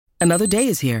Another day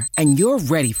is here, and you're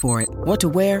ready for it. What to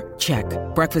wear? Check.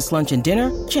 Breakfast, lunch, and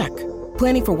dinner? Check.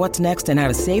 Planning for what's next and how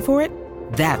to save for it?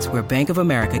 That's where Bank of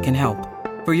America can help.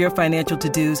 For your financial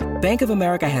to-dos, Bank of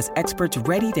America has experts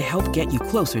ready to help get you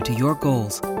closer to your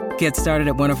goals. Get started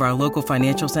at one of our local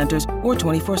financial centers or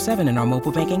 24/7 in our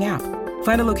mobile banking app.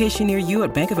 Find a location near you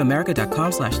at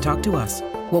bankofamerica.com/talktous.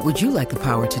 What would you like the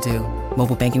power to do?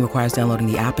 Mobile banking requires downloading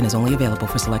the app and is only available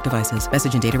for select devices.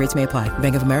 Message and data rates may apply.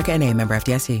 Bank of America NA, member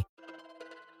FDIC.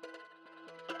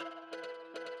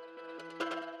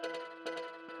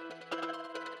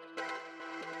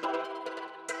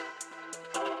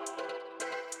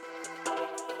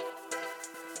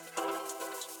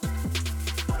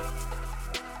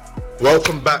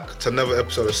 Welcome back to another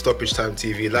episode of Stoppage Time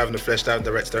TV, live in the flesh, live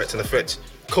direct in the fetch.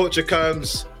 Culture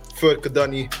Cams, Fuad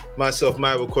Kadani, myself,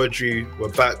 Myra Quadri, we're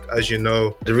back, as you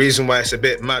know. The reason why it's a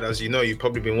bit mad, as you know, you've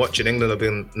probably been watching England have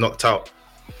been knocked out.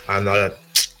 And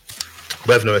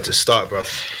we have nowhere to start, bro.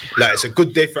 Like, it's a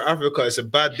good day for Africa, it's a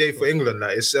bad day for England.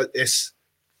 Like,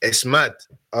 it's mad.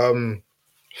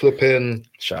 Flipping.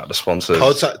 Shout out the sponsors.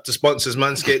 Hold out the sponsors,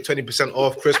 Manscaped, 20%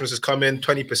 off. Christmas is coming,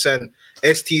 20%.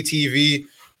 STTV.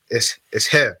 It's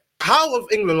here. How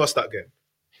have England lost that game?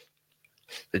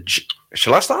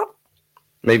 Shall I start?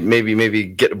 Maybe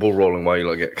get the ball rolling while you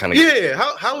like get kind of. Yeah.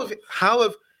 How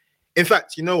have? In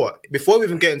fact, you know what? Before we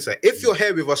even get into it, if you're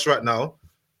here with us right now,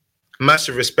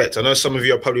 massive respect. I know some of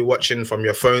you are probably watching from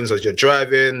your phones as you're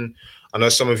driving. I know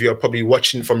some of you are probably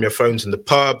watching from your phones in the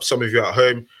pub. Some of you are at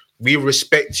home. We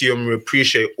respect you and we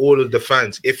appreciate all of the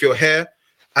fans. If you're here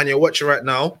and you're watching right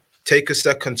now, take a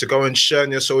second to go and share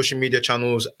on your social media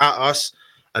channels at us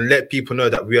and let people know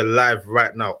that we are live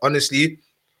right now. Honestly,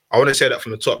 I want to say that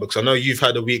from the top because I know you've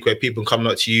had a week where people come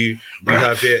up to you. You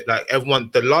have it. Like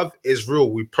everyone, the love is real.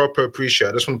 We proper appreciate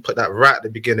it. I just want to put that right at the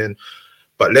beginning.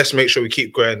 But let's make sure we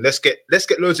keep going. Let's get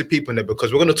loads of people in there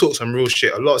because we're going to talk some real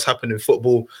shit. A lot's happened in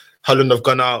football. Holland have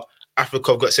gone out.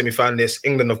 Africa have got semi-finalists.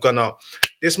 England have gone out.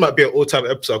 This might be an all-time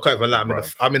episode. I can't even lie.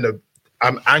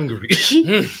 I'm angry.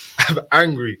 I'm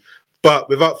angry. But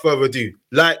without further ado,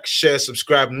 like, share,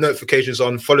 subscribe, notifications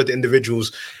on, follow the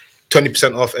individuals,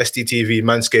 20% off STTV,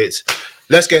 Manscaped.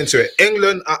 Let's get into it.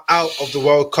 England are out of the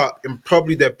World Cup in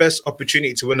probably their best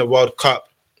opportunity to win the World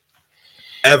Cup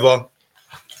ever.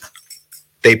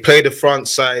 They play the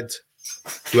France side,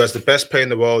 who has the best player in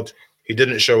the world, who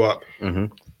didn't show up.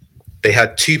 Mm-hmm. They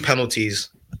had 2 penalties.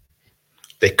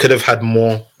 They could have had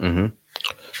more. Mm-hmm.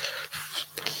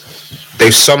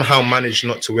 They've somehow managed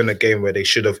not to win a game where they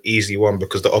should have easily won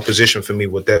because the opposition for me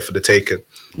were there for the taking.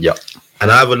 Yeah. And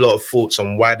I have a lot of thoughts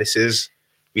on why this is.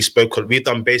 We've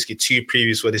done basically 2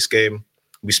 previews for this game.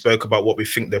 We spoke about what we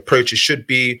think the approaches should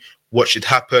be, what should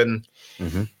happen.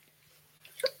 Mm-hmm.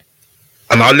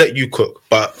 And I'll let you cook.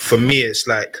 But for me, it's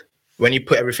like when you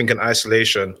put everything in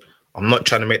isolation, I'm not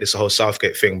trying to make this a whole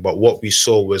Southgate thing, but what we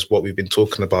saw was what we've been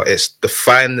talking about. It's the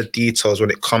finer details when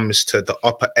it comes to the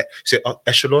upper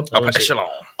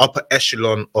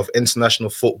echelon of international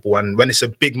football. And when it's a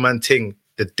big man thing,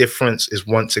 the difference is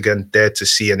once again there to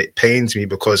see. And it pains me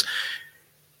because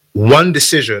one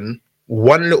decision,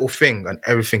 one little thing, and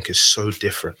everything is so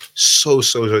different. So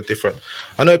different.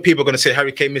 I know people are going to say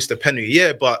Harry Kane missed a penalty.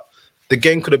 Yeah, but the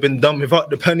game could have been done without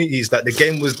the penalties. Like the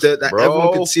game was there, that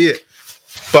everyone could see it.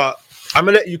 But I'm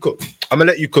going to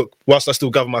let you cook. Whilst I still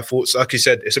gather my thoughts. Like you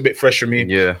said, it's a bit fresh for me.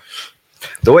 Yeah.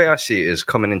 The way I see it is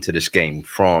coming into this game,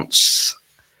 France,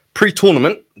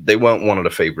 pre-tournament, they weren't one of the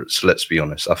favourites, let's be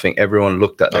honest. I think everyone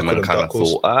looked at them and kind of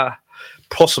thought,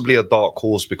 possibly a dark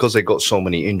horse because they got so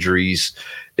many injuries.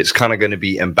 It's kind of going to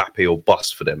be Mbappe or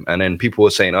bust for them. And then people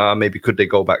were saying, maybe could they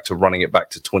go back to running it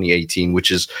back to 2018,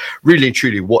 which is really and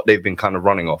truly what they've been kind of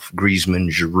running off. Griezmann,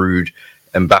 Giroud,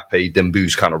 Mbappe,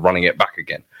 Dembouz kind of running it back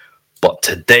again. But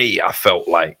today I felt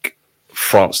like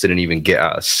France didn't even get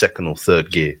out of second or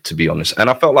third gear, to be honest. And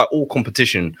I felt like all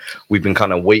competition, we've been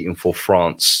kind of waiting for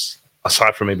France,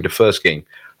 aside from maybe the first game.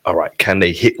 All right, can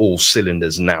they hit all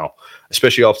cylinders now?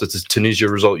 Especially after the Tunisia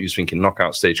result, you was thinking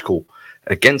knockout stage, cool.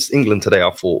 Against England today,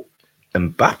 I thought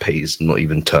Mbappe's not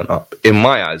even turned up. In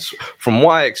my eyes, from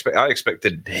what I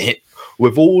expected him,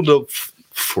 with all the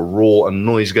furore and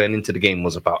noise going into the game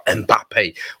was about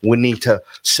Mbappe. We need to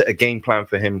set a game plan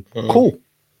for him. Cool.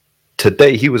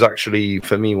 Today, he was actually,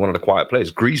 for me, one of the quiet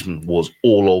players. Griezmann was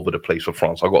all over the place for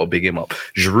France. I got to big him up.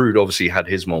 Giroud obviously had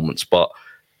his moments, but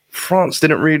France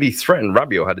didn't really threaten.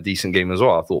 Rabiot had a decent game as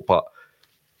well, I thought, but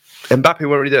Mbappe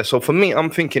weren't really there. So for me, I'm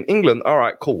thinking England, all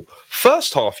right, cool.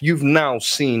 First half, you've now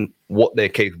seen what they're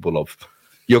capable of.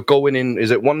 You're going in,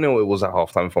 is it 1-0? It was at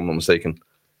halftime, if I'm not mistaken.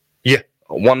 Yeah.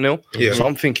 1-0? Yeah. So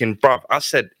I'm thinking, bruv, I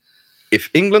said, if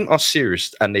England are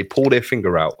serious and they pull their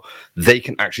finger out, they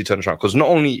can actually turn it around. Because not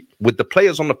only with the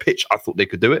players on the pitch, I thought they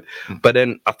could do it, but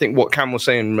then I think what Cam was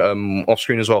saying off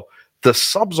screen as well, the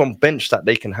subs on bench that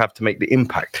they can have to make the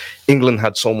impact. England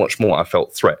had so much more, I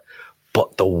felt, threat.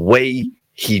 But the way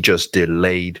he just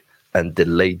delayed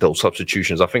those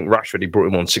substitutions. I think Rashford, he brought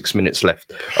him on 6 minutes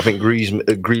left. I think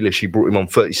Grealish, he brought him on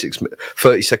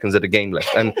 30 seconds of the game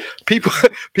left. And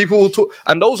people will talk.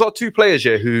 And those are two players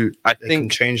here who I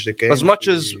think change the game. As much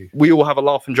as we all have a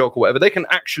laugh and joke or whatever, they can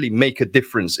actually make a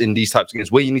difference in these types of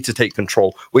games where you need to take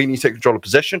control, where you need to take control of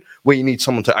possession, where you need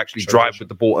someone to actually drive with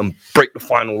the ball and break the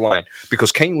final line.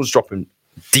 Because Kane was dropping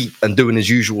deep and doing his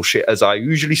usual shit, as I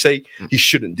usually say he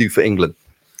shouldn't do for England.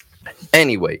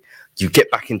 Anyway, you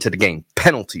get back into the game.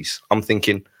 Penalties. I'm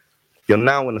thinking, you're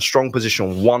now in a strong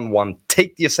position, 1-1.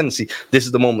 Take the ascendancy. This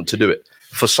is the moment to do it.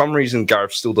 For some reason,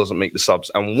 Gareth still doesn't make the subs.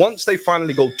 And once they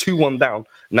finally go 2-1 down,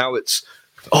 now it's,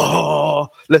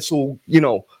 let's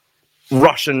all,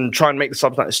 rush and try and make the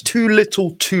subs. It's too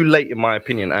little, too late, in my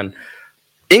opinion. And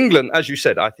England, as you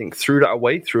said, I think threw that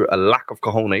away through a lack of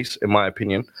cojones, in my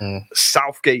opinion.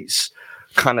 Southgate's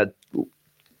kind of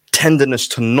tenderness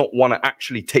to not want to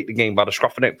actually take the game by the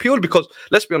scruff of the neck, purely because,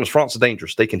 let's be honest, France are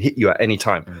dangerous. They can hit you at any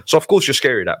time. So, of course, you're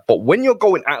scary of that. But when you're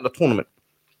going out of the tournament,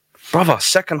 brother,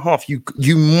 second half, you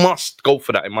must go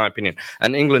for that, in my opinion.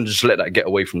 And England just let that get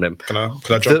away from them. Can I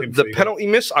jump in? The penalty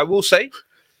miss, I will say,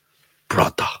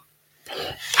 brother,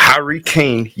 Harry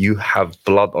Kane, you have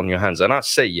blood on your hands. And I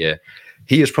say, yeah,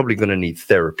 he is probably going to need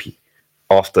therapy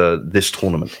after this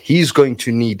tournament. He's going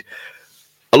to need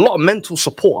a lot of mental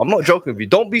support. I'm not joking with you.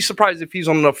 Don't be surprised if he's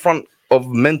on the front of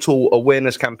mental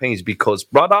awareness campaigns, because,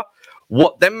 brother,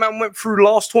 what them man went through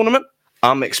last tournament,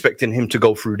 I'm expecting him to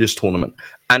go through this tournament.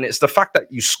 And it's the fact that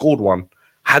you scored one,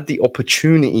 had the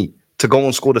opportunity to go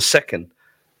and score the second.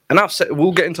 And I've said,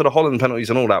 we'll get into the Holland penalties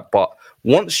and all that, but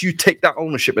once you take that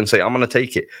ownership and say, I'm going to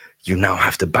take it, you now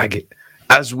have to bag it.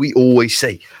 As we always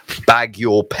say, bag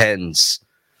your pens.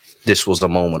 This was the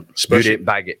moment. You didn't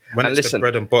bag it. And listen,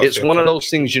 it's one of those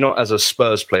things, as a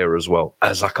Spurs player as well,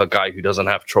 as like a guy who doesn't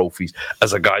have trophies,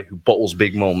 as a guy who bottles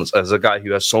big moments, as a guy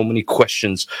who has so many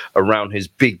questions around his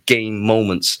big game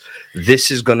moments.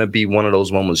 This is going to be one of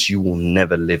those moments you will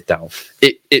never live down.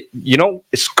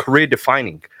 It's career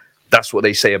defining. That's what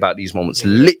they say about these moments.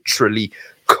 Literally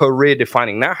career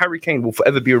defining. Now Harry Kane will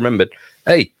forever be remembered.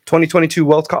 Hey, 2022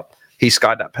 World Cup. He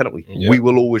skied that penalty. Yeah. We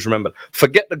will always remember.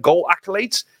 Forget the goal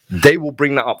accolades. They will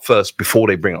bring that up first before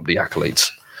they bring up the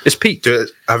accolades. It's peaked.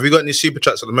 Have you got any super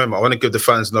chats at the moment? I want to give the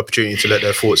fans an opportunity to let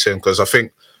their thoughts in, because I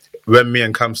think when me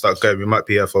and Cam start going, we might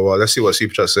be here for a while. Let's see what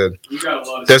super chat's saying.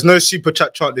 There's no super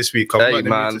chat chant this week. Hey,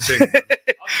 man. To sing. I'll do it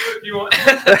if you want.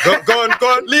 go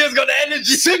on. Leah's got the energy.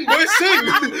 Sing, boy,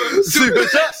 sing. Super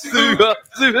chat.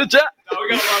 Super chat. No, we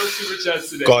got a lot of super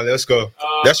chats today. Go on, let's go.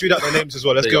 Let's read out the names as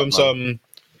well. Let's give them some.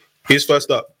 Who's first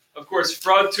up? Of course,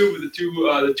 FraudTube with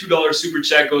the $2 super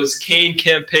chat goes Kane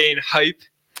campaign hype.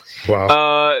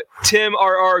 Wow. Tim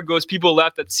RR goes, people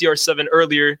laughed at CR7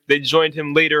 earlier. They joined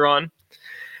him later on.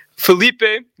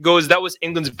 Felipe goes, that was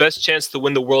England's best chance to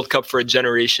win the World Cup for a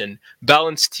generation.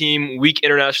 Balanced team, weak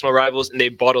international rivals, and they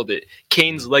bottled it.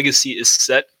 Kane's legacy is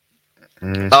set.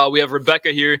 We have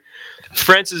Rebecca here.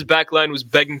 France's backline was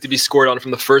begging to be scored on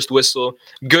from the first whistle.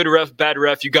 Good ref, bad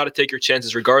ref. You got to take your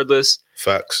chances regardless.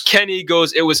 Facts. Kenny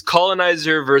goes, it was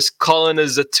colonizer versus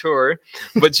colonizateur.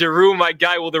 But Giroud, my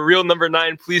guy, will the real number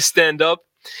 9 please stand up?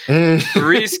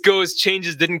 Reese goes,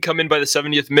 changes didn't come in by the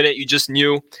 70th minute. You just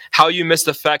knew. How you missed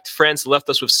the fact France left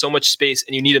us with so much space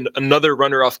and you need another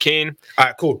runner off Kane. All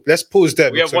right, cool. Let's pause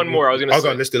there. We have one more. I'll go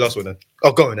on. Let's do the last one then.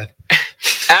 Oh, go on then.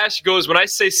 Ash goes, when I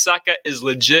say Saka is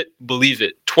legit, believe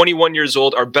it. 21 years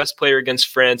old, our best player against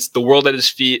France, the world at his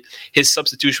feet. His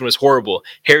substitution was horrible.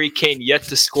 Harry Kane yet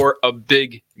to score a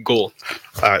big goal.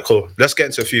 All right, cool. Let's get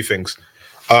into a few things.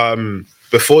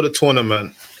 Before the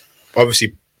tournament,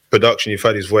 obviously, production, you've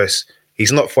heard his voice.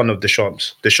 He's not fond of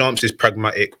Deschamps. Deschamps is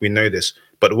pragmatic. We know this.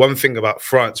 But the one thing about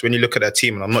France, when you look at their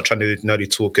team, and I'm not trying to nerdy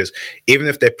talk, is even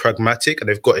if they're pragmatic and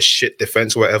they've got a shit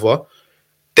defense or whatever,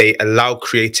 they allow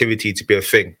creativity to be a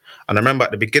thing. And I remember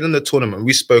at the beginning of the tournament,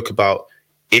 we spoke about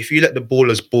if you let the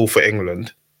ballers ball for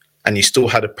England and you still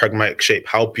had a pragmatic shape,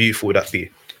 how beautiful would that be?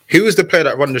 Who was the player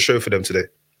that ran the show for them today?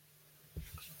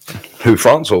 Who,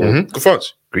 France or?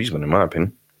 France. Griezmann, in my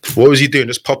opinion. What was he doing?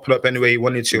 Just popping up anywhere he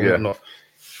wanted to and whatnot.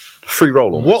 Free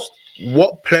roll almost.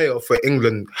 What player for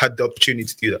England had the opportunity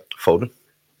to do that? Foden.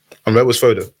 And where was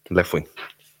Foden? Left wing.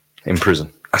 In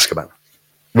prison. Azkaban.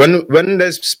 When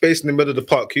there's space in the middle of the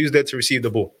park, who's there to receive the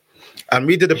ball? And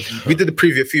we did a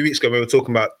preview a few weeks ago when we were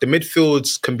talking about the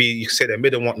midfields can be, you can say they're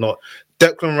mid and whatnot.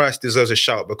 Declan Rice deserves a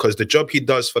shout because the job he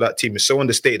does for that team is so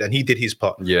understated, and he did his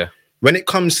part. Yeah. When it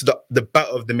comes to the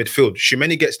battle of the midfield,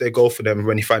 Tchouameni gets their goal for them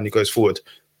when he finally goes forward.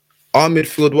 Our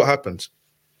midfield, what happens?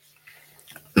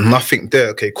 Nothing there.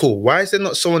 Okay, cool. Why is there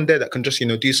not someone there that can just,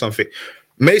 do something?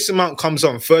 Mason Mount comes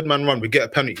on, third man run, we get a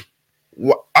penalty.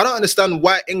 I don't understand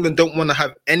why England don't want to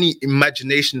have any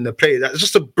imagination in the play. That's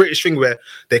just a British thing where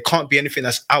there can't be anything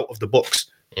that's out of the box.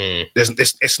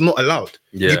 It's not allowed.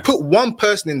 Yeah. You put one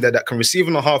person in there that can receive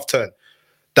on a half turn,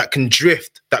 that can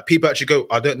drift, that people actually go,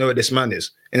 I don't know where this man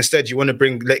is. Instead, you want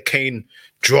to let Kane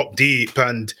drop deep,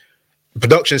 and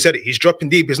production said it. He's dropping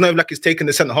deep. It's not even like he's taking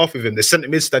the centre half with him. The centre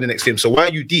mid standing next to him. So why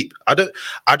are you deep? I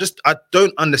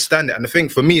don't understand it. And the thing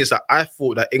for me is that I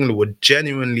thought that England would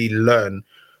genuinely learn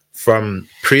from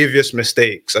previous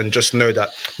mistakes and just know that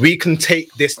we can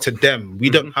take this to them. We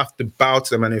don't have to bow to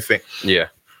them or anything. Yeah.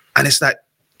 And it's like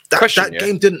that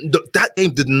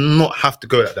game did not have to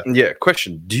go like that. Yeah,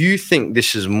 question. Do you think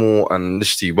this is more, and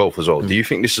this is to you both as well, do you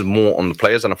think this is more on the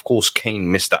players? And of course, Kane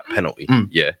missed that penalty.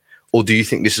 Yeah. Or do you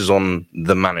think this is on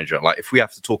the manager? Like, if we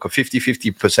have to talk a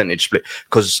 50-50 percentage split,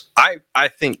 because I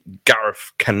think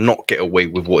Gareth cannot get away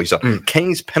with what he's done.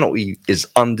 Kane's penalty is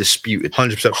undisputed.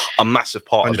 100%. A massive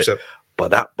part 100%. Of it.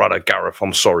 But that brother Gareth,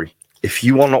 I'm sorry. If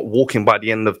you are not walking by the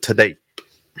end of today,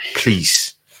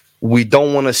 please, we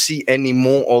don't want to see any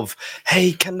more of,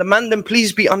 hey, can the man then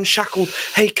please be unshackled?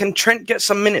 Hey, can Trent get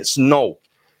some minutes? No.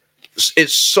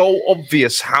 It's so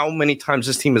obvious how many times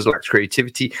this team has lacked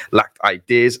creativity, lacked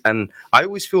ideas, and I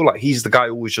always feel like he's the guy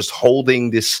who was just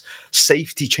holding this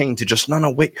safety chain to just,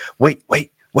 wait,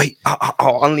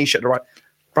 I'll unleash at the right.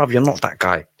 Bruv, you're not that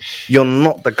guy. You're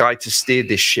not the guy to steer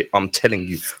this ship, I'm telling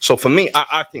you. So for me,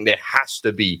 I think there has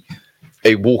to be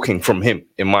a walking from him,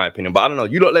 in my opinion. But I don't know.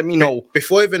 You don't let me know.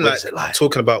 Before even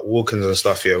talking about walkings and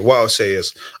stuff here, what I'll say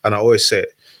is, and I always say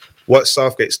it, what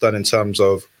Southgate's done in terms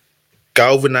of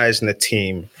galvanizing the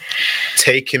team,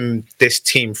 taking this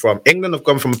team from England have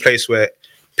gone from a place where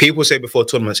people say before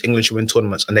tournaments England should win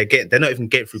tournaments, and they're not even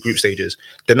getting through group stages.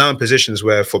 They're now in positions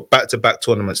where for back-to-back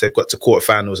tournaments they've got to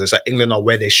quarterfinals. It's like England are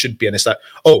where they should be, and it's like,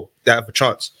 oh, they have a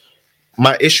chance.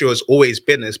 My issue has always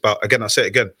been is about, again, I'll say it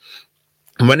again,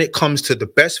 when it comes to the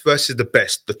best versus the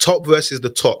best, the top versus the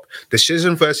top,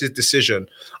 decision versus decision,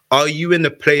 are you in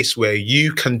a place where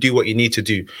you can do what you need to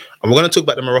do? And we're going to talk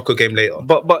about the Morocco game later.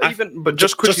 But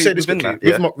just quickly, say this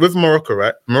quickly. With Morocco,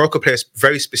 right? Morocco plays a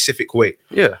very specific way.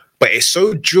 Yeah. But it's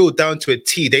so drilled down to a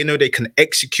T. They know they can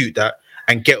execute that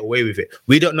and get away with it.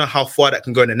 We don't know how far that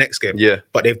can go in the next game. Yeah.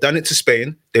 But they've done it to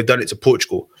Spain. They've done it to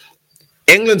Portugal.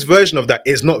 England's version of that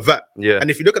is not that. Yeah.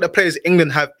 And if you look at the players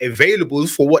England have available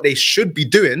for what they should be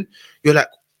doing, you're like,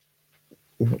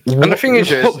 and the thing is,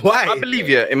 why? I believe,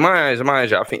 in my eyes,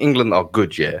 I think England are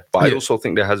good, but I also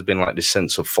think there has been like this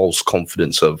sense of false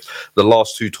confidence of the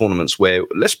last two tournaments where,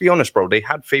 let's be honest, bro, they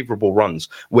had favourable runs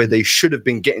where they should have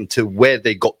been getting to where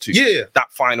they got to. Yeah.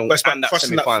 That final but and that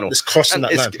semi-final. It's crossing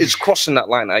that line. It's crossing that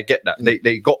line. I get that.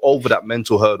 They got over that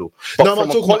mental hurdle. But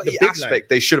from a quality aspect,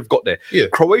 they should have got there. Yeah.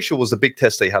 Croatia was the big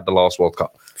test they had the last World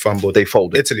Cup. Fumbled. They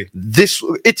folded.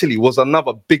 Italy was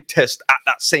another big test at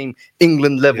that same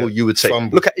England level, you would say.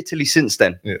 Fumbled. Look at Italy since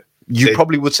then. Yeah. You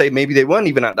probably would say maybe they weren't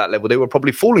even at that level. They were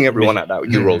probably fooling everyone at that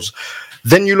Euros.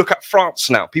 Then you look at France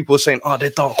now. People are saying, oh, they're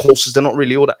dark horses. They're not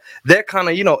really all that. They're kind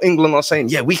of, England are saying,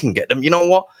 yeah, we can get them. You know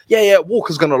what? Yeah,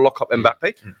 Walker's going to lock up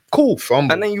Mbappe. Cool.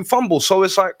 Fumble. And then you fumble. So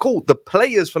it's like, cool. The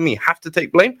players, for me, have to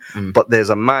take blame. But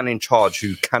there's a man in charge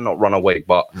who cannot run away.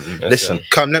 But listen.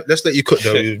 Come, let's let you cook,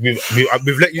 though.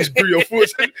 We've let you brew your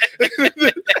thoughts. They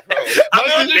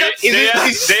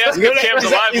asked if Cam's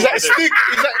alive over there.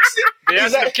 They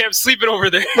asked if Cam's sleeping over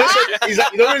there. He's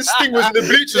like, when Sting was in the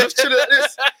bleachers, just chilling like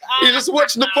this. He's just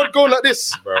watching the pod go like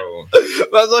this. Bro.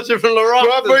 Man's watching from the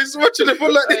rafters. Bro, he's watching it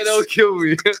from like this. Don't kill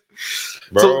me.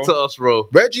 Bro. Talk to us, bro.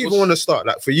 Where do you even want to start?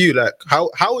 Like, for you, like, how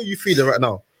are you feeling right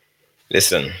now?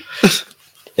 Listen,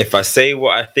 if I say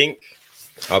what I think,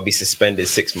 I'll be suspended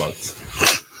 6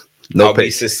 months. I'll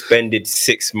be suspended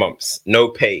 6 months. No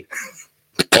pay.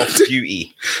 Off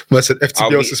duty. I said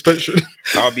FTB suspension.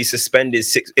 I'll be suspended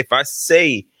 6. If I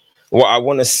say what I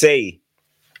want to say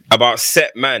about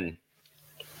set man,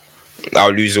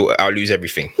 I'll lose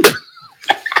everything.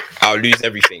 I'll lose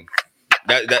everything.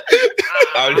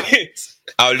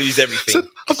 I'll lose everything.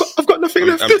 I've got nothing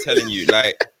left. I'm telling you,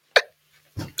 like,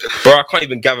 bro, I can't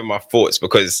even gather my thoughts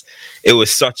because it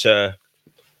was such a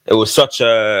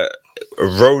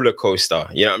roller coaster.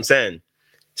 You know what I'm saying?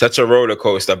 Such a roller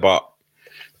coaster. But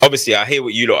obviously, I hear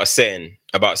what you lot are saying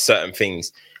about certain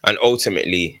things, and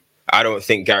ultimately, I don't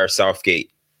think Gareth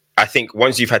Southgate I think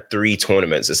once you've had 3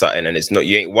 tournaments or something and it's not,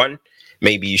 you ain't won,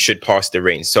 maybe you should pass the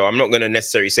reins. So I'm not going to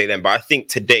necessarily say them, but I think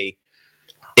today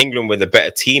England were the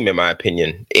better team, in my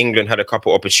opinion. England had a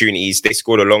couple opportunities. They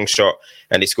scored a long shot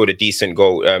and they scored a decent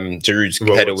goal. Giroud's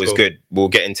header was good. We'll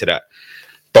get into that.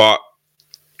 But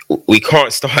we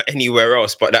can't start anywhere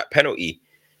else but that penalty.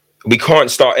 We can't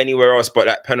start anywhere else but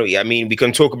that penalty. I mean, we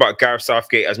can talk about Gareth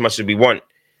Southgate as much as we want.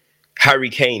 Harry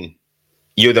Kane,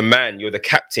 you're the man. You're the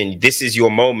captain. This is your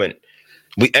moment.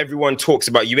 Everyone talks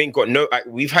about you ain't got no...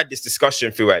 We've had this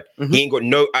discussion, Fuad. Mm-hmm. He ain't got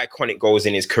no iconic goals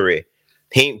in his career.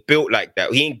 He ain't built like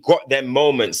that. He ain't got them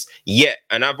moments yet.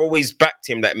 And I've always backed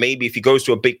him that maybe if he goes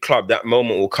to a big club, that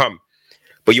moment will come.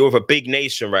 But you're with a big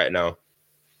nation right now.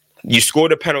 You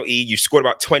scored a penalty. You scored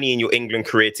about 20 in your England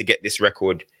career to get this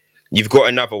record. You've got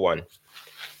another one.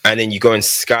 And then you go and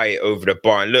sky it over the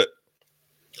bar. And look,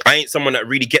 I ain't someone that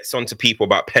really gets onto people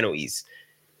about penalties.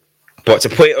 But to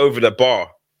put it over the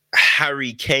bar,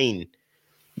 Harry Kane,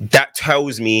 that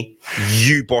tells me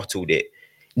you bottled it.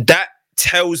 That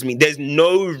tells me there's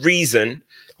no reason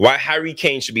why Harry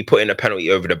Kane should be putting a penalty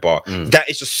over the bar. That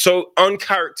is just so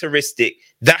uncharacteristic.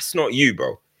 That's not you,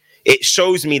 bro. It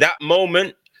shows me that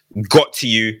moment got to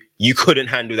you. You couldn't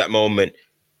handle that moment.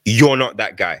 You're not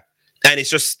that guy. And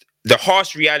it's just the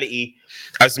harsh reality.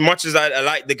 As much as I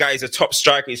like the guy, he's a top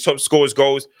striker, he's top scores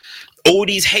goals. All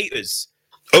these haters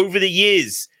over the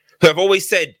years who have always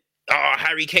said, oh,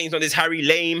 Harry Kane's not this, Harry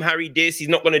lame, Harry this, he's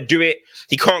not going to do it.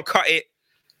 He can't cut it.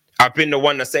 I've been the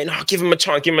one that's saying, oh, give him a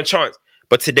chance, give him a chance.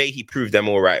 But today he proved them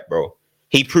all right, bro.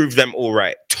 He proved them all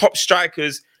right. Top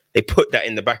strikers, they put that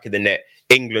in the back of the net.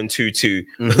 England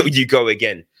 2-2, you go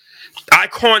again. I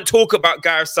can't talk about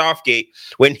Gareth Southgate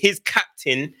when his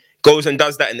captain goes and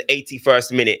does that in the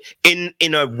 81st minute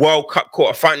in a World Cup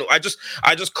quarter final. I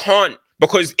just can't,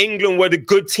 because England were the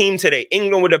good team today.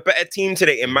 England were the better team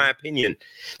today, in my opinion.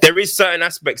 There is certain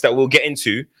aspects that we'll get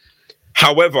into.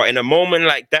 However, in a moment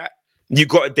like that, you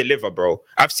got to deliver, bro.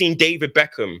 I've seen David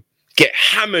Beckham get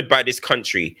hammered by this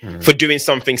country for doing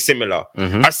something similar.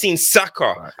 I've seen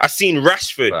Saka. I've seen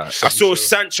Rashford. I saw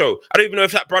Sancho. I don't even know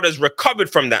if that brother's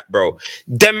recovered from that, bro.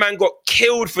 Them man got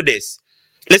killed for this.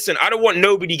 Listen, I don't want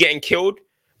nobody getting killed,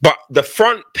 but the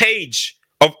front page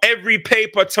of every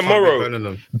paper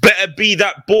tomorrow better be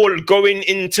that ball going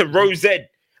into Rosette.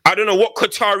 I don't know what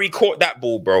Qatari caught that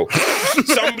ball, bro.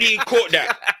 Somebody caught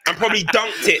that and probably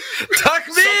dunked it.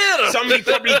 Somebody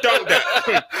probably dunked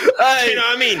that. You know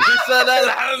what I mean? He said,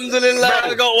 Alhamdulillah,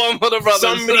 I got one for the brothers.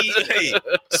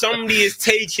 Somebody is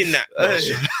taking that,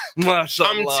 bro.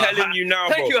 I'm telling you now,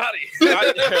 bro. Thank you, Harry.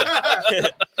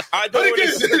 I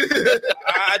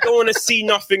don't want to see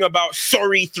nothing about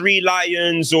sorry 3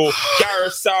 Lions or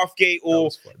Gareth Southgate or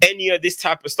any of this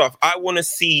type of stuff. I want to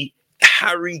see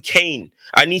Harry Kane.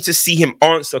 I need to see him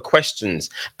answer questions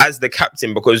as the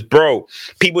captain, because, bro,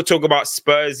 people talk about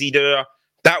Spursy.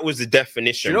 That was the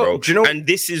definition, bro. And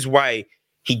this is why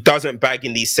he doesn't bag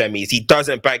in these semis. He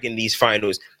doesn't bag in these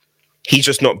finals. He's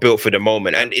just not built for the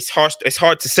moment, and it's harsh. It's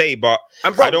hard to say, but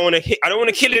bro, I don't want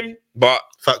to kill him. But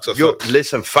facts are facts.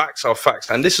 Listen, facts are facts,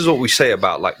 and this is what we say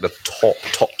about like the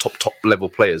top level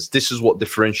players. This is what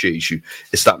differentiates you.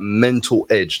 It's that mental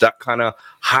edge, that kind of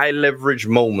high leverage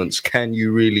moments. Can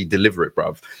you really deliver it,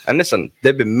 bruv? And listen,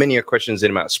 there've been many questions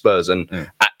in him at Spurs, and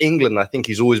at England, I think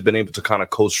he's always been able to kind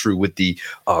of coast through with the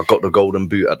got the golden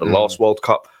boot at the last World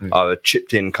Cup,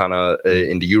 chipped in kind of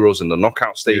in the Euros and the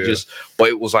knockout stages. But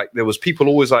it was like there was people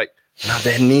always like, now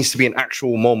there needs to be an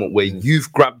actual moment where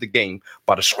you've grabbed the game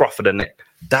by the scruff of the neck.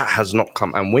 That has not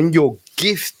come. And when you're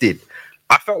gifted,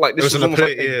 I felt like this was almost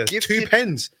like a gifted, 2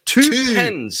 pens. 2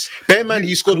 pens. Bear man,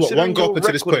 you scored what, 1 goal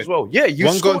into this point? As well. Yeah, you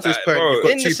one goal into this point. You've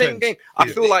got in 2 the same pens. game. I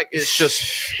feel like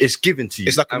it's given to you.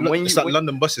 It's like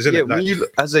London buses, isn't it? When you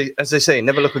look, as they say,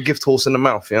 never look a gift horse in the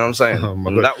mouth. You know what I'm saying? Oh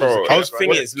my God. Tell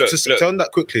them that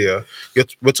quickly. Yeah,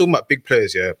 we're talking about big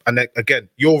players. Yeah, and then, again,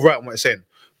 you're right on what I'm saying.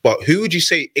 But who would you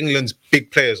say England's big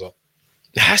players are?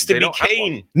 It has to be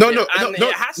Kane. No.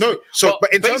 So,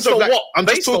 but in terms of like, I'm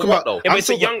just talking about though. It's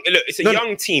a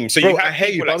young team. So you have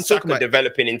people like Saka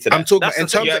developing into that. I'm talking about in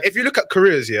terms of, if you look at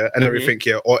careers, and everything,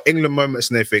 or England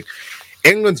moments and everything,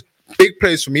 England's big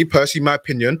players, for me personally, my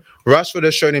opinion, Rashford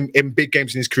has shown him in big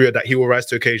games in his career that he will rise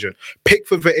to occasion.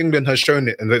 Pickford for England has shown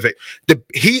it, and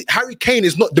Harry Kane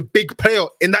is not the big player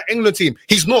in that England team.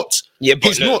 He's not. Yeah,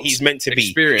 but he's meant to be.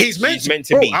 He's meant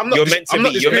to be.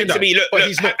 You're meant to be. Look,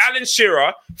 Alan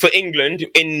Shearer for England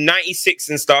in '96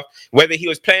 and stuff. Whether he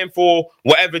was playing for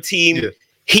whatever team. Yeah.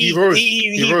 He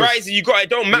rises. You got it.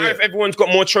 Don't matter if everyone's got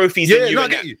more trophies than you.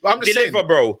 I'm just saying,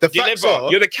 bro.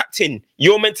 You're the captain.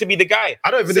 You're meant to be the guy.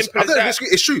 I don't disagree.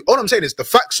 It's true. All I'm saying is the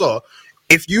facts are,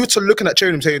 if you were to looking at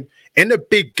Cherry saying, in a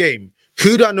big game,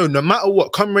 who do I know, no matter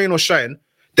what, come rain or shine,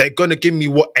 they're gonna give me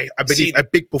what I believe a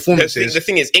big performance is. The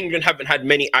thing is, England haven't had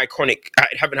many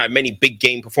big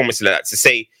game performances like that to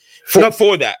say for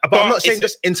that. But I'm not saying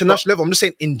just international level. I'm just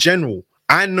saying in general.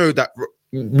 I know that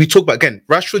we talk about again.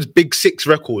 Rashford's Big Six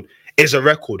record is a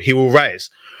record. He will rise.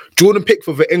 Jordan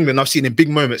Pickford for England, I've seen in big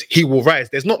moments, he will rise.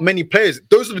 There's not many players.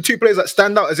 Those are the two players that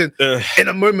stand out as in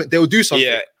a moment they'll do something.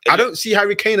 Yeah. I don't see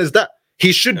Harry Kane as that.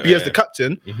 He should be as the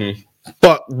captain. Mm-hmm.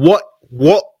 But what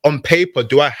on paper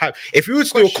do I have? If he were to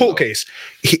do a court case,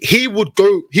 he would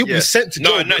go. He'll be sent to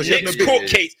jail.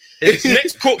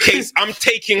 Next court case, I'm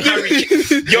taking Harry Kane.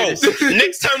 Yo,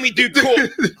 next time we do court,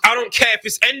 I don't care if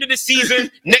it's end of the season,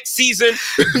 next season,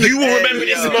 you will remember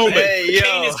this moment.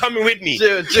 Kane is coming with me.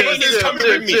 Kane is coming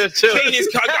with me. Kane is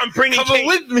I'm bringing Kane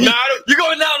with me. Nah, you're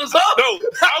going down as well. No,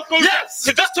 I'll go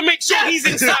just to make sure he's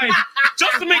inside.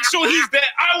 Just to make sure he's there.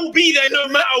 I will be there no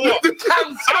matter what.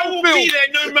 I will be there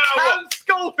no matter what.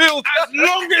 Schofield. As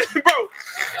long as, bro.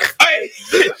 I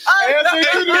said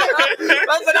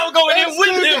I'm going in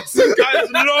with him. As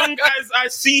long as I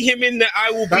see him in there, I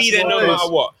will be there no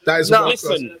matter what. That is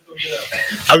listen.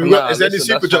 Is there any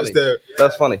super chats there?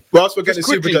 That's funny. Well, I was forgetting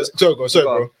super chats. Sorry,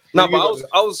 bro. No, but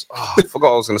I forgot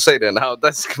what I was going to say then. How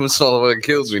that's something that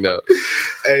kills me now.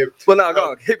 But now,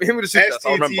 go on. Hit me with the super chats.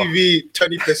 STTV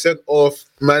 20% off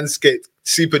Manscaped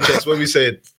super chats. What are we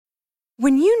saying?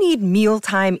 When you need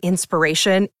mealtime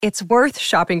inspiration, it's worth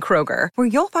shopping Kroger, where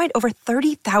you'll find over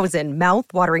 30,000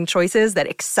 mouth-watering choices that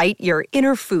excite your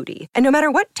inner foodie. And no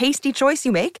matter what tasty choice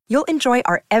you make, you'll enjoy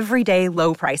our everyday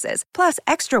low prices, plus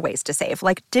extra ways to save,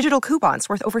 like digital coupons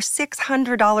worth over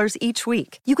 $600 each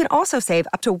week. You can also save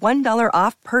up to $1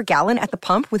 off per gallon at the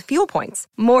pump with fuel points.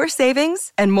 More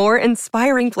savings and more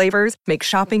inspiring flavors make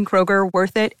shopping Kroger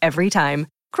worth it every time.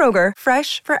 Kroger,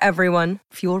 fresh for everyone.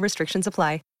 Fuel restrictions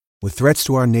apply. With threats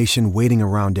to our nation waiting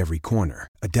around every corner,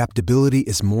 adaptability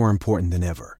is more important than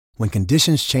ever. When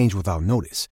conditions change without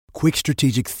notice, quick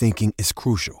strategic thinking is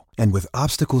crucial. And with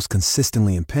obstacles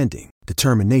consistently impending,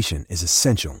 determination is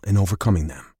essential in overcoming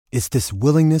them. It's this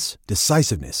willingness,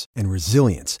 decisiveness, and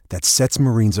resilience that sets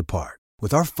Marines apart.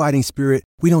 With our fighting spirit,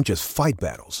 we don't just fight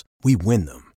battles, we win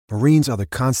them. Marines are the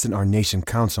constant our nation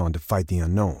counts on to fight the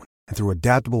unknown. And through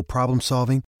adaptable problem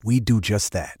solving, we do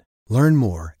just that. Learn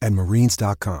more at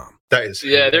marines.com. That is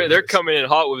they're coming in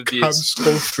hot with these.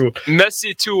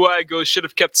 Messi 2Y goes, should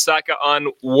have kept Saka on,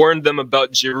 warned them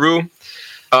about Giroud.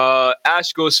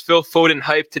 Ash goes, Phil Foden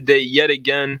hype today yet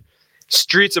again.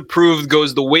 Streets approved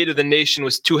goes, the weight of the nation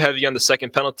was too heavy on the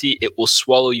second penalty. It will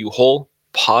swallow you whole.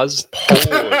 Pause.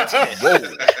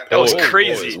 That was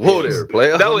crazy. Whoa there,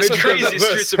 player. That was crazy.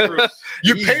 Streets approved.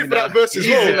 You paid for that verse as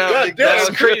well. That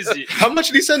was crazy. How much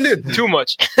did he send in? Too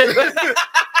much.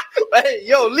 Hey,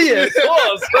 yo, Leah,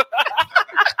 pause.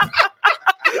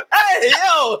 Hey,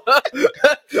 yo.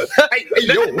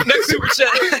 Next super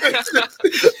chat.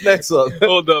 Next one.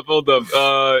 Hold up.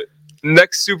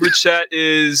 Next super chat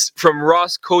is from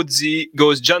Ross Codsey.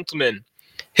 Goes, gentlemen,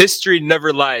 history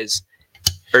never lies.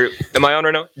 Or am I on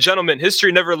right now? Gentlemen,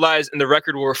 history never lies, and the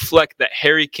record will reflect that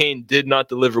Harry Kane did not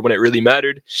deliver when it really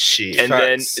mattered.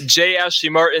 Then J. Ashley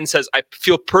Martin says, I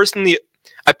personally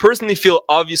feel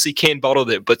obviously Kane bottled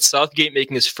it, but Southgate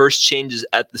making his first changes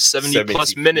at the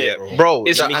 70-plus minute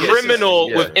is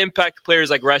criminal with impact players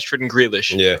like Rashford and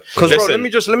Grealish. Yeah. Because let me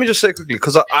just say quickly,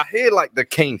 because I hear like the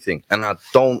Kane thing, and I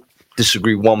don't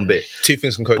disagree one bit. Two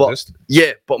things can coexist.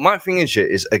 But my thing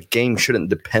is a game shouldn't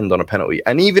depend on a penalty.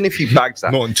 And even if he bags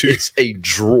that, it's a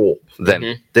draw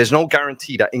then. There's no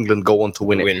guarantee that England go on to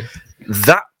win it.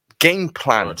 That game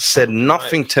plan said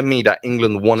nothing to me that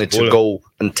England wanted to go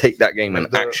and take that game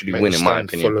and actually win, in my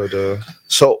opinion.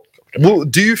 So,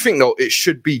 do you think, though, it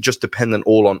should be just dependent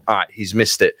all on, all right, he's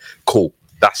missed it, cool,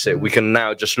 that's it. We can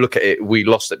now just look at it, we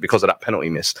lost it because of that penalty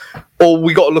miss. Or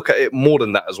we got to look at it more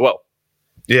than that as well.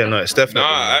 Yeah, no, it's definitely.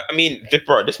 Nah, I mean,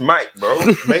 this mic, bro.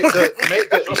 Make it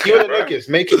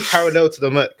parallel to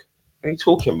the mic. What are you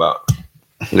talking about?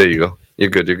 There you go. You're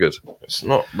good. It's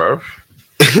not, bro.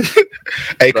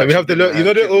 Hey, can we have the look? You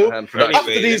know the all after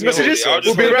these messages?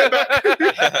 We'll be right back.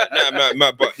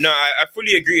 I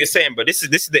fully agree with you're saying, but this is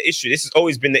the issue. This has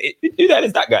always been the who that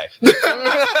is that guy?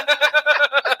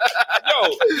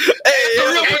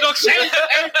 Hey, real production.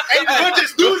 Hey, what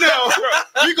just do now?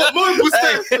 We got mobile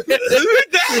stuff. Who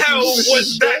the hell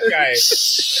was that guy?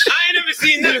 I ain't never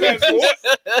seen that guy before.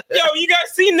 Yo, you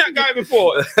guys seen that guy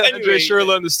before? Andre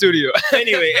Schurrle in the studio.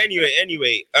 Anyway.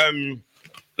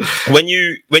 When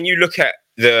you look at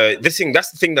that's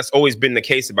the thing that's always been the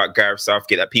case about Gareth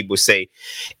Southgate that people say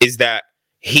is that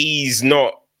he's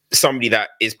not somebody that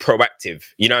is proactive.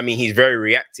 You know what I mean? He's very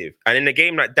reactive. And in a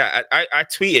game like that, I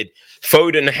tweeted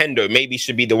Foden and Hendo maybe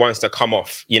should be the ones to come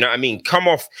off. You know what I mean? Come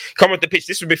off the pitch.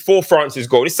 This was before France's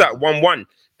goal. This is at 1-1.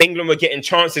 England were getting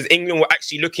chances. England were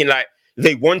actually looking like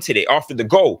they wanted it after the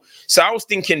goal. So I was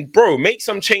thinking, bro, make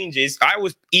some changes. I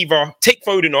was either take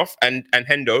Foden off and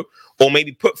Hendo, or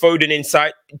maybe put Foden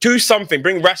inside, do something,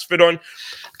 bring Rashford on.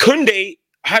 Koundé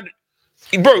had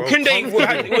enjoying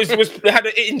life today.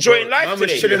 I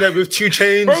was chilling there with 2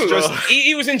 chains. Bro,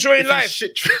 he was enjoying life.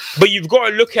 But you've got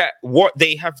to look at what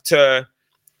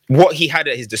he had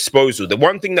at his disposal. The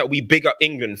one thing that we big up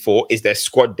England for is their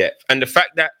squad depth. And the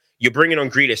fact that you're bringing on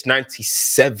Grealish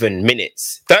 97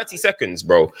 minutes, 30 seconds,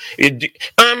 bro. Ball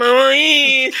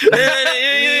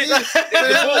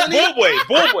boy.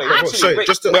 Sorry,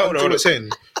 just to what I'm saying.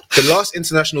 The last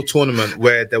international tournament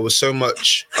where there was so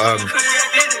much,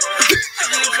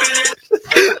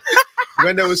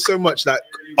 when there was so much like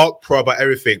uproar about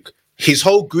everything, his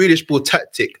whole Grealish ball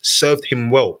tactic served him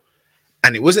well.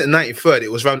 And it wasn't 93rd,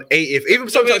 it was around 80th. Even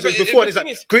sometimes it was before. And it's like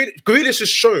Grealish has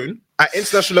shown at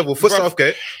international level for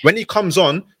Southgate, when he comes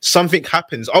on, something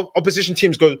happens. Opposition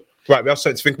teams go, right, we have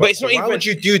something to think about. But it's not why would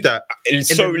you do that?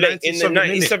 It's so late in the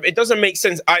 97th. It doesn't make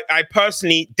sense. I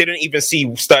personally didn't even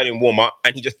see Sterling warm up,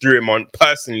 and he just threw him on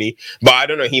personally. But I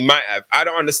don't know, he might have. I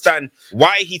don't understand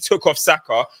why he took off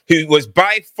Saka, who was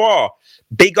by far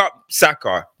big up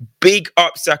Saka,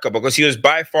 because he was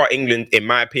by far England, in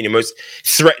my opinion, most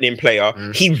threatening player.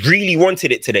 He really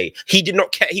wanted it today. He did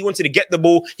not care. He wanted to get the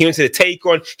ball. He wanted to take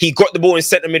on. He got the ball in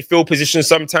centre midfield position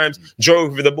sometimes,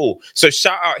 drove with the ball. So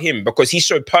shout out him, because he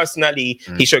showed personality,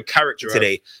 he showed character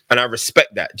today, and I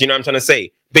respect that. Do you know what I'm trying to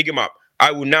say? Big him up.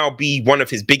 I will now be one of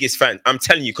his biggest fans. I'm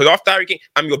telling you, because after Harry Kane,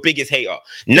 I'm your biggest hater.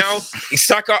 Now,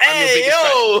 Saka, I'm your biggest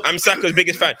fan. I'm Saka's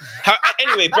biggest fan.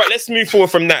 Anyway, but let's move forward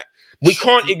from that. We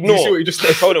can't ignore.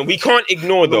 Hold on. We can't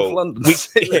ignore though.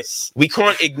 We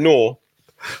can't ignore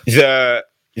the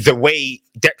way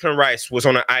Declan Rice was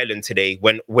on an island today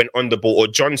when on the ball, or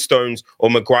John Stones or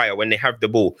Maguire when they have the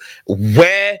ball.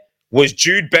 Where was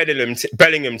Jude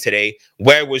Bellingham today?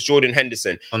 Where was Jordan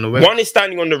Henderson? On the wing. One is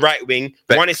standing on the right wing.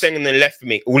 One is standing on the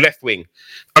left wing.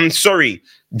 I'm sorry.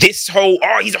 This whole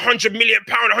he's £100 million,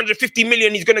 150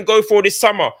 million. He's gonna go for this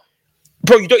summer.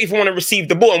 Bro, you don't even want to receive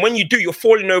the ball. And when you do, you're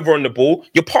falling over on the ball.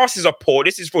 Your passes are poor.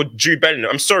 This is for Jude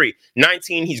Bellingham. I'm sorry.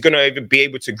 19, he's going to be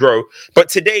able to grow. But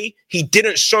today, he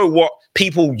didn't show what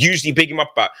people usually big him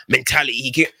up about.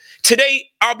 Mentality. Today,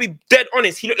 I'll be dead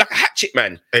honest. He looked like a hatchet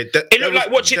man. It looked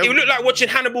like watching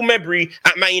Hannibal Mebry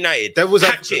at Man United. That was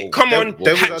hatchet. Come on,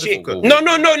 hatchet. No.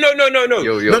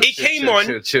 He came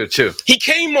on. Chill. He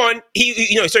came on.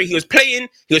 He was playing.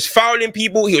 He was fouling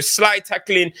people. He was slide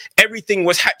tackling. Everything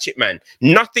was hatchet man.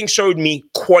 Nothing showed me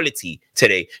quality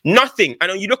today. Nothing.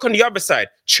 And when you look on the other side,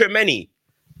 Tchouaméni.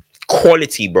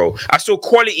 Quality, bro. I saw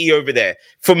quality over there.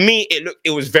 For me,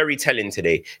 it was very telling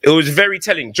today. It was very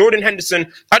telling. Jordan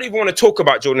Henderson, I don't even want to talk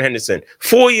about Jordan Henderson.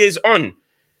 4 years on.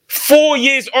 4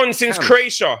 years on since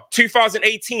Croatia,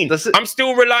 2018. I'm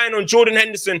still relying on Jordan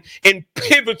Henderson in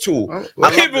pivotal games.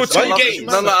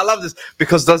 I love this.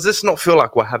 Because does this not feel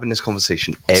like we're having this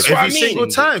conversation every single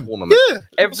time? Yeah.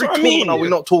 Every tournament, are we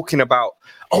not talking about,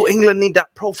 England need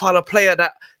that profile of player,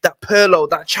 that Pirlo,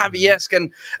 that Xavi-esque,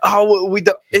 and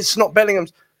it's not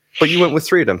Bellingham's. But you went with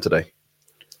 3 of them today.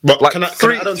 But like the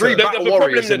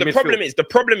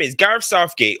problem is Gareth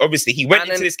Southgate, obviously he went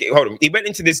into this game. He went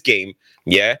into this game,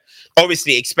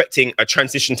 obviously expecting a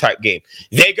transition type game.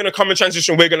 They're gonna come in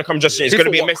transition, we're gonna come transition. It's gonna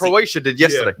be a mess. Croatia did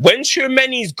yesterday. When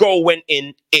Tchouaméni's goal went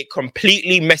in, it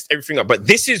completely messed everything up. But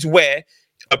this is where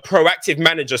a proactive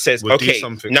manager says,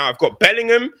 now I've got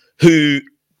Bellingham, who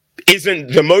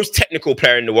isn't the most technical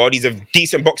player in the world. He's a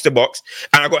decent box to box.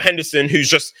 And I got Henderson, who's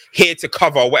just here to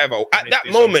cover or whatever. At that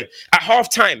moment, at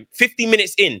halftime, 50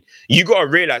 minutes in, you got to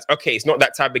realize, it's not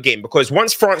that type of game. Because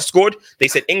once France scored, they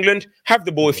said, England, have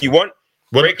the ball if you want.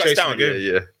 Break us down.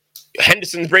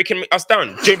 Henderson's breaking us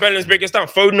down. Jude Bellingham's breaking us down.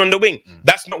 Foden on the wing.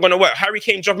 That's not going to work. Harry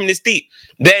Kane dropping this deep.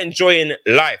 They're enjoying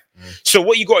life. So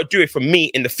what you got to do is, for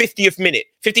me, in the 50th minute,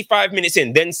 55 minutes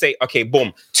in, then say,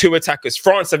 boom, 2 attackers.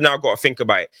 France have now got to think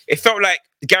about it. It felt like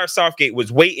Gareth Southgate was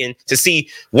waiting to see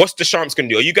what's Deschamps going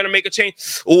to do. Are you going to make a change?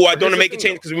 I don't want to make a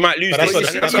change because we might lose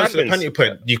this. That's the penalty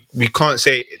point. We can't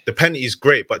say the penalty is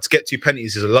great, but to get 2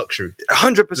 penalties is a luxury.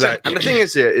 100%. And the thing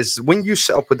is when you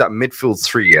set up with that midfield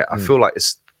 3, I feel like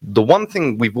it's the one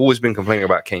thing we've always been complaining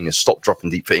about Kane is stop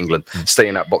dropping deep for England, stay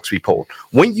in that box we pulled.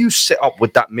 When you set up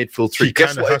with that midfield 3,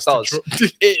 guess what it does?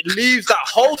 It leaves that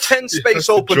whole 10 space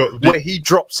open where he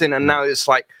drops in, and now it's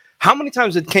like, how many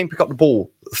times did Kane pick up the ball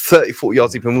 30, 40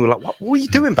 yards deep, and we were like, what are you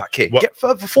doing back here? Get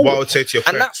further forward. What I would say to your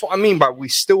friend, and that's what I mean by we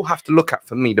still have to look at,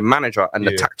 for me, the manager and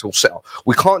the tactical setup.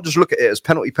 We can't just look at it as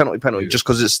penalty, just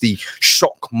because it's the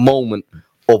shock moment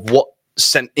of what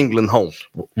sent England home.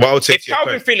 What I would say if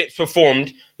Calvin Phillips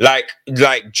performed like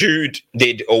Jude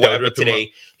did or whatever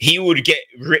today, he would get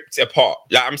ripped apart.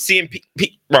 Like I'm seeing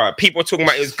people talking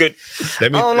about it was good.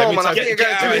 Let me I'm not,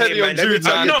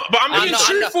 but I'm being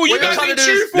truthful. You guys ain't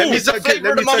truthful. Let me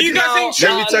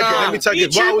tell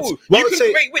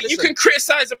you. You can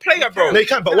criticize a player, bro. No, you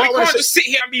can, but you can't just sit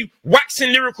here and be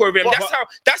waxing lyrical over him.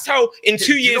 That's how in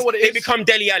 2 years they become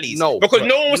Dele Allis. No, because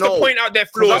no one wants to point out their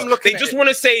flaws. They just want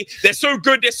to say they're so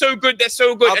good, and that's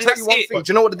I'll tell you one it. thing.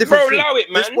 Do you know what the difference is? Bro, allow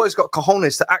it, man. This boy's got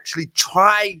cojones to actually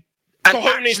try. And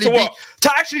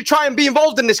actually try and be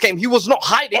involved in this game. He was not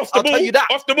hiding. I'll tell you that.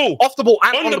 Off the ball.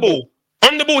 And on the ball.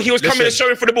 On the ball, he was coming and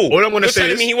showing for the ball. All I'm going to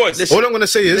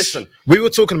say is, we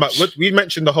were talking about, we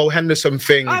mentioned the whole Henderson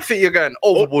thing. I think you're going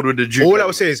overboard with the Jude. All I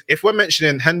would say is, if we're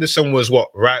mentioning Henderson was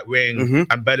right wing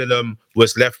and Bellingham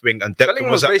was left wing and Declan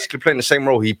was basically playing the same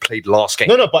role he played last game.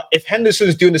 No, but if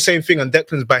Henderson's doing the same thing and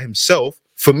Declan's by himself,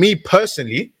 for me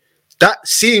personally, that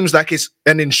seems like it's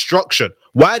an instruction.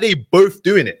 Why are they both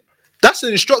doing it? That's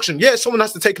an instruction. Yeah, someone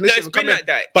has to take initiative. It's been like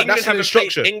that. But England that's an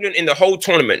instruction. England in the whole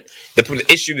tournament. The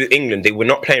issue with England, they were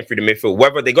not playing through the midfield.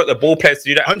 Whether they got the ball players to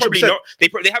do that, 100%. Probably not. They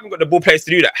haven't got the ball players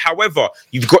to do that. However,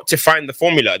 you've got to find the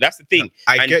formula. That's the thing.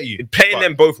 I get you. Playing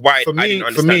them both wide, I didn't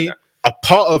understand that. A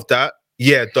part of that,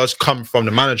 does come from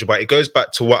the manager, but it goes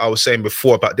back to what I was saying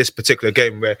before about this particular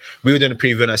game where we were doing a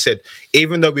preview and I said,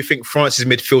 even though we think France's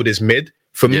midfield is mid,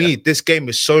 for me, this game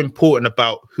is so important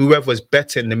about whoever's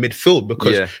better in the midfield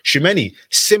because Tchouameni,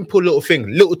 simple little thing,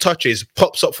 little touches,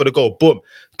 pops up for the goal, boom.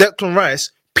 Declan Rice,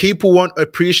 people won't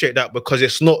appreciate that because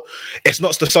it's not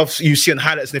the stuff you see in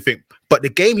highlights and anything. But the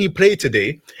game he played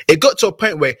today, it got to a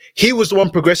point where he was the one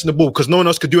progressing the ball because no one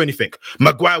else could do anything.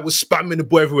 Maguire was spamming the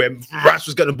ball everywhere. Rice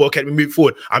was getting the ball, kept me move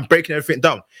forward. I'm breaking everything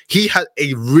down. He had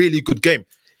a really good game.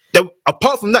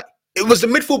 Apart from that, it was the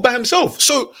midfield by himself.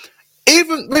 So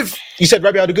even with, you said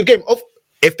Rabiot had a good game.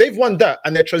 If they've won that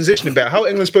and they're transitioning better, how are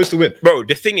England supposed to win? Bro,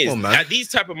 the thing is, at these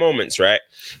type of moments, right,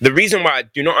 the reason why I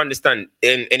do not understand,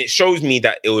 and it shows me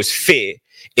that it was fear,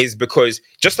 is because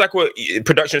just like what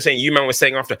production was saying, you man was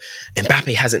saying after,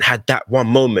 Mbappe hasn't had that one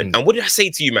moment. And what did I say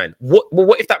to you, man?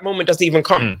 What if that moment doesn't even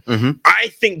come? I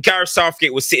think Gareth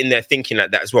Southgate was sitting there thinking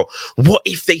like that as well. What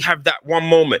if they have that one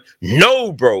moment?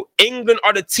 No, bro. England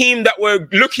are the team that were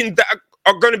looking that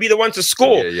are going to be the one to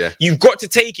score. You've got to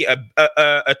take it.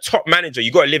 A top manager,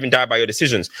 you got to live and die by your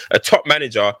decisions. A top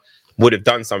manager would have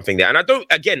done something there. And I don't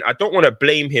want to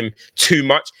blame him too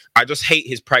much. I just hate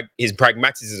his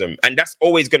pragmatism. And that's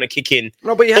always going to kick in.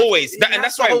 No, but always. And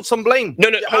that's why hold some blame. No,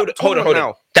 hold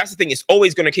on. That's the thing. It's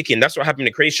always going to kick in. That's what happened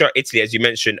to Croatia, Italy, as you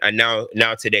mentioned, and now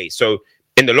today. So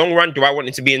in the long run, do I want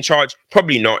him to be in charge?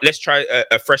 Probably not. Let's try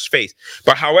a fresh face.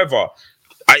 But however,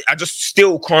 I just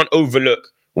still can't overlook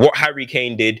what Harry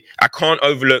Kane did. I can't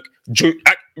overlook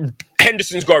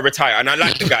Henderson's got to retire, and I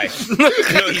like the guy.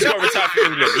 No, he's got to retire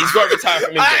from England. He's got to retire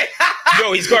from England.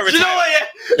 Yo, he's got to retire. You know what? Yeah,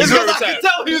 he's got to retire. I can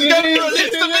tell he was going to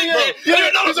list the big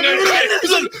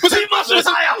bro. He must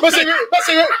retire.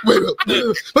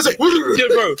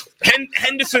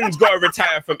 Henderson's got to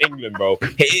retire from England, bro.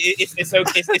 It's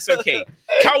okay.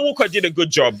 Kyle Walker did a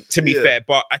good job, to be fair,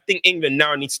 but I think England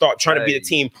now need to start trying to be the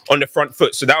team on the front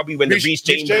foot. So that'll be when the Reece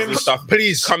James and stuff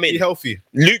come in. Be healthy.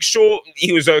 Luke Shaw,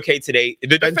 he was okay today.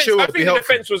 The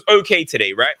defense was okay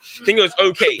today, right? I think it was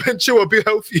okay. Ben Chilwell be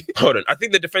healthy. Hold on. I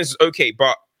think the defense is okay,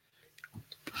 but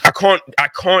I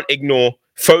can't ignore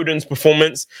Foden's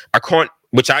performance.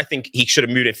 Which I think he should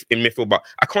have moved in midfield, but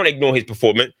I can't ignore his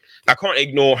performance. I can't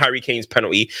ignore Harry Kane's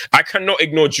penalty. I cannot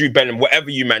ignore Jude Bellingham, whatever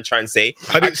you man try and say.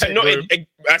 As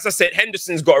I said,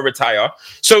 Henderson's got to retire.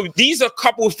 So these are a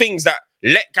couple of things that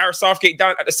let Gareth Southgate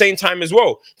down at the same time as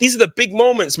well. These are the big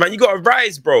moments, man. You got to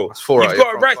rise, bro. You've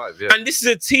got to rise. And this is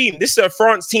a team. This is a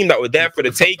France team that were there for the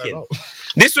taking.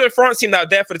 This was a France team that were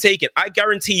there for the taking. I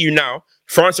guarantee you now,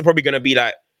 France are probably going to be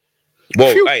like,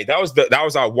 whoa, hey, that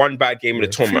was our one bad game of the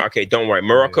tournament. Okay, don't worry.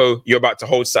 Morocco, you're about to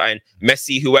hold something.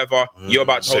 Messi, whoever, you're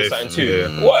about to hold something too.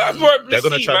 They're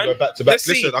going to try and go back to back.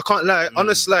 Listen, I can't lie.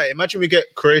 Honestly, imagine we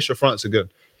get Croatia, France again.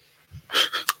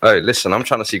 Hey, listen, I'm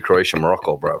trying to see Croatia,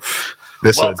 Morocco, bro.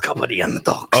 Listen, World Cup of the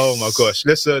underdogs. Oh my gosh!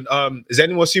 Listen, is there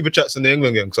any more super chats in the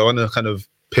England game? Because I want to kind of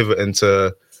pivot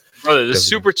into. Brother, the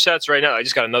super chats right now. I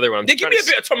just got another one. Give me a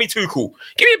bit of Tommy Tuchel.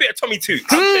 Give me a bit of Tommy Tuchel.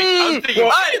 I'm thinking. Where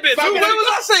was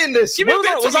I saying this?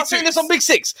 Was I saying this on Big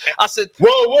Six? I said,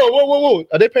 whoa!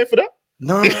 Are they paying for that?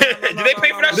 No. Did they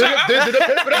pay for that shout out? Did they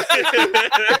pay for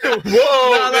that?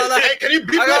 Whoa. No. Hey, can you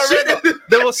bleep I that got shit?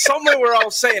 there was somewhere where I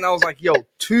was saying, I was like, yo,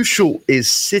 Tuchel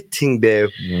is sitting there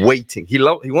waiting. He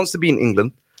wants to be in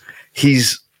England.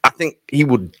 I think he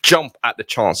would jump at the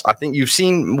chance. I think you've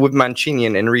seen with Mancini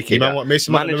and Enrique. You know what,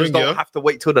 Mason Mount on the managers wing, don't yeah? have to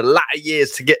wait till the latter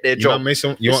years to get their You job. want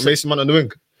Mason Mount on the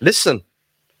wing? Listen,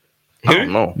 I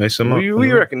don't know. Mason Mount. Who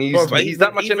you reckon? He's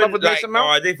that much in even love with like, Mason Mount? Oh,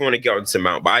 I didn't want to get onto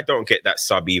Mount, but I don't get that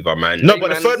sub either, man. No, Hey,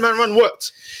 but man. the third man run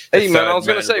worked. Hey The man, I third was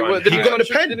gonna man say, run. did He he got the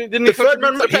pen. Didn't The third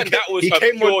man contribute to run. the pen? That was He a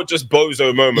came pure just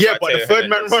bozo moment. Yeah, but the third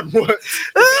man run worked.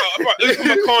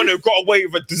 Meccano got away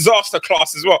with a disaster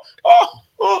class as well.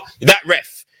 Oh, that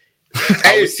ref.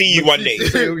 I will see you one day.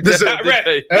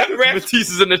 That ref. Matisse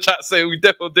is in the chat saying we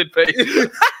definitely did pay.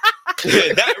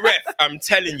 That ref, I'm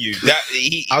telling you, that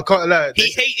I can't lie.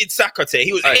 he hated Saka today.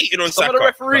 He was hating on Some Saka. of the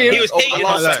refereeing He was over hating the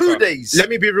on last Saka. 2 days. Let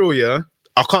me be real, yeah.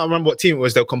 I can't remember what team it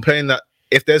was. They're complaining that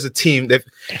if there's a team,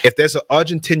 if there's an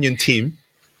Argentinian team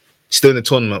still in the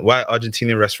tournament, why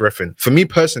Argentinian refereeing? For me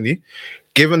personally,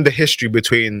 given the history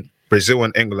between Brazil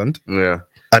and England, Yeah.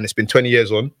 and it's been 20 years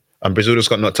on, and Brazil just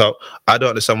got knocked out, I don't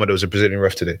understand why there was a Brazilian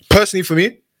ref today. Personally, for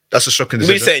me, that's a shocking What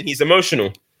are you decision. saying? He's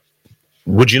emotional.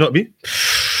 Would you not be?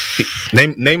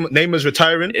 Neymar's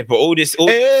retiring. Yeah, but all this. How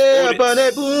do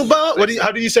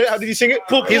you say it? How did you sing it?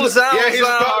 He can't sing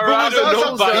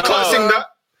that.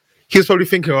 He was probably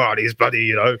thinking, oh, these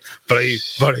bloody, England-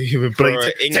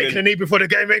 taking a knee before the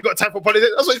game, ain't got time for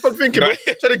politics. That's what he's probably thinking, man.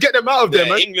 Trying to get them out of there,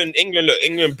 Yeah, man.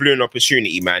 England blew an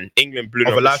opportunity, man. England blew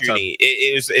Of an a opportunity.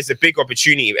 It's a big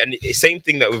opportunity, and it's same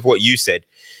thing that with what you said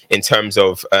in terms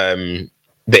of the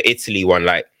Italy one,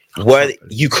 like. Where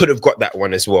you could have got that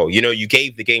one as well. You know, you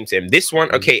gave the game to him. This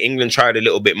one, okay, England tried a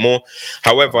little bit more.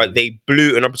 However, they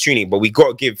blew an opportunity, but we got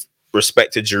to give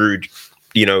respect to Giroud.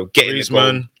 You know, getting the goal.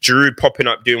 Griezmann. Giroud popping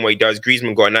up, doing what he does.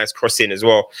 Griezmann got a nice cross in as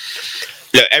well.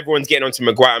 Look, everyone's getting onto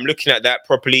Maguire. I'm looking at that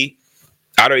properly.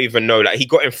 I don't even know. Like, he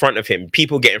got in front of him.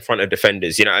 People get in front of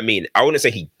defenders. You know what I mean? I wouldn't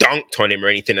say he dunked on him or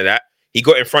anything like that. He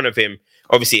got in front of him.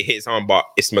 Obviously, it hit his arm, but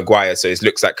it's Maguire, so it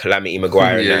looks like Calamity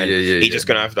Maguire. He's just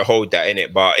gonna have to hold that in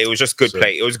it. But it was just good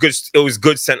play. It was good. It was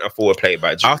good centre forward play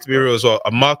by Giroud. I have to be real as well.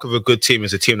 A mark of a good team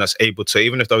is a team that's able to,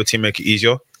 even if the other team make it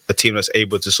easier, a team that's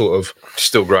able to sort of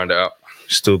Still grind it out.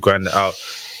 still grind it out.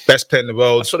 Best player in the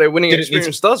world. That's what their winning Didn't need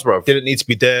experience does, bro. Didn't need to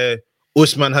be there.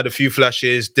 Usman had a few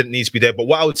flashes, didn't need to be there. But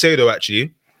what I would say though,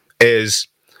 actually, is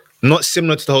not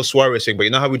similar to the whole Suarez thing, but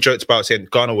you know how we joked about saying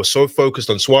Ghana was so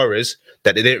focused on Suarez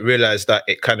that they didn't realize that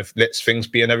it kind of lets things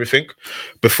be and everything.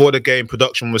 Before the game,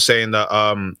 production was saying that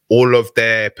all of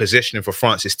their positioning for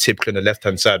France is typically on the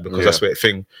left-hand side because that's where it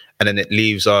thing, and then it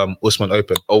leaves Usman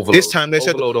open. Overload. This time they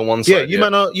said, Overload on one side.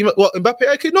 what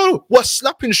Mbappe? Okay, no, we're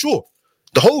slapping Shaw.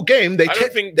 The whole game, they I kept.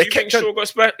 don't think. They Do you kept think Shaw got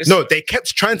spanked? no, they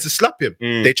kept trying to slap him.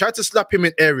 They tried to slap him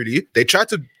in aerially. They tried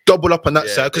to double up on that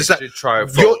side because it's like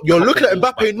you're looking at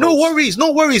Mbappe. No worries.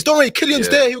 Don't worry. Kylian's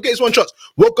there. He'll get his one shot.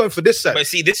 We're going for this side. But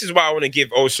see, this is why I want to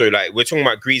give also, like, we're talking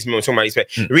about Griezmann, we're talking about his play.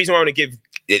 The reason why I want to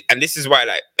give, and this is why,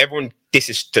 like, everyone, this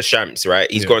is to Shams,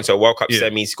 right? He's gone to a World Cup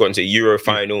semi, he's gone to a Euro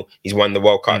final, he's won the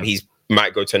World Cup, he's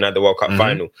might go to another World Cup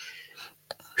final.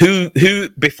 Who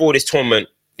before this tournament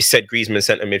said Griezmann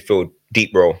centre midfield,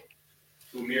 deep role?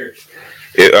 Umir.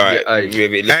 All right. I'm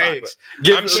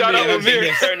shout out Umir.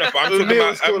 Yeah, fair enough. I'm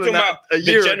talking about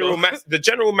the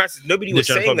general mass. Nobody was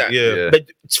saying that. But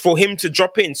it's for him to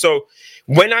drop in. So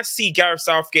when I see Gareth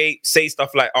Southgate say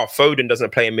stuff like, "Oh, Foden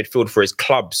doesn't play in midfield for his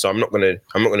club, so I'm not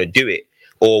gonna do it,"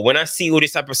 or when I see all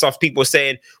this type of stuff, people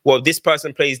saying, "Well, this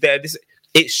person plays there,"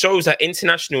 it shows at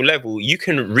international level, you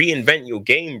can reinvent your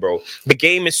game, bro. The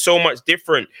game is so much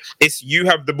different. It's you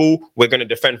have the ball, we're gonna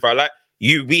defend for our life.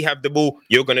 We have the ball,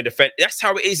 you're going to defend. That's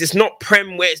how it is. It's not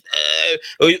Prem where it's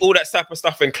all that type of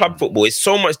stuff in club football. It's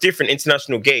so much different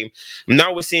international game.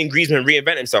 Now we're seeing Griezmann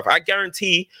reinvent himself. I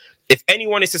guarantee if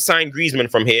anyone is to sign Griezmann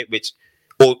from here,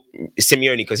 or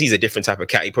Simeone, because he's a different type of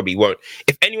cat, he probably won't.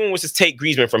 If anyone was to take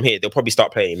Griezmann from here, they'll probably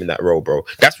start playing him in that role, bro.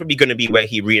 That's probably going to be where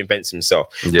he reinvents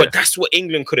himself. Yeah. But that's what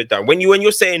England could have done. When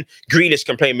you're saying Grealish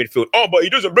can play in midfield, oh, but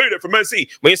he doesn't play that for Man City.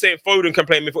 When you're saying Foden can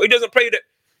play in midfield, he doesn't play that.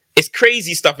 It's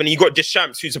crazy stuff. And you got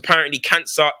Deschamps, who's apparently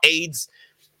cancer, AIDS.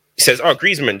 He says, "Oh,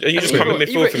 Griezmann, you just come in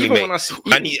midfield for me, mate."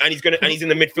 And he's in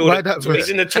the midfield. He's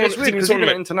in the tournament. Even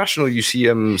at international, you see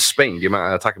Spain, the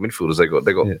amount of attacking midfielders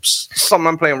they got some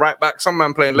man playing right back, some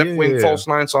man playing left wing, false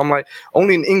nine. So I'm like,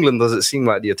 only in England does it seem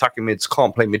like the attacking mids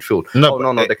can't play midfield.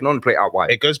 No, they can only play out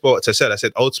wide. It goes back to what I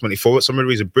said. Ultimately, for some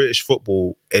reason, British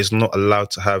football is not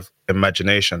allowed to have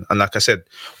imagination. And like I said,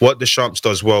 what Deschamps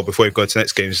does well before he goes to the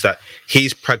next game is that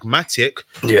he's pragmatic,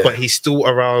 but he still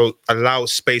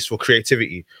allows space for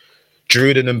creativity.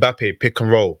 Giroud and Mbappe, pick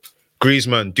and roll.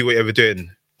 Griezmann, do whatever you're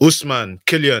doing. Usman,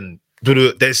 Kylian,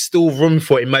 there's still room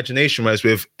for imagination. Whereas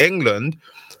with England,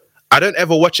 I don't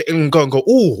ever watch England go and go,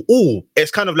 ooh.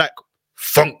 It's kind of like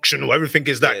functional. Everything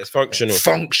is like it's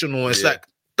functional. It's like,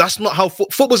 that's not how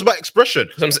football's about expression.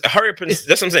 Hurry up, that's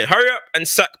what I'm saying. Hurry up and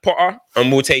sack Potter,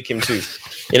 and we'll take him too.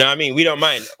 You know what I mean? We don't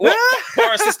mind. What?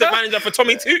 Potter assistant manager for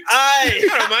Tommy too? I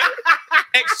don't mind.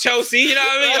 Ex-Chelsea, you know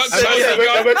what I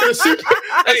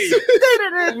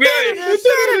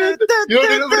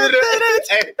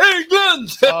mean?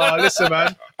 England! Listen,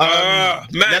 man.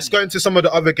 Let's go into some of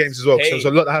the other games as well, because there's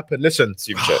a lot that happened. Listen.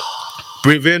 Super chat.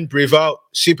 Breathe in, breathe out,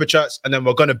 super chats, and then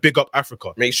we're going to big up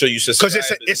Africa. Make sure you subscribe.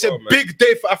 Because it's a big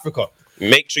day for Africa.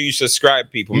 Make sure you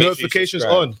subscribe, people. Notifications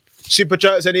on. Super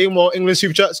chats, any more England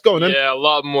super chats? Go on, then. Yeah, a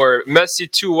lot more. Messi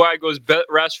 2Y goes,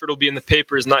 Rashford will be in the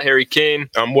papers, not Harry Kane.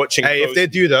 I'm watching. Hey, if they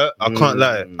do that, I can't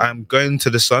lie. I'm going to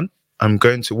the Sun. I'm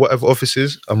going to whatever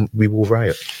offices, and we will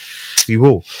riot. We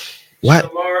will.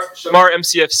 What? Shamar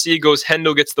MCFC goes,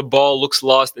 Hendo gets the ball, looks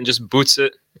lost, and just boots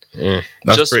it.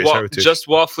 That's British heritage. Just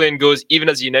waffling goes, even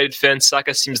as a United fan,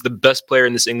 Saka seems the best player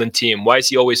in this England team. Why is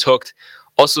he always hooked?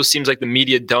 Also seems like the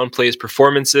media downplays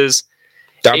performances.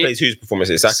 Downplays whose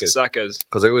performances? Saka's.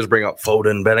 Because they always bring up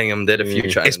Foden, Bellingham, did a few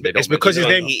chats. It's because his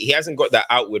name. He hasn't got that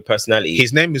outward personality.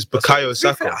 His name is Bukayo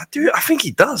Saka. Dude, I think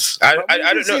he does. I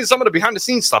don't know some of the behind the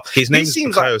scenes stuff. His name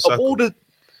seems like Saka. of all the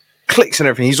clicks and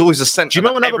everything, he's always the center. Do you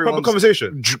remember another proper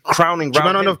conversation? Crowning. Do you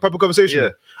remember another proper conversation? Yeah.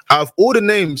 Out of all the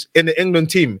names in the England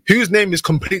team, whose name is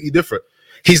completely different?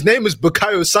 His name is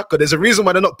Bukayo Saka. There's a reason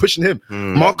why they're not pushing him.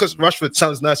 Marcus Rashford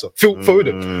sounds nicer. Phil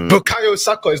Foden. Bukayo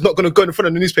Saka is not going to go in front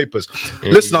of the newspapers.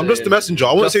 Listen, I'm just the messenger.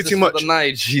 I won't say too much.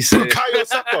 Bukayo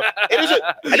Saka.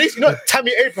 At least, you know,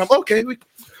 Tammy Abraham. Okay.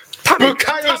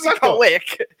 Bukayo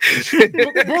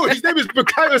Saka. Bro, his name is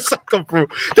Bukayo Saka, bro.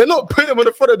 They're not putting him on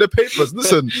the front of the papers.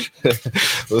 Listen,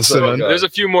 man. There's a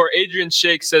few more. Adrian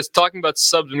Sheikh says, talking about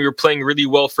subs when we were playing really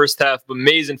well first half, but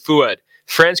Mays and Fouad.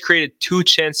 France created 2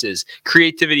 chances.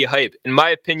 Creativity hype. In my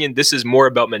opinion, this is more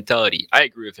about mentality. I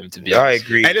agree with him, to be honest. I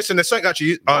agree. Hey, listen, there's something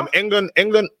actually.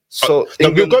 England. So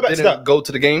we'll go back to that. Go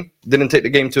to the game. Didn't take the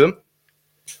game to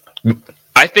him.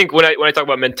 I think when I talk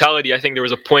about mentality, I think there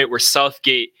was a point where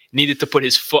Southgate needed to put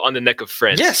his foot on the neck of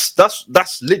France. Yes,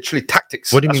 that's literally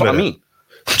tactics. What do you mean? That's what I mean.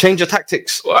 Change your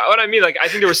tactics. What I mean, like, I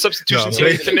think there were substitutions he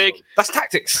needed to make. That's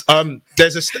tactics.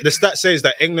 The stat says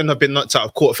that England have been knocked out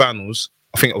of quarterfinals,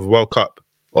 I think, of World Cup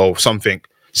or something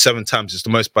 7 times. It's the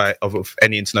most of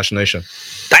any international nation.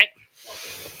 Dang.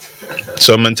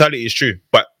 So mentality is true,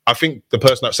 but I think the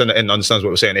person that sent it in understands what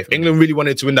we're saying. If England really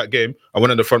wanted to win that game and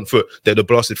went on the front foot, they'd have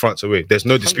blasted France away. There's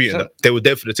no disputing 100%. That. They were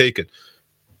there for the taking.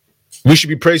 We should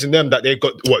be praising them that they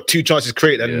got 2 chances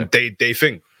created and they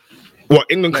think.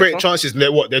 England create chances and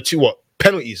they're 2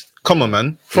 penalties. Come on,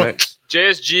 man.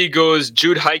 JSG goes,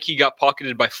 Jude Heike got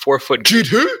pocketed by 4-foot. Jude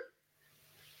who?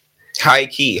 High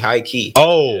key.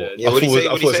 Oh, yeah, I thought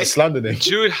it was a slander name.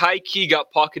 Jude Heike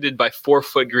got pocketed by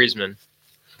 4-foot Griezmann.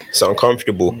 It's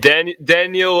uncomfortable.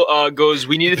 Daniel goes,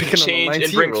 we needed to change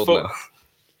and bring Foden.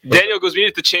 Daniel goes, we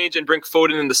needed to change and bring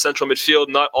Foden in the central midfield.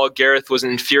 Not all Gareth was an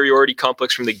inferiority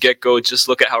complex from the get-go. Just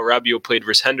look at how Rabiot played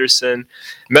versus Henderson.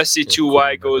 Messi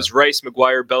 2Y goes, Rice,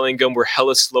 Maguire, Bellingham were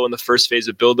hella slow in the first phase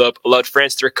of build-up. Allowed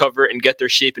France to recover and get their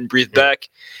shape and breathe back.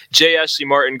 J. Ashley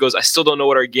Martin goes, I still don't know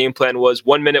what our game plan was.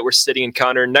 1 minute we're sitting in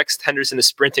counter. Next, Henderson is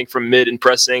sprinting from mid and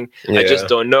pressing. I just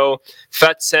don't know.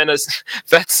 Fat Santa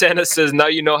says, now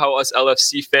you know how us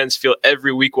LFC fans feel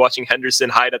every week watching Henderson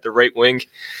hide at the right wing.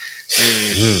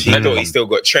 He thought he still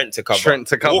got Trent to cover.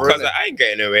 Walker's like, I ain't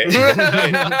getting away. Go.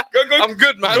 I'm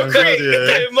good, man.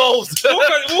 Get involved.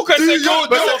 Walker said,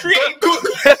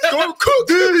 go cook.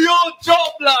 Do your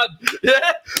job, lad. Yeah,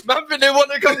 man. They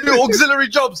want to come do auxiliary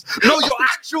jobs. No, your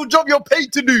actual job you're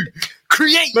paid to do.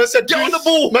 Create. Man said, get on the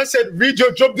ball. Man said, read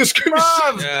your job description.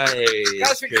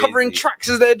 Guys been covering tracks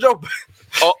as their job.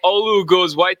 Olu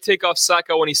goes, why take off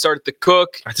Saka when he started to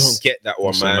cook? I don't get that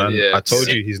one, man. Yeah. I told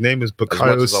you, his name is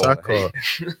Bukayo Saka.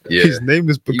 His name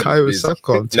is Bukayo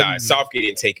Saka. Nah, Southgate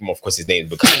didn't take him off because his name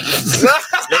is Bukayo.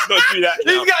 Let's not do that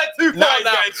now.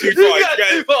 He's going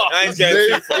too far. He's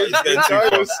going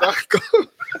too far.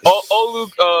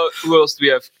 Olu, who else do we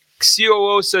have?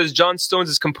 COO says John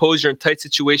Stones' composure in tight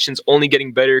situations only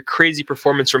getting better. Crazy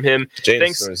performance from him.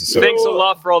 Thanks a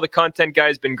lot for all the content,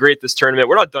 guys. Been great this tournament.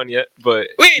 We're not done yet, but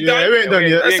we ain't done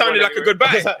yet. That sounded like a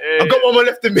goodbye. I've got one more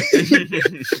left in me.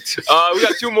 We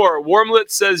got 2 more.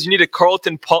 Warmlet says you need a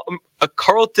Carlton Palmer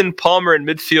in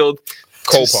midfield.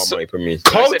 Cole Palmer for me.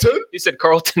 Carlton? He said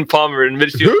Carlton Palmer in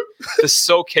midfield. To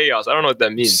sow chaos. I don't know what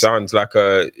that means. Sounds like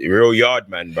a real yard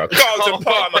man, bro. Carlton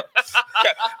Palmer.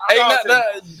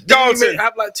 Carlton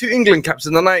have like 2 England caps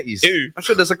in the 90s. Who? I'm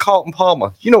sure there's a Carlton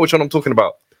Palmer. You know which one I'm talking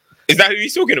about. Is that who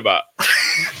he's talking about?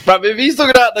 But if he's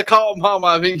talking about the Carlton Palmer,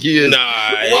 I think he is. Nah,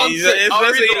 I'll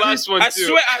read the last one, I too.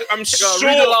 swear, I'm sure.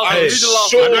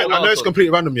 I know it's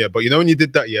completely random, yeah, but you know when you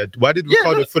did that, yeah, why did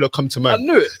Ricardo Fuller come to I mind?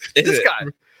 knew it. This guy.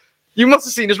 You must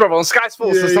have seen his brother on Sky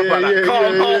Sports and stuff like that.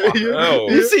 Carlton Palmer. Oh.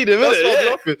 You seen him,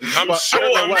 innit? I'm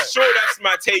sure that's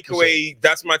my takeaway.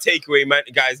 That's my takeaway, man.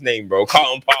 Guy's name, bro.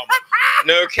 Carlton Palmer.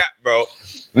 No cap, bro.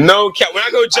 No cap. When I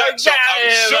go jump shop,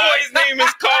 I'm sure his name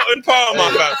is Carlton Palmer,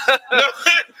 fam. No,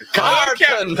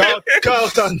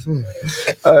 Carlton.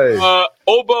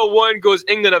 Oba 1 goes,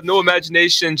 England have no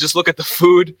imagination. Just look at the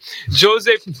food.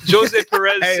 Jose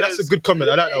Perez Hey, that's a good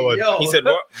comment. I like that one. He said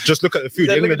what? Just look at the food.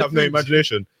 England have no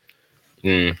imagination.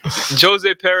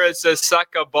 Jose Perez says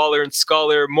Saka, baller and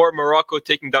scholar. More Morocco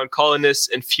taking down colonists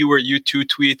and fewer U2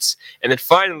 tweets. And then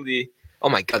finally, oh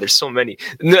my God, there's so many.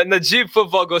 Najib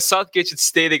Football goes, Southgate should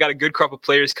stay. They got a good crop of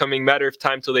players coming. Matter of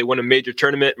time till they win a major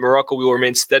tournament. Morocco will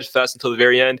remain steadfast until the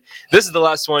very end. This is the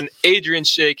last one. Adrian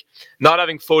Sheikh, not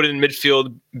having Foden in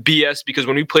midfield, BS, because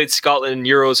when we played Scotland in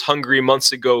Euros Hungary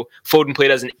months ago, Foden played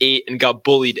as an 8 and got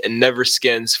bullied and never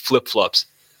scans flip-flops.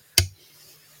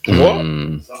 What?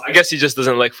 So I guess he just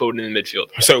doesn't like Foden in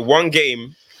midfield. So one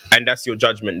game, and that's your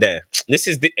judgment there. This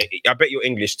is I bet you're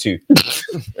English too.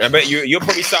 I bet you're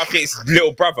probably Southgate's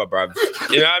little brother, bruv.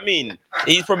 You know what I mean?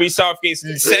 He's probably Southgate's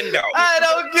send out. I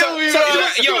don't kill me, Is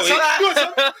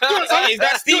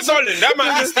that Steve Holland? That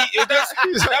might be Steve.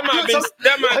 That might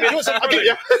have been.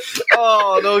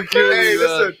 Oh, don't kill me. Hey,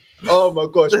 listen. Oh my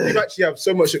gosh, we actually have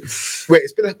so much. Wait,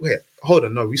 it's been like, wait, hold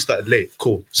on. No, we started late.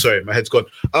 Cool. Sorry, my head's gone.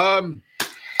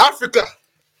 Africa.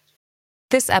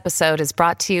 This episode is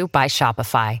brought to you by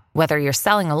Shopify. Whether you're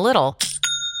selling a little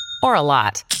or a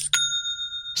lot,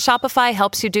 Shopify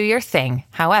helps you do your thing,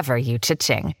 however you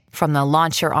cha-ching. From the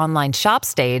launch your online shop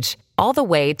stage, all the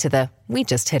way to the we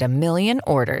just hit 1 million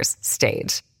orders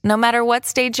stage. No matter what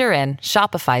stage you're in,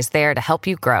 Shopify's there to help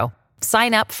you grow.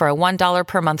 Sign up for a $1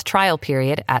 per month trial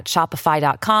period at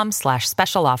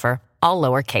shopify.com/special offer, all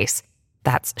lowercase.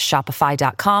 That's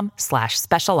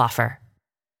shopify.com/special offer.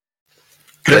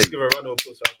 Let's give a round of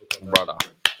applause to Africa, brother.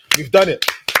 We've done it.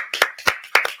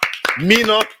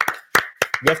 Mina.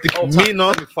 We have to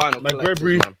Mina.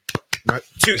 McGregory.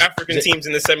 2 African teams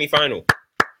in the semi-final.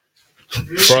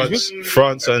 France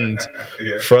and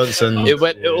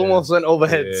It almost went over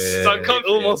heads. Yeah. It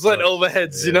almost went over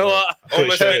heads. You know what?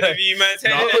 Almost went over you, man's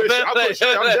head. And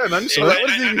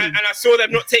I saw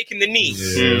them not taking the knee.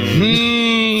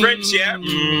 Yeah. French, yeah?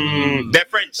 They're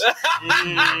French.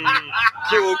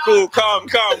 Cool. Calm.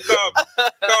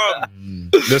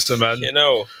 Listen, man. You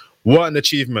know. What an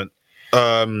achievement.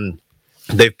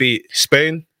 They've beat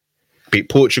Spain, beat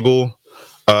Portugal,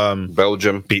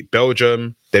 beat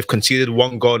Belgium. They've conceded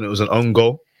 1 goal and it was an own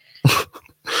goal.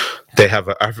 They have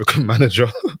an African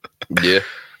manager. Yeah.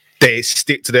 They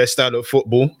stick to their style of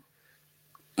football.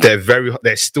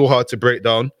 They're still hard to break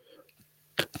down.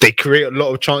 They create a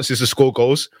lot of chances to score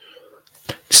goals.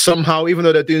 Somehow, even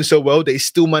though they're doing so well, they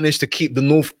still manage to keep the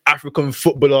North African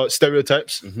footballer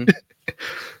stereotypes. Mm-hmm.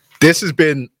 This has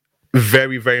been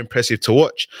very, very impressive to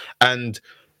watch. And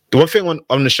the one thing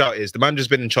on the shout is the manager's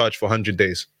been in charge for 100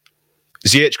 days.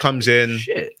 Ziyech comes in.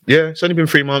 Shit. Yeah, it's only been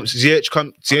 3 months. Ziyech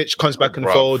comes back in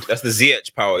the fold. That's the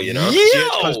Ziyech power, you know.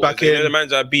 Ziyech comes back in. You know the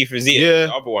man's are beef for Ziyech. Yeah.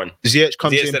 The other one. Ziyech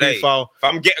comes in. If I'm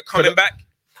coming back.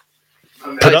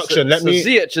 Production.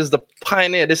 Ziyech is the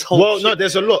pioneer. This whole. Well, no,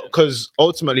 there's a lot because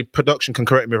ultimately production can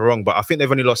correct me if I'm wrong, but I think they've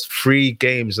only lost 3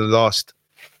 games in the last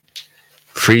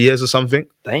 3 years or something.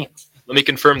 Damn. Let me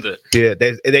confirm that. Yeah,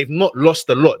 they've not lost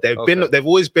a lot. They've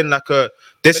always been like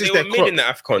this is their crop. In the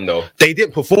AFCON though. They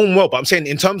didn't perform well, but I'm saying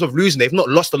in terms of losing, they've not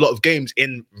lost a lot of games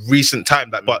in recent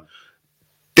time. But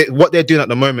what they're doing at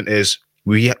the moment is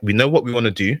we know what we want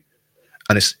to do,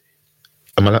 and it's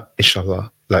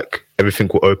inshallah, like everything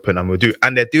will open and we'll do.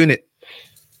 And they're doing it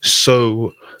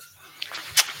so.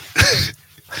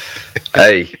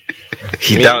 Hey,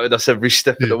 he doubted us every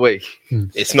step of the way.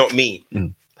 It's not me.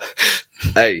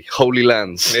 Hey, Holy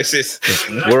Lands. This is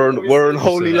we're on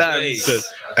Holy Lands.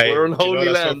 Hey, we're on Holy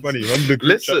Lands. So funny.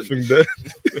 Listen,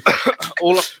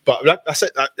 but like I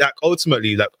said, like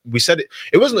ultimately, like we said,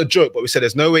 it wasn't a joke, but we said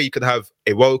there's no way you could have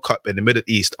a World Cup in the Middle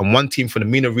East and one team from the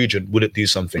MENA region wouldn't do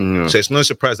something. So it's no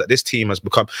surprise that this team has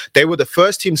become. They were the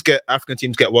first African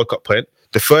teams get World Cup point,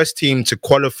 the first team to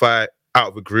qualify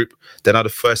out of a group. They're now the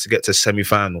first to get to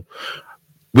semi-final.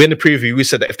 We in the preview, we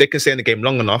said that if they can stay in the game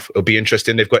long enough, it'll be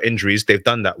interesting. They've got injuries. They've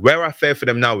done that. Where I fear for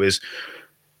them now is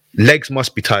legs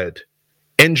must be tired.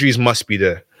 Injuries must be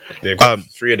there. They've got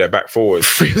 3 of their back forwards.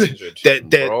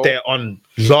 They're on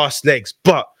last legs.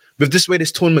 But with this way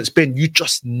this tournament's been, you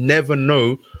just never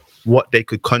know what they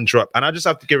could conjure up. And I just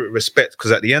have to give it respect,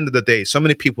 because at the end of the day, so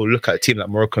many people look at a team like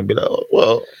Morocco and be like, oh,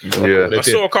 well. Yeah. I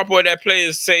saw a couple of their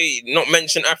players say not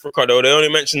mention Africa, though. They only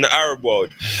mention the Arab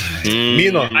world.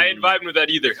 Mina. I ain't vibing with that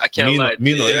either. I can't lie.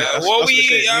 Mina. Yeah, what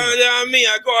we, I mean,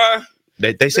 I got to...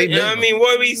 They say, you know what I mean?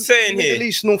 What are we saying here? At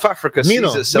least North Africa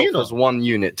sees itself as one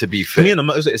unit, to be fair. Mina,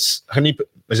 is it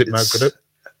Maghreb?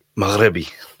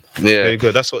 Maghrebi. Yeah, there you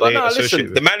go. That's what they associate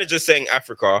with. The manager's saying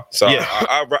Africa, so yeah.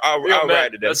 I'll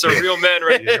ride it. That's a real man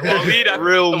right there.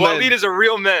 Waleed is a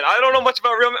real man. I don't know much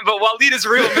about real men, but Waleed is a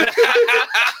real man.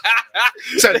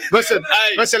 Listen,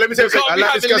 let me tell you, I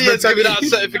like this guy's mentality. Out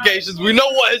certifications. We know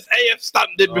what his AF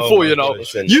stamp did before, you know.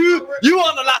 You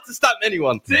aren't allowed to stamp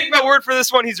anyone. Take my word for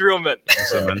this one, he's real man.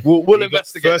 We'll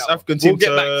investigate. First African team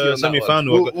to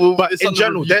semi-final. But in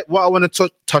general, what I want to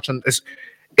touch on is,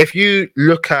 if you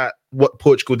look at what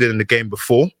Portugal did in the game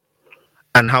before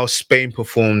and how Spain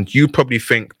performed, you probably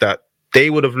think that they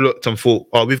would have looked and thought,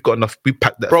 oh, we've got enough. We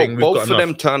packed that thing. Both of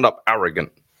them turned up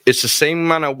arrogant. It's the same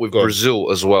manner with Brazil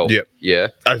as well. Yeah.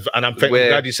 And I'm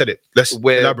glad you said it. Let's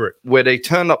elaborate. Where they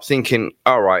turned up thinking,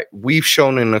 all right, we've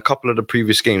shown in a couple of the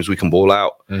previous games we can ball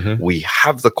out. Mm-hmm. We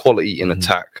have the quality in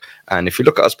attack. And if you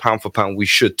look at us pound for pound, we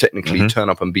should technically turn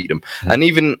up and beat them. Mm-hmm. And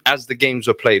even as the games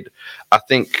were played, I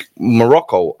think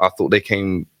Morocco, I thought they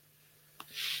came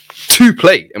to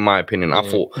play, in my opinion. I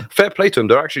thought fair play to them.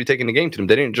 They're actually taking the game to them.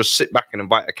 They didn't just sit back and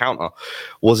invite a counter.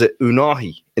 Was it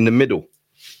Unahi in the middle?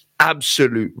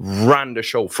 Absolute ran the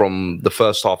show from the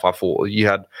first half. I thought you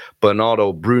had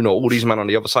Bernardo, Bruno, all these men on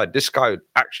the other side. This guy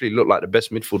actually looked like the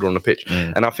best midfielder on the pitch.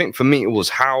 And I think for me, it was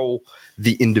how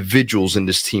the individuals in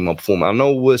this team are performing. I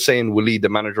know we're saying Waleed, the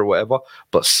manager or whatever,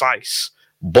 but Saiss,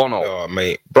 Bono,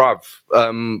 bruv,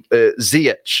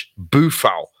 Ziyech,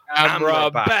 Boufal,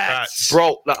 Amrabat.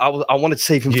 Bro, I wanted to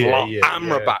save him for last.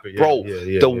 Amrabat, bro.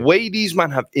 The way these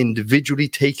men have individually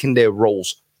taken their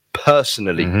roles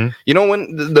personally. You know,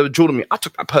 when the Jordan, I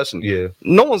took that personally.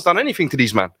 No one's done anything to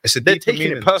these men. They're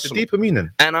taking it personally. It's a deeper meaning.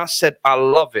 And I said, I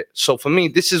love it. So for me,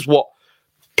 this is what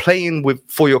playing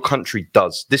for your country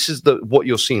does. This is what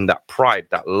you're seeing, that pride,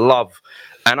 that love.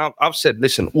 And I've said,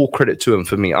 listen, all credit to them.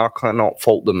 For me, I cannot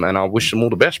fault them, and I wish them all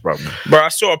the best, bro. Bro, I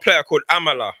saw a player called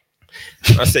Amala.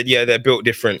 I said, yeah, they're built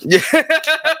different.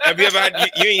 Have you ever had?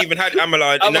 You ain't even had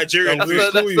amala in Nigerian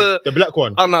food. The black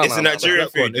one. It's a Nigerian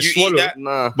food. You eat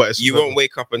that, but you won't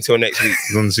wake up until next week.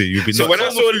 So when I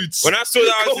saw his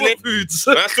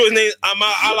name,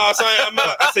 Amala,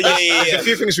 I said, yeah. There's a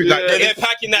few things with that. They're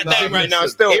packing that down right now.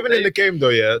 Still, even in the game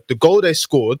though, the goal they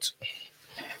scored,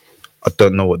 I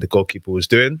don't know what the goalkeeper was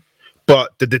doing,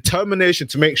 but the determination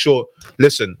to make sure.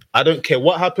 Listen, I don't care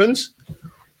what happens.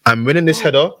 I'm winning this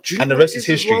header, and the rest is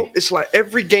history. Well, it's like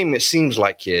every game, it seems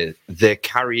like they're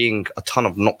carrying a ton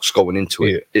of knocks going into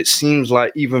it. It seems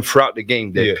like even throughout the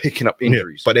game, they're picking up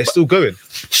injuries. But they're still going.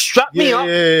 Strap me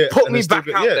up, put me back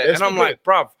out there. And I'm like,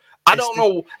 bruv, I don't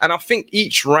know. And I think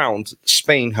each round,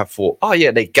 Spain have thought, oh, yeah,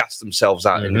 they gassed themselves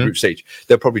out in the group stage.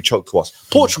 They'll probably choke to us.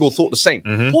 Portugal thought the same.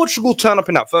 Portugal turned up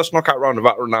in that first knockout round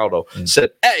without Ronaldo,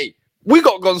 said, hey, we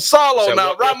got Gonzalo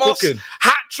now, Ramos,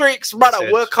 hat tricks,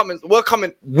 brother. We're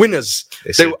coming winners.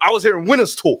 I was hearing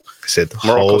winners talk.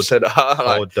 Morocco said,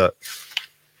 hold that.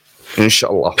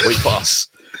 Inshallah,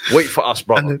 wait for us,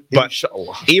 brother. But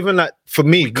inshallah. Even like for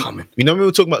me, coming. You know, when we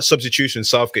were talking about substitution,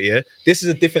 Southgate, this is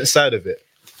a different side of it.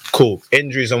 Cool,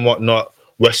 injuries and whatnot.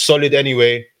 We're solid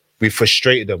anyway. We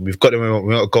frustrated them. We've got them.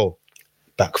 We got a goal.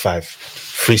 Back 5,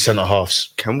 3 centre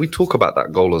halves. Can we talk about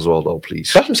that goal as well, though,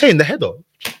 please? That's what I'm saying. The header.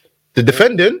 The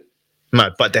defending,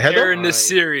 man, but the header. Air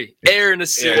Nassiri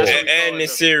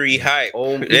hype.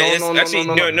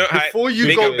 No hype. Before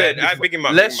you go there,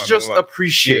 let's just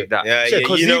appreciate that.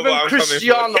 Because even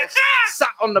Cristiano sat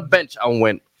on the bench and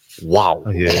went, wow,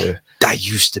 that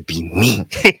used to be me.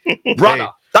 Brother,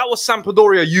 that was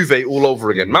Sampdoria Juve all over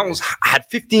again. Man had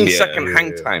 15-second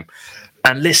hang time.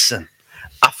 And listen,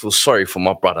 I feel sorry for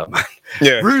my brother, man.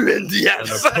 Ruben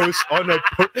Diaz.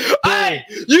 Hey,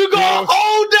 you gotta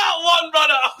hold that one,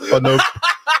 brother.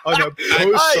 On a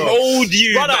poster. Hold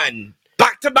you, brother. Man.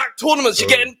 Back-to-back tournaments, you're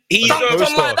getting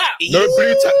dunked like that. No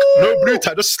blue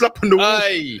tack, just slap on the wall.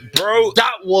 Hey, bro,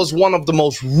 that was one of the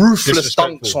most ruthless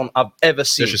dunks I've ever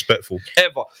seen. Disrespectful.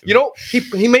 Ever. You know,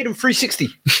 he made him 360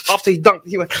 after he dunked.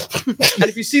 He went, and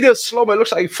if you see the slow-mo, it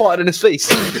looks like he farted in his face.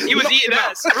 He was eating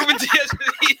ass. Ruben Diaz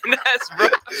was eating ass, bro.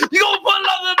 You gonna put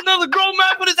another grown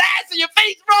man put his ass in your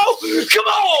face, bro? Come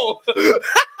on.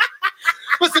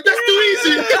 That's too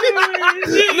easy.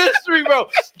 En-Nesyri, bro.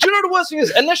 Do you know the worst thing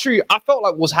is? En-Nesyri, I felt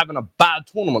like was having a bad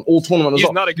tournament, all tournament as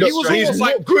well. He's not a good He was striker. almost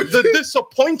like the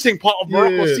disappointing part of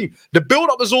Morocco's team. The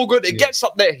build-up is all good. It gets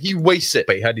up there, he wastes it.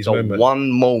 But he had his So moment.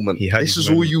 one moment. This is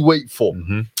all you wait for.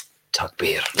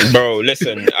 Takbir. Bro,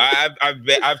 listen,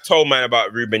 I've told man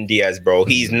about Ruben Diaz, bro.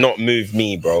 He's not moved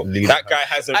me, bro. That guy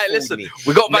hasn't Hey, fooled listen, me.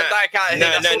 we got Van Dijk out here.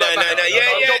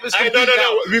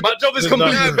 No. My job is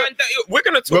complete. Van Dijk, we're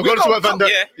gonna talk. We're going to talk about Van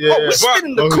Dijk. Yeah. We're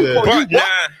spinning the coupe on you.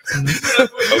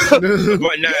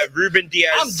 But nah, Ruben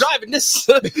Diaz. I'm driving this.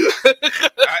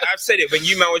 I've said it when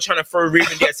you man were trying to throw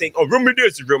Ruben Diaz saying, "Oh, Ruben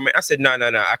Diaz is a real man." I said, "No,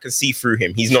 I can see through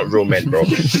him. He's not real man, bro.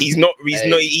 He's not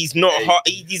hard.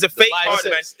 He's a fake hard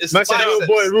man." Man said,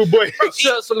 rude boy. Bro,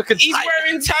 Shirts are looking he's tight.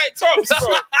 wearing tight tops, bro.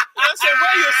 You know what I'm saying?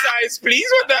 Wear your size, please.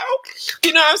 What the hell?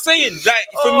 You know what I'm saying? Like,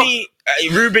 for me,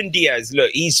 Ruben Diaz,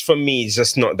 look, he's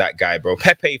just not that guy, bro.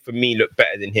 Pepe, for me, looked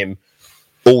better than him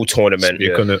all tournament.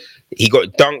 He got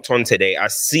dunked on today. I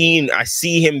see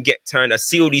him get turned. I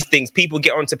see all these things. People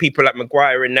get onto people like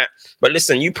Maguire and that. But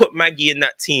listen, you put Maggie in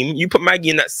that team, you put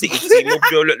Maggie in that City team,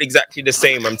 they'll look exactly the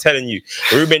same. I'm telling you.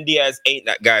 Ruben Diaz ain't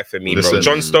that guy for me, bro.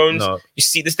 John Stones, you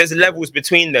see this, there's levels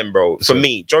between them, bro. For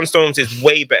me, John Stones is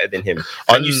way better than him.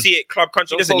 And you see it, club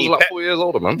country doesn't need like Pep. 4 years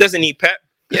older, man. Doesn't need Pep.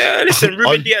 Yeah, listen,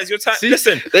 Ruben Diaz, your time.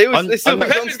 Listen, they still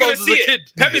Pep is gonna see it.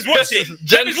 Pep is watching.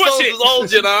 Pep is watching. Old,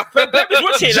 you know. Pep is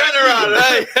watching. General,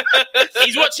 hey.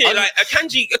 He's watching. Like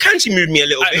Akanji moved me a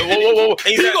little bit. Whoa.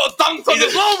 He's He like, got dunked on the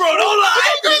floor, bro. Don't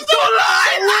lie.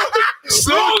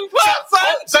 Wrong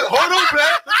person.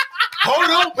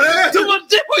 Hold on, Blair. Do a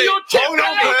dip with your chip. Hold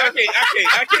on, Blair. Okay.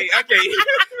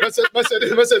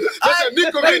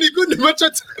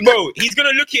 Bro, he's gonna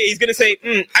look here. He's gonna say,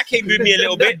 Ake moved me a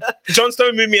little bit. John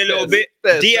Stone moved me a little bit.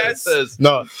 Diaz.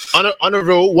 No, on a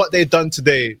real, what they've done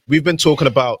today, we've been talking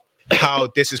about how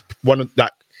this is one of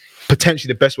like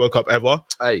potentially the best World Cup ever.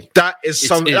 Hey, that's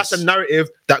a narrative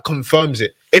that confirms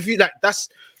it. If you like, that's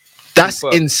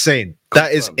insane.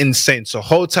 That is insane. So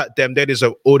hold tight, them. They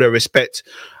deserve all the respect.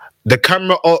 The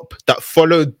camera up that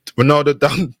followed Ronaldo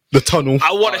down the tunnel.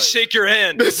 I want to shake your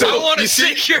hand. I want to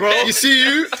shake your hand. You see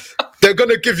you? They're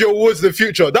gonna give you awards in the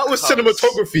future. That was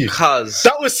cinematography.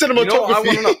 That was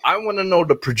cinematography. You know I want to know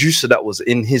the producer that was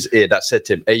in his ear that said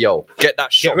to him, "Hey, yo, get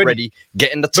that shot ready.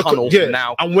 Get in the tunnel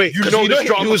now." And wait, you know this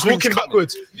drama he was walking coming.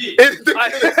 backwards. It was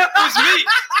me.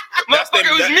 Motherfucker,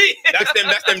 it was me.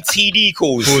 That's them TD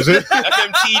calls. Was it? That's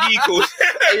them TD calls.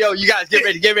 Hey, yo, you guys get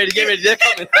ready. They're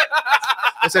coming.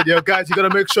 I said, yo, guys, you gotta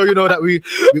make sure you know that we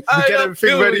get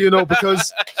everything ready, you know,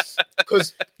 because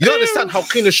you don't understand how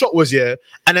clean the shot was, yeah.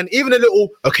 And then even a little,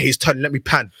 okay, he's turning, let me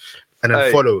pan, and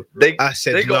then follow. I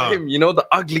said, they got him, you know, the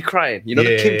ugly crying, you know,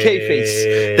 the Kim K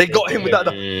face. They got him with that.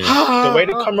 The way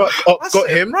the camera got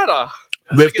him, brother.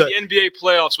 With the NBA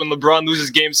playoffs, when LeBron loses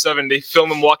Game 7, they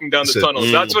film him walking down the tunnel.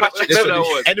 That's what that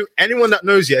was. Anyone that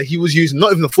knows, yeah, he was using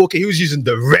not even the 4K. He was using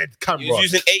the red camera. He was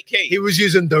using 8K. He was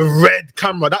using the red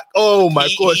camera. That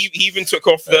god! He even took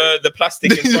off the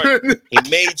plastic in front. He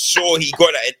made sure he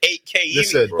got an 8K.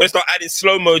 Listen, let's start adding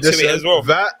slow mo to it as well.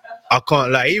 That I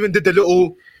can't lie. He even did the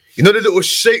little. You know the little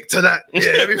shake to that.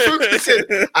 Yeah, let me focus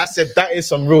in. I said that is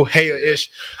some real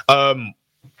hater-ish.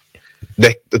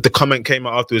 The comment came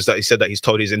out afterwards that he said that he's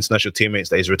told his international teammates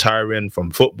that he's retiring from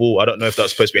football. I don't know if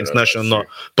that's supposed to be international or not,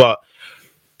 but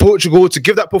Portugal to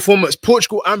give that performance,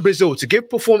 Portugal and Brazil to give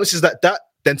performances like that,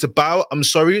 then to bow, I'm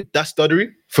sorry, that's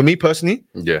stuttery for me personally.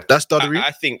 Yeah, that's stuttery.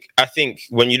 I think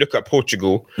when you look at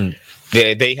Portugal,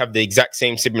 they have the exact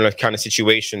same similar kind of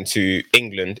situation to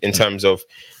England in terms of,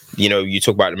 you know, you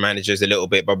talk about the managers a little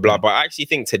bit, blah blah. But I actually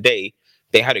think today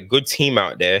they had a good team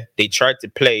out there. They tried to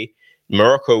play.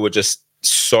 Morocco were just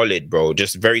solid, bro,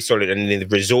 just very solid, and then they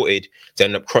resorted to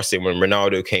end up crossing when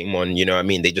Ronaldo came on. You know what I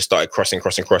mean? They just started crossing. I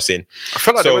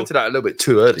feel like they went to that a little bit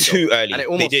too early. And it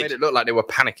almost made it look like they were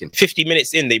panicking. 50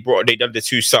 minutes in, they done the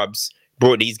 2 subs,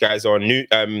 brought these guys on.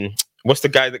 What's the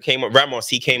guy that came up? Ramos,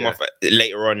 he came off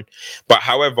later on. But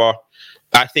however,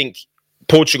 I think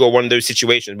Portugal, one of those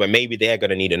situations where maybe they are going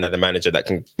to need another manager that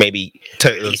can maybe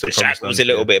release the shackles a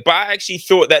little bit. But I actually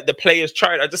thought that the players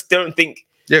tried. I just don't think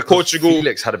Portugal.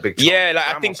 Felix had a big chance. Yeah,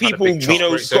 like I think people, you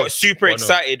know, got super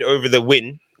excited over the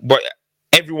win, but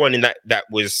everyone in that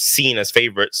was seen as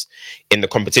favourites in the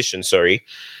competition.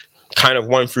 Kind of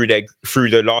won through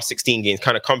the last 16 games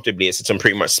kind of comfortably. It's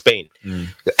pretty much Spain.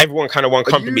 Everyone kind of won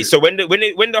comfortably. So when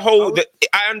the whole,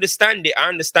 I understand it. I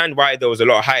understand why there was a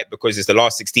lot of hype, because it's the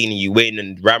last 16 and you win,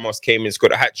 and Ramos came and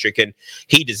scored a hat trick and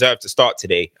he deserved to start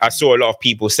today. I saw a lot of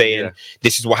people saying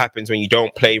this is what happens when you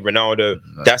don't play Ronaldo.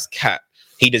 That's cat.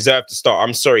 He deserved to start.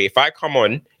 I'm sorry, if I come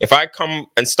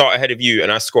and start ahead of you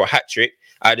and I score a hat trick,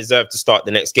 I deserve to start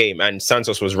the next game. And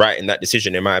Santos was right in that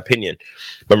decision, in my opinion.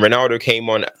 When Ronaldo came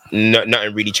on,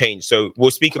 nothing really changed. So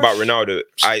we'll speak about Ronaldo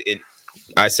in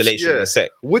isolation in a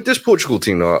sec. With this Portugal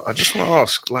team, though, I just want to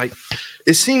ask, like,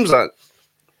 it seems like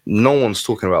no one's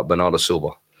talking about Bernardo Silva,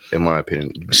 in my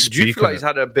opinion. Do you feel like he's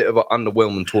had a bit of an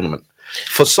underwhelming tournament?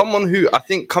 For someone who, I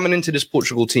think, coming into this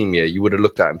Portugal team, you would have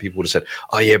looked at it and people would have said,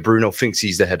 oh, yeah, Bruno thinks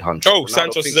he's the head hunter. Oh,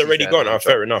 Santos is already gone. Oh,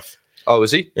 fair enough. Oh,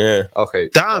 is he? Yeah. Okay.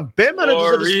 Damn, bear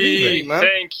managers, man.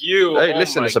 Thank you. Hey,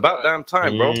 listen, it's about damn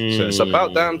time, bro. It's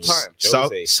about damn time.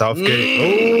 Southgate.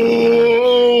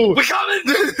 Oh, we're coming.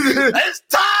 It's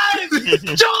time.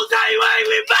 Jose,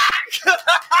 we're back.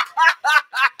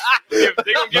 They're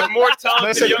gonna give more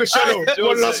time to young Cristiano.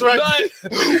 One last right.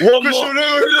 One more.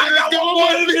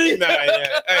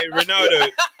 Hey, Ronaldo.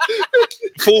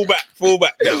 Fall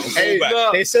back now. Hey,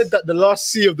 they said that the last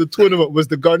C of the tournament was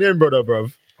the Ghanaian brother,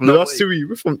 bruv. The last Sui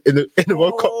from in the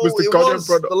World Cup was the Ghanaian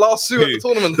brother. The last Sui at the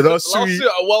tournament. The last Sui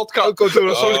at World Cup. The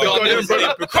Ghanaian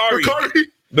brother.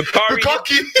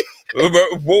 Bukari.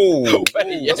 Whoa.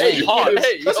 Hey, hard.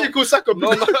 Hey, that's what you call Saka.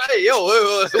 No, hey, yo.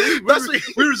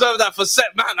 We reserve that for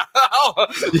set, man.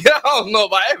 Yeah, I don't know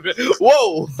about everything.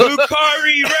 Whoa.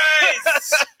 Bukari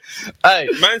race. Hey,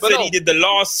 man said he did the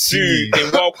last suit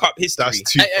in World Cup history. That's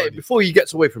too funny. Hey, before he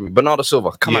gets away from me, Bernardo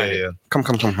Silva, come on. Yeah. Come.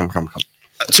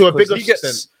 To a bigger he gets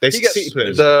extent,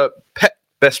 the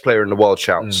best player in the world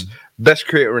shouts, best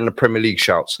creator in the Premier League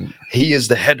shouts. He is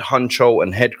the head honcho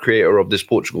and head creator of this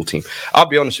Portugal team. I'll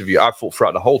be honest with you, I thought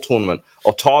throughout the whole tournament,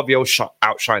 Otavio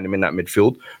outshined him in that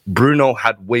midfield. Bruno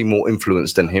had way more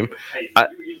influence than him.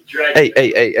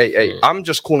 Hey, I'm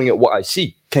just calling it what I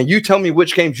see. Can you tell me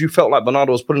which games you felt like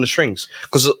Bernardo was pulling the strings?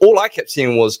 Because all I kept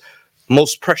seeing was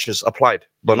most pressures applied.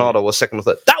 Bernardo was second or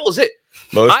third. That was it.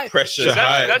 Most pressures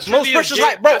high,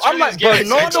 bro. I'm like,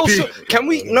 Bernardo. Can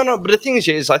we? No. But the thing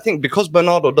is, I think because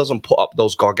Bernardo doesn't put up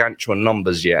those gargantuan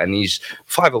numbers yet, and he's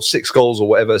 5 or 6 goals or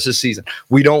whatever this season,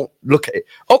 we don't look at it.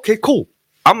 Okay, cool.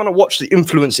 I'm gonna watch the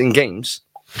influence in games.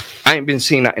 I ain't been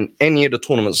seeing that in any of the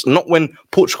tournaments. Not when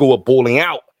Portugal were balling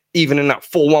out. Even in that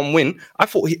 4-1 win, I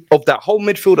thought of that whole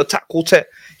midfield attack quartet,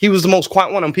 he was the most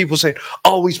quiet one. And people say,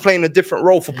 oh, he's playing a different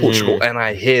role for Portugal. And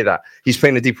I hear that. He's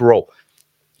playing a deeper role.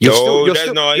 He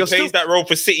plays that role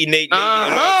for City, Nate. You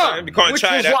can't Which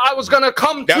try was that. what I was going to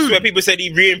come to. That's where people said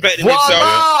he reinvented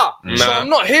himself. So I'm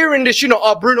not hearing this,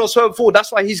 Bruno's further forward.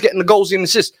 That's why he's getting the goals and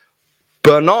assists.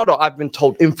 Bernardo, I've been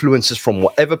told, influences from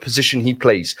whatever position he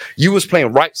plays. You was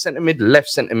playing right centre mid, left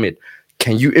centre mid.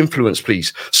 Can you influence,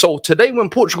 please? So today when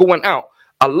Portugal went out,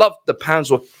 I loved the pans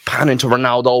were panning to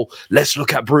Ronaldo. Let's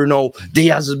look at Bruno.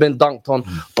 Diaz has been dunked on.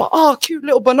 But, cute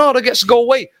little Bernardo gets to go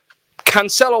away.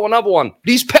 Cancelo, another one.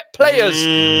 These pet players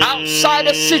outside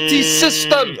the City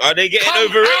system. Are they getting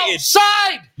overrated?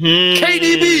 Outside!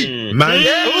 KDB.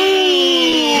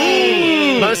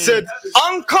 Man said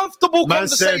uncomfortable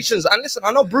conversations. And listen,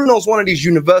 I know Bruno's one of these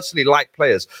universally liked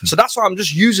players. So that's why I'm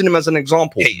just using him as an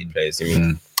example. Hated players, you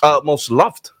mean? Most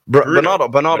loved. Bernardo.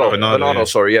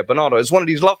 Sorry, Bernardo is one of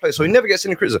these love players, so he never gets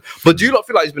any criticism. But do you not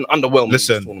feel like he's been underwhelmed in this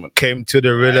tournament? Came to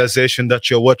the realization that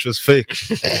your watch was fake.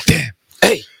 Damn.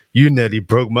 Hey, you nearly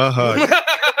broke my heart.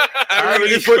 I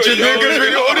really thought you niggas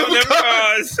really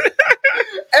cars.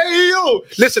 Hey, yo.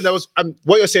 Listen, that was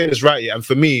what you're saying is right, yeah. And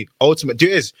for me, ultimate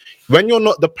is when you're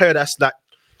not the player that's like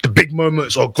the big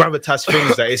moments or gravitas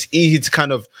things, that it's easy to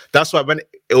kind of. That's why when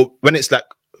it's like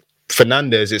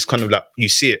Fernandes, it's kind of like you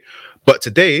see it. But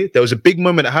today there was a big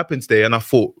moment that happened today, and I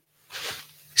thought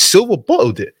Silva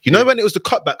bottled it. You know when it was the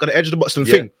cutback on the edge of the box and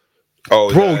thing.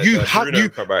 Oh, bro, you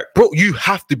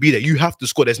have to be there. You have to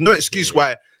score. There's no excuse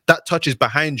why that touch is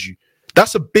behind you.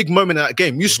 That's a big moment in that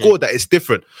game. You scored that. It's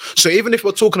different. So even if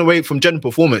we're talking away from general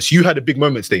performance, you had a big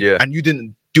moment today, and you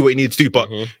didn't do what you needed to do. But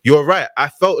you're right. I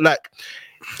felt like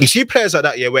you see players like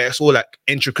that, where it's all like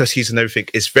intricacies and everything.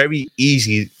 It's very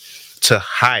easy to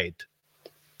hide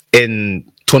in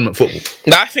tournament football.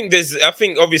 I think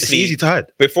obviously it's easy to hide.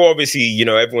 Before obviously,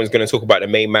 everyone's going to talk about the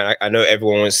main man. I know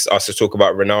everyone wants us to talk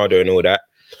about Ronaldo and all that,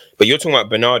 but you're talking about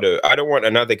Bernardo. I don't want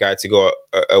another guy to go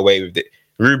away with it.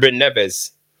 Ruben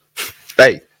Neves.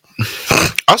 Hey,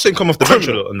 I'll say come off the bench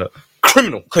on that.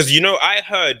 Criminal, because I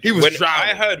heard he was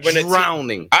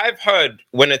drowning. I've heard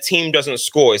when a team doesn't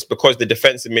score, it's because the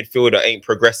defensive midfielder ain't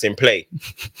progressing play.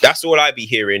 That's all I be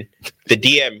hearing. The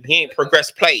DM, he ain't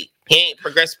progressed play.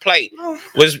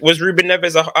 Was Ruben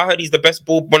Neves? I heard he's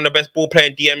one of the best ball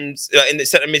playing DMs in the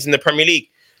centre mids in the Premier League.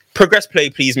 Progress play,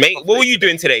 please, mate. What were you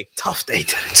doing today? Tough day.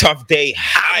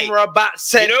 Amrabat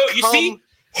said, you see.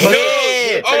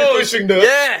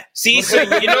 See, so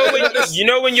when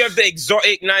you have the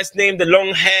exotic, nice name, the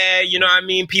long hair, you know what I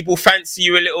mean? People fancy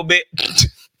you a little bit.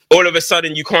 all of a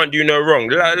sudden you can't do no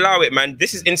wrong. Allow it, man.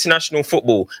 This is international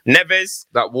football. Neves,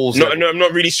 that wall's no, I'm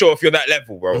not really sure if you're that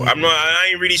level, bro. I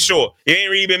ain't really sure. You ain't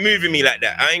really been moving me like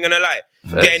that. I ain't gonna lie.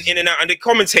 Getting in and out. And the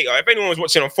commentator, if anyone was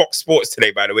watching on Fox Sports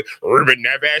today, by the way, Ruben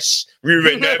Neves. He was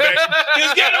getting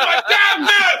on my damn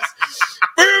nerves.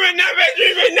 Ruben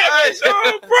Neves.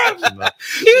 Oh, bro.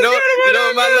 You know,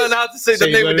 man, learn how to say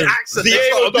the name with the accent.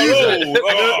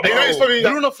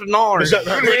 Bruno Fernandes.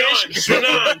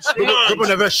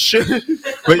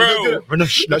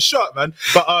 Shut, man.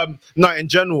 But no, in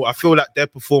general, I feel like their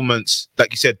performance,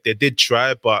 like you said, they did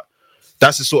try, but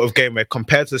that's the sort of game where,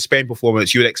 compared to the Spain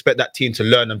performance, you would expect that team to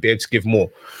learn and be able to give more.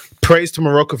 Praise to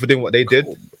Morocco for doing what they did,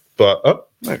 but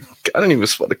I don't even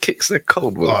spot the kicks. They're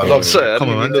cold. Come on, man. Come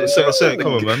on, man.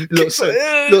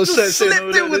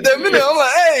 Slipped in with them, innit? I'm like,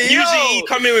 hey, usually he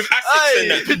come in with assets and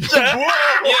that.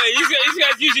 Yeah, these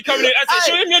guys usually come in with assets.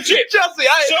 Show him your drip. Chelsea,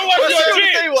 show us your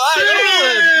drip.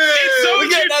 It's so we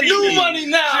get that new money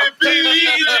now. Drippy.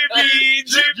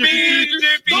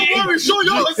 Don't worry, show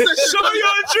your drip.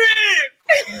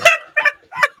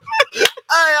 Hey,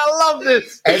 I love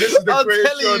this. Hey, this is the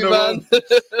greatest show in the world.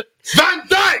 Van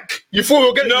Dijk! You thought we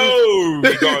were getting... No!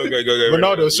 Go.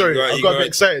 Ronaldo, sorry. I got a bit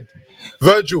excited.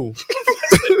 Virgil.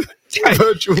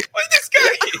 Virgil. What's this guy?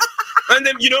 And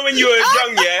then, you know when you were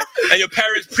young, yeah, and your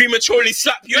parents prematurely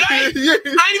slap you, like, I ain't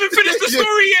even finished the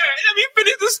story yet. Let me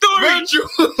finish the story. Virgil.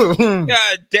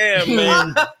 God damn,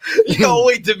 man. You can't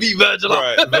wait to be Virgil.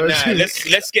 Right, but nah,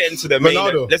 let's get into the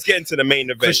main. Let's get into the main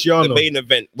event. Cristiano. The main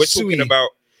event. We're talking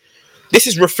about. This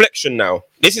is reflection now.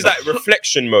 This is like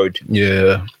reflection mode.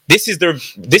 Yeah. This is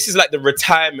like the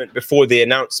retirement before the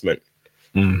announcement.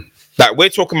 Like we're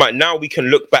talking about now, we can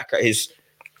look back at his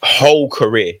whole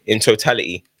career in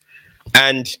totality,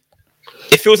 and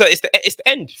it feels like it's the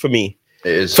end for me.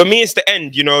 It is. For me, it's the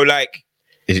end. You know, like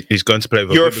he's going to play.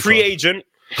 You're a free agent.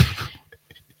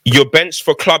 You're benched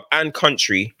for club and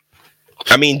country.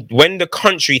 I mean, when the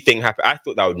country thing happened, I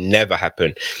thought that would never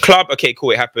happen. Club, okay,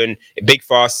 cool, it happened. Big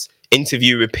fuss.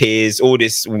 Interview with peers, all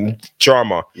this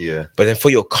drama. Yeah. But then for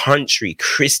your country,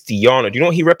 Cristiano, do you know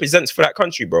what he represents for that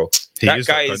country, bro? That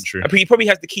guy he probably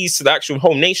has the keys to the actual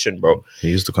whole nation, bro.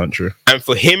 He is the country. And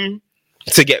for him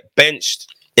to get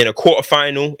benched in a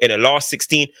quarterfinal, in a last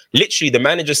 16, literally the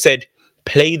manager said,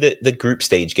 play the group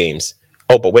stage games.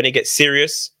 Oh, but when it gets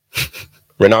serious,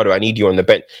 Ronaldo, I need you on the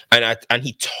bench. And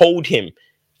he told him,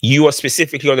 you are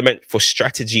specifically on the bench for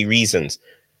strategy reasons.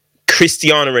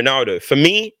 Cristiano Ronaldo, for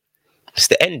me, it's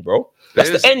the end, bro. That's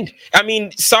the end. I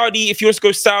mean, Saudi, if you want to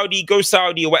go Saudi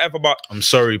or whatever, but I'm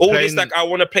sorry. All this, like, I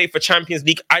want to play for Champions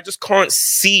League. I just can't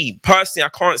see, personally, I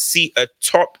can't see a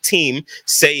top team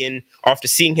saying, after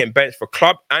seeing him bench for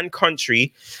club and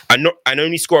country, and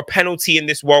only score a penalty in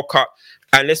this World Cup,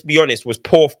 and let's be honest, was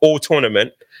poor all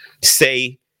tournament,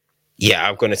 say, yeah,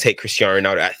 I'm going to take Cristiano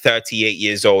Ronaldo at 38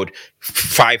 years old,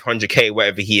 500k,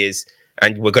 whatever he is,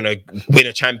 and we're going to win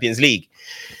a Champions League.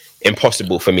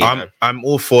 Impossible for me. I'm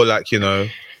all for, like, you know,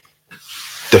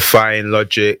 defying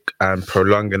logic and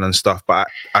prolonging and stuff, but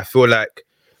I feel like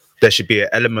there should be an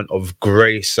element of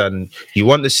grace, and you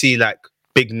want to see like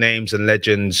big names and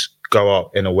legends go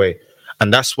up in a way.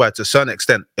 And that's why, to a certain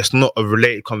extent, it's not a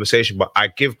related conversation, but I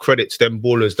give credit to them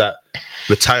ballers that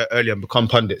retire early and become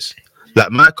pundits.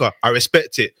 Like Micah, I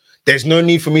respect it. There's no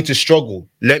need for me to struggle.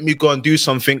 Let me go and do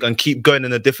something and keep going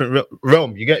in a different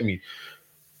realm. You get me?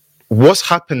 What's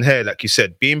happened here, like you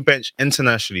said, being benched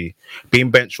internationally, being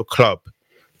benched for club,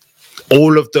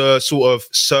 all of the sort of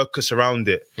circus around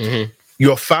it,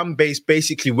 your fan base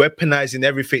basically weaponizing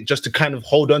everything just to kind of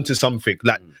hold on to something.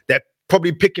 Like they're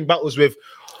probably picking battles with,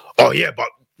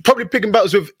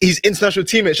 his international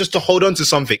teammates just to hold on to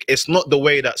something. It's not the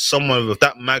way that someone of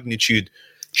that magnitude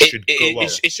should go up.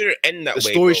 It shouldn't end that way. The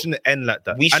story shouldn't end like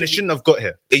that. And it shouldn't have got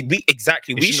here. We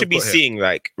should be seeing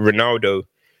like Ronaldo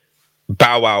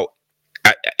bow out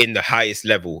in the highest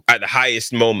level, at the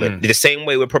highest moment. The same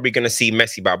way we're probably going to see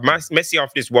Messi bow. Messi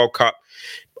after this World Cup,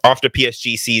 after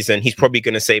PSG season, he's probably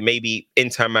going to say, maybe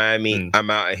Inter Miami, I'm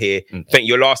out of here. I think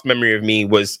your last memory of me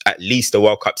was at least a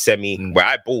World Cup semi where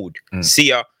I balled. See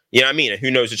ya. You know what I mean? And who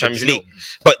knows the Champions League?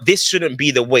 But this shouldn't be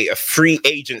the way. A free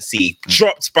agency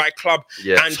dropped by club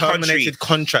and terminated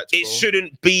contract. It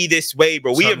shouldn't be this way,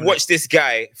 bro. We have watched this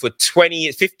guy for 20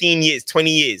 years, 15 years,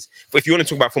 20 years. But if you want to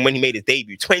talk about from when he made his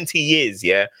debut, 20 years,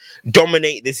 yeah?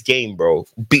 Dominate this game, bro.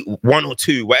 Beat 1 or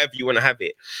 2, whatever you want to have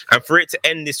it. And for it to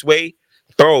end this way,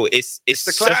 bro, it's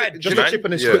sad, just man. a chip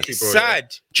on his quickly, bro. It's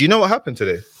sad. Do you know what happened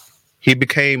today? He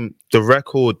became the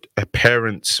record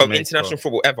appearance of international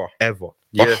football ever. Ever.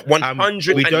 Yeah.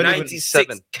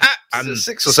 196 caps. and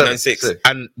 6 or 7. 6.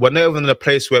 And we're not even in a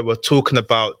place where we're talking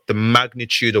about the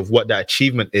magnitude of what that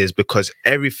achievement is, because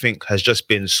everything has just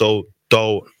been so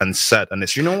dull and sad. And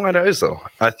it's, Do you know why that is though?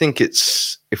 I think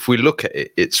it's, if we look at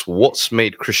it, it's what's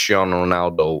made Cristiano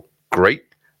Ronaldo great,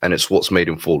 and it's what's made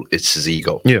him fall. It's his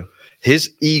ego. Yeah.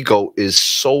 His ego is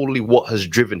solely what has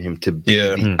driven him to be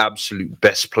the absolute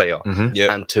best player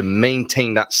and to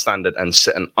maintain that standard and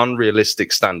set an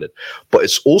unrealistic standard. But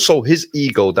it's also his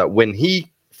ego that when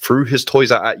he threw his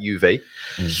toys out at Juve,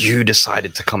 you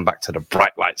decided to come back to the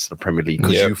bright lights of the Premier League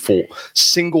because you thought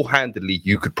single-handedly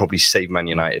you could probably save Man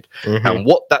United. And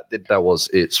what that did there was,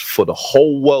 it's for the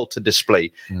whole world to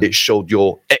display. It showed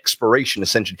your expiration,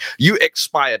 essentially. You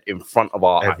expired in front of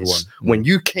our eyes. When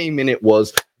you came in, it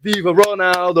was Viva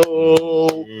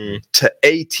Ronaldo. To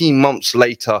 18 months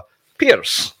later,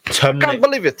 Pierce. Can't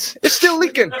believe it. It's still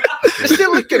leaking. It's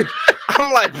still leaking.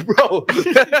 I'm like, bro.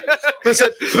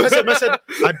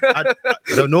 I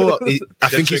don't know. I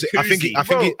think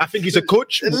he's a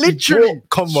coach. Literally. Bro,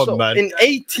 come on, man. In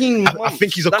 18 months. I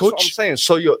think he's a that's coach. What I'm saying.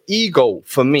 So your ego,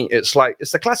 for me, it's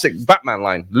the classic Batman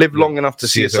line. Live long enough to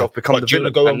see yourself become the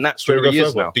villain. And that's where he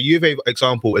is now. The Juve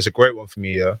example is a great one for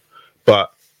me, yeah.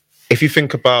 But if you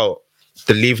think about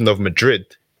the leaving of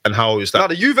Madrid and how is that? Now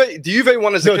the Juve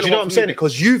one is do you know what I'm saying?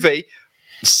 Because Juve,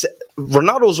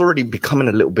 Ronaldo's already becoming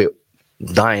a little bit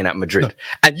dying at Madrid,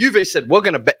 and Juve said we're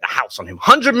going to bet the house on him,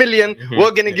 100 million.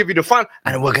 We're going to give you the fine,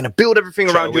 and we're going to build everything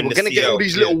around you. We're going to get all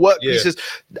these little work pieces,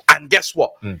 and guess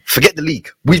what? Forget the league.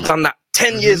 We've done that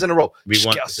 10 years in a row. Just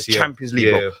get us the Champions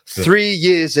League, bro. 3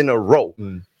 years in a row.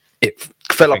 It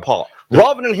fell apart.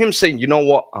 Rather than him saying, you know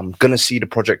what, I'm going to see the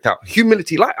project out.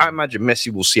 Humility, like I imagine Messi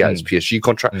will see out his PSG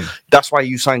contract. That's why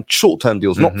you sign short-term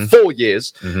deals, not 4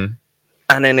 years.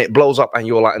 And then it blows up and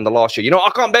you're like in the last year, you know, I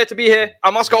can't bear to be here.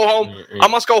 I must go home. I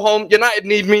must go home. United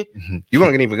need me. You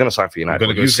weren't even going to sign for United.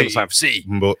 You're going to sign for City.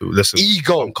 But listen,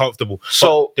 ego. I'm comfortable.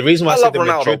 So but the reason why I said the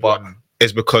Ronaldo, Madrid one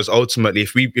is because ultimately,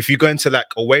 if you go into like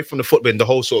away from the football and the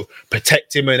whole sort of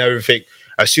protect him and everything,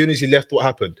 as soon as he left, what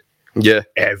happened? Yeah,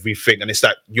 everything. And it's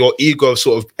like your ego,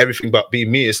 sort of everything about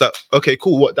being me. It's like, okay,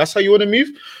 cool. What? That's how you want to move?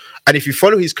 And if you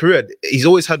follow his career, he's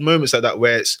always had moments like that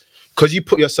where it's because you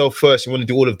put yourself first, you want to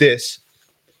do all of this.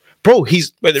 Bro,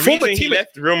 but the reason he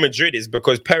left Real Madrid is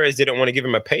because Perez didn't want to give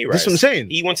him a pay rise. That's what I'm saying.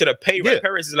 He wanted a pay rise.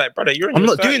 Perez is like, brother, you're in I'm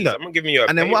your not 30s. doing that. I'm not giving you a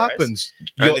and pay then what rise. happens?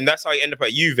 And then that's how he ended up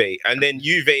at Juve. And then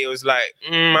Juve was like,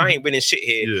 I ain't winning shit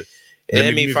here.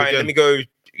 Let me go,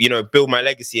 build my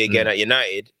legacy again at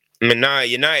United. And now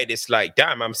United, it's like,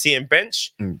 damn, I'm seeing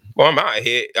bench. Well, I'm out of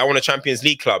here. I want a Champions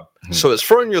League club. So it's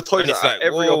throwing your toys at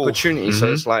every opportunity.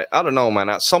 So it's like, I don't know, man.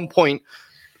 At some point,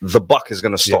 the buck is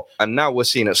going to stop. And now we're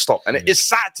seeing it stop. And it's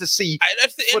sad to see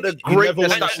for the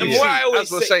greatness that we see,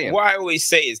 what I always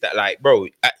say is that, like, bro,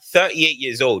 at 38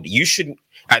 years old, you shouldn't,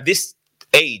 at this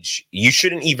age, you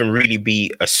shouldn't even really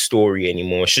be a story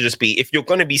anymore. It should just be, if you're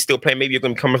going to be still playing, maybe you're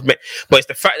going to become a, but it's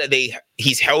the fact that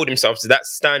he's held himself to that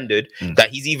standard that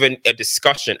he's even a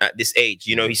discussion at this age.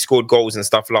 You know, he scored goals and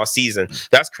stuff last season.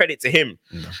 That's credit to him.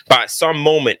 But at some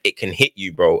moment it can hit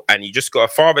you, bro, and you just got a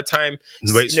father time.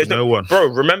 Waits for no one. Bro,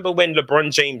 remember when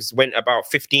LeBron James went about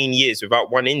 15 years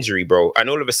without one injury, bro, and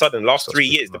all of a sudden last 3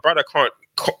 years the brother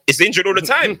is injured all the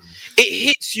time. It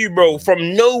hits you, bro,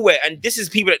 from nowhere. And this is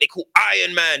people that they call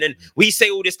Iron Man, and we say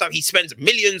all this stuff. He spends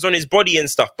millions on his body and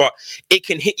stuff, but it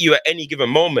can hit you at any given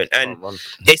moment. And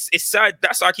it's sad.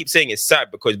 That's why I keep saying it's sad,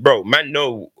 because, bro, man,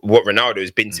 know what Ronaldo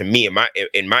has been to me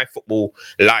in my football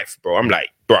life, bro. I'm like,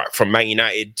 bro, from Man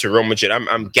United to Real Madrid,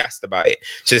 I'm gassed about it.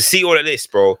 So to see all of this,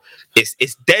 bro,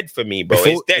 it's dead for me, bro.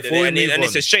 It's dead, and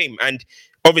it's a shame. And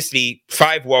obviously,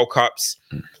 5 World Cups.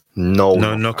 No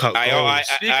knockout goals.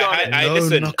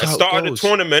 Listen, start of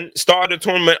the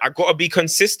tournament, I gotta be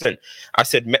consistent. I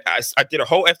said, I did a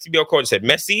whole FTBL code. I said,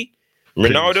 Messi,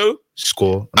 Ronaldo,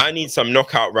 score. I need some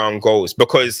knockout round goals,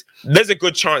 because there's a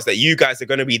good chance that you guys are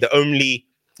gonna be the only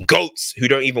GOATs who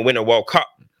don't even win a World Cup.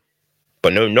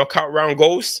 But no knockout round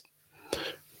goals.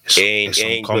 It's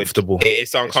uncomfortable.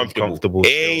 It's uncomfortable.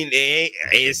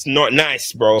 It's not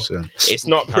nice, bro. It's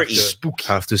not pretty. Spooky.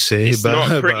 Have to say it's not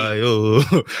pretty.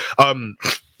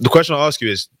 The question I'll ask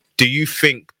you is, do you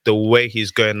think the way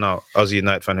he's going now as a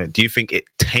United fan, do you think it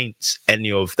taints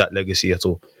any of that legacy at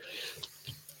all?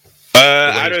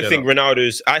 I don't think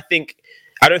Ronaldo's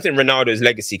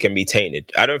legacy can be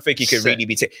tainted. I don't think he can really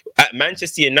be tainted. At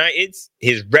Manchester United,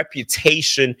 his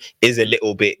reputation is a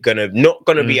little bit not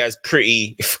gonna be as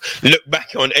pretty look back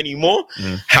on anymore.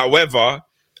 However,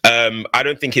 I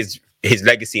don't think his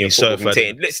legacy in football can be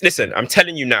tainted. Listen, I'm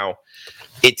telling you now,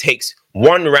 it takes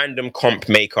one random comp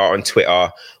maker on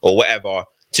Twitter or whatever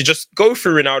to just go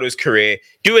through Ronaldo's career,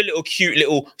 do a little cute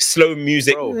little slow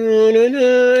music.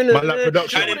 Man, like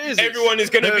production. And then everyone is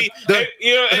going to be,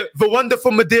 the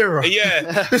wonderful Madeira.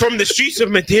 Yeah, from the streets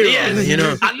of Madeira, you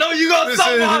know. I know you got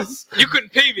some us. You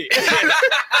couldn't pay me.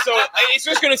 So it's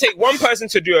just going to take one person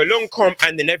to do a long comp,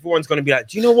 and then everyone's going to be like,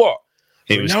 do you know what?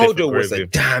 Ronaldo was a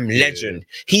damn legend.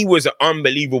 He was an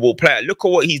unbelievable player. Look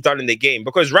at what he's done in the game.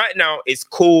 Because right now, it's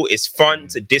cool, it's fun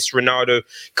to diss Ronaldo,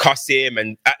 cuss him,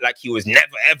 and act like he was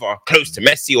never ever close to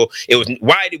Messi. Or it was.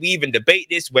 Why did we even debate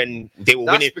this when they were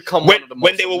winning?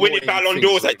 When they were winning Ballon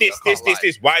d'Ors like this.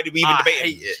 Why did we even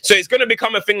debate it? So it's going to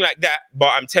become a thing like that. But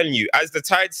I'm telling you, as the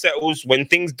tide settles, when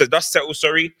the dust settles,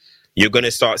 you're going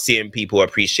to start seeing people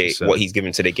appreciate what he's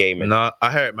given to the game. Nah, I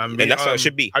hear it, man. And that's how it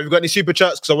should be. Have you got any super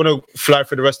chats? Because I want to fly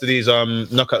through the rest of these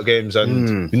knockout games,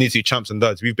 and we need to be champs and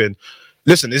duds. We've been...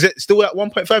 Listen, is it still at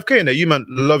 1.5k in there? You, man,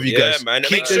 love you guys. Yeah, man.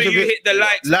 Make sure you hit the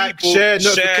like, share,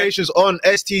 notifications on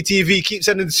STTV. Keep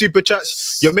sending the super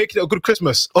chats. You're making it a good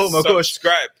Christmas. Oh, my gosh.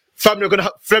 Subscribe. Family are going to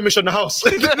have Flemish on the house.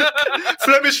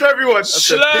 Flemish for everyone.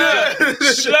 Slur for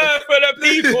the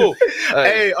people.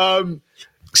 Hey,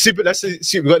 let's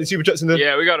see. We got any super chats in there?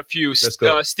 Yeah, we got a few. Let's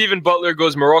go. Stephen Butler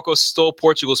goes, Morocco stole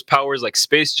Portugal's powers like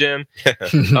Space Jam.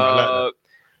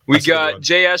 We got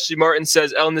J. Ashley Martin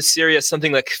says El Nassiri has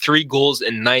something like 3 goals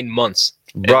in 9 months.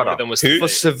 Brother, for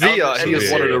Sevilla, he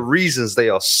is one of the reasons they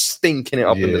are stinking it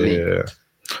up in the league.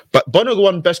 But Bono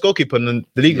won best goalkeeper in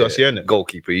the league last year, isn't it?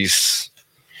 Goalkeeper, he's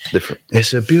different.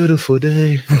 It's a beautiful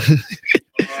day.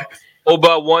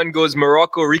 Oba 1 goes,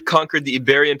 Morocco reconquered the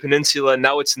Iberian Peninsula.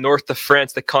 Now it's north of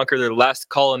France to conquer their last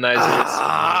colonizers.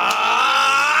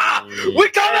 We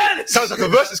coming! Sounds like a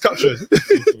versus capture.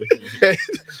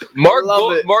 Mark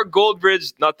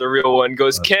Goldbridge, not the real one,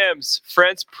 goes, Cams,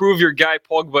 France, prove your guy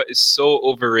Pogba is so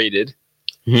overrated.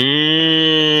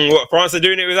 What, France are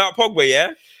doing it without Pogba,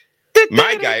 yeah?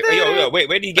 My guy. Yo, wait,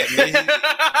 where did he get me?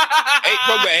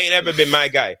 Pogba ain't ever been my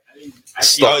guy.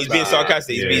 He's being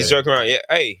sarcastic. He's joking around. Yeah,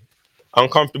 hey,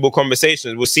 uncomfortable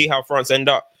conversations. We'll see how France end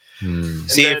up.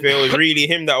 See if it was really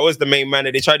him that was the main man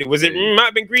that they tried to. Was it? Might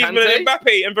have been Griezmann and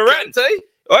Mbappe and Varane.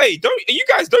 Hey, you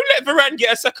guys don't let Varane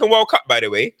get a second World Cup, by the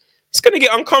way. It's gonna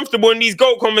get uncomfortable in these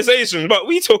GOAT conversations, but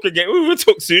we talk again. We will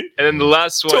talk soon. And then the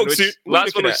last one, which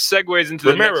segues into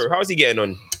Romero. How's he getting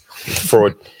on?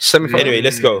 Fraud. Anyway,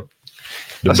 let's go.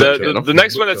 The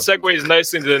next one that segues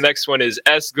nicely into the next one is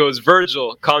S goes,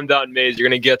 Virgil, calm down, Maze. You're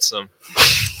gonna get some.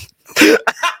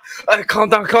 Calm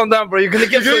down, bro. You're gonna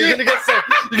get some.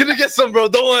 You're gonna get some, bro.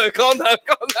 Don't worry. Calm down.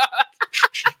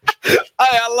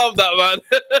 I love that, man.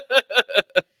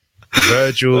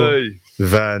 Virgil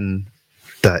van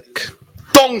Dijk.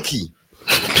 Donkey.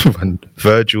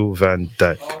 Virgil van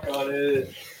Dijk.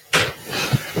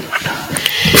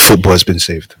 Football has been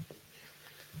saved.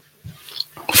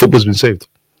 Football's been saved.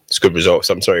 It's good results.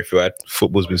 I'm sorry, Fuad.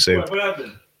 Football's been saved. What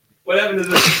happened? What happened to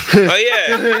this? Oh,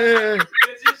 yeah.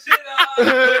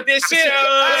 Put this shit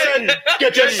on.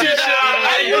 Get your shit on.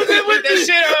 Put that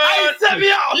shit on. Set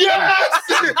me out. Yes.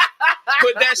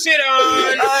 Put that shit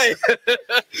on.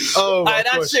 Oh my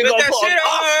that gosh. shit Put got that put shit on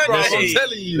us, bro. on. I'm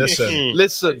telling you.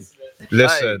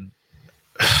 Listen.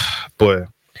 Boy.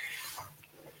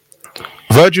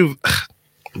 Virgil.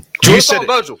 You said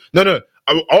Virgil. No.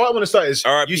 All I want to start is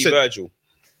R.I.P. you said Virgil.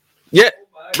 Yeah.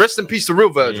 Rest in peace, the real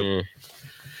Virgil.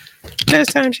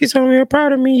 Last time she told me you're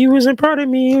proud of me, you wasn't proud of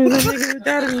me. You was a nigga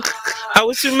without me. I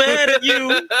was too mad at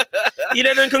you. You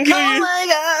didn't conclude. Oh my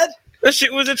god. That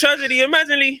shit was a tragedy.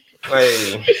 Imagine.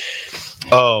 Hey.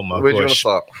 Oh my Where do you want to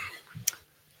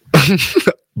gosh.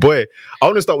 start? Boy, I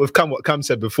want to start with what Cam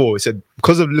said before. He said,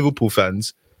 because of Liverpool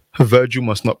fans, Virgil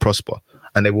must not prosper.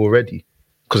 And they were ready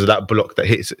because of that block that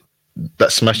hits it.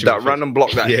 That smashed that random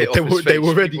block that hit they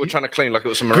were ready. People were trying to claim like it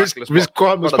was some miraculous. Chris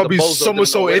Khan was probably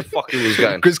somersaulted.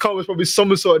 Chris Khan was probably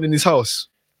somersaulting in his house.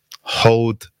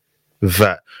 Hold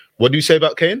that. What do you say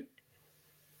about Kane?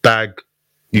 Bag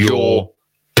your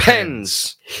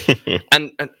pens.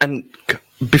 and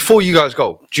before you guys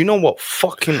go, do you know what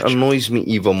fucking annoys me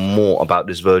even more about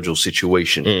this Virgil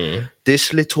situation?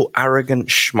 This little arrogant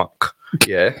schmuck.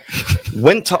 Yeah,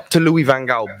 went up to Louis van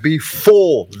Gaal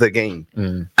before the game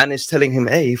and is telling him,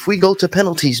 hey, if we go to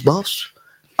penalties, boss,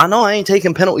 I know I ain't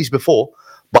taken penalties before,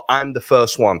 but I'm the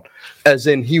first one. As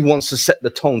in, he wants to set the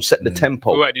tone, set the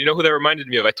tempo. Right, do you know who that reminded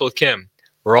me of? I told Cam.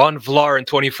 Ron Vlaar in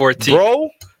 2014. Bro,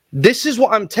 this is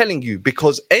what I'm telling you,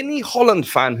 because any Holland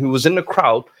fan who was in the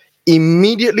crowd,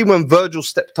 immediately when Virgil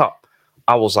stepped up,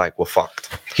 I was like, we're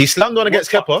fucked. He slammed on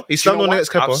against Kepa.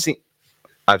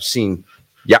 I've seen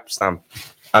Yapstam.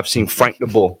 I've seen Frank de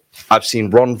Boer. I've seen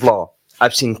Ron Vlaar.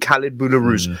 I've seen Khalid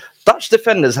Boularus. Dutch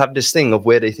defenders have this thing of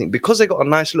where they think because they got a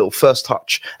nice little first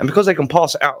touch and because they can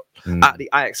pass it out at the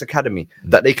Ajax Academy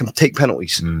that they can take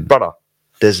penalties. Brother,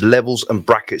 there's levels and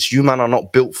brackets. You man are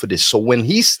not built for this. So when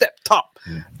he stepped up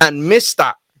and missed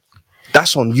that,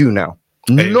 that's on you now.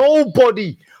 Hey.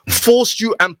 Nobody forced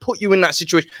you and put you in that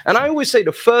situation. And I always say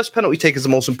the first penalty take is the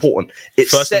most important. It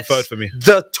first sets and third for me.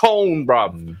 The tone,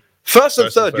 bruv. First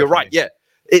and third, you're right. Yeah.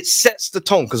 It sets the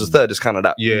tone because the third is kind of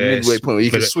that midway point where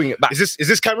you can swing it back. Is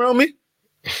this camera on me?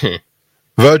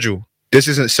 Virgil, this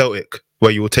isn't Celtic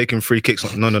where you were taking free kicks.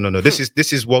 No.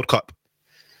 This is World Cup.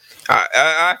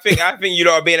 I think you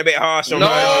lot are being a bit harsh on No.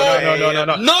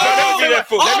 Let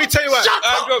me tell you what.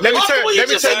 Let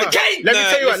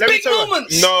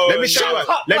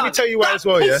me tell you why as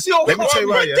well, yeah. Let me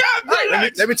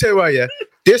tell you why, yeah.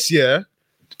 This year,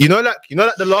 you know that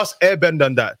the last Airbender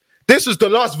and that. This was the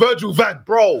last Virgil van,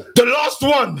 bro. The last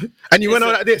one. And you went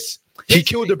on like this. He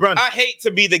killed the brand. I hate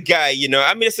to be the guy, you know.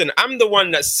 I mean, listen, I'm the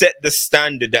one that set the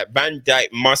standard that Van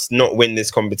Dijk must not win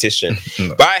this competition.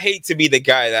 But I hate to be the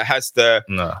guy that has to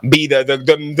be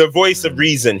the voice of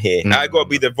reason here. I got to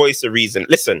be the voice of reason.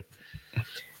 Listen,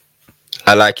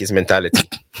 I like his mentality.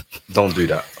 Don't do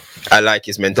that. I like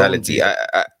his mentality.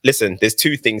 Listen, there's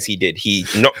two things he did. He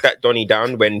knocked that Donny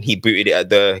down when he booted it at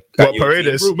the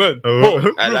Paredes.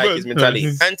 I like his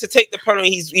mentality. And to take the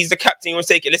penalty, he's the captain. He wants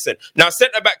to take it. Listen, now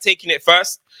centre back taking it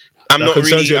first. I'm not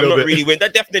really with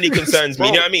that. Definitely concerns me.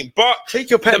 You know what I mean? But take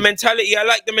your pen. The mentality, I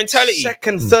like the mentality.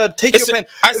 Second, third, take your pen.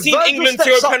 I've seen England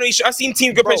throw a penalty. I've seen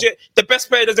teams go penalty. The best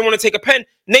player doesn't want to take a pen.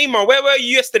 Neymar, where were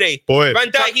you yesterday? Boy,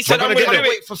 Van Dijk, he said, I'm going to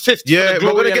do it for 50. Yeah,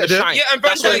 we're going to get there. Yeah, and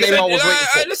Van Dijk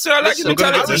said, listen, I like his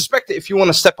mentality. I respect it if you want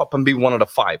to step up and be one of the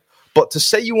five. But to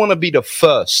say you want to be the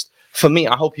first, for me,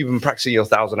 I hope you've been practicing your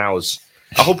 1,000 hours.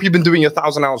 I hope you've been doing your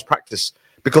 1,000 hours practice.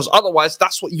 Because otherwise,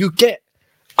 that's what you get.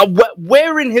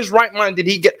 Where in his right mind did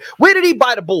he get? Where did he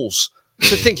buy the balls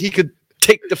to think he could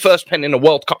take the first pen in a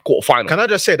World Cup quarterfinal? Can I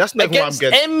just say that's never what I'm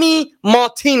getting. Emi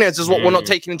Martinez is what we're not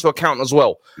taking into account as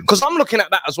well. Because I'm looking at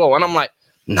that as well, and I'm like,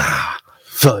 nah,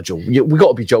 Virgil, we got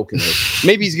to be joking here.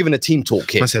 Maybe he's giving a team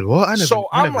talk here. I said what?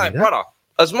 I'm like, brother,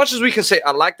 as much as we can say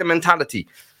I like the mentality,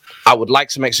 I would like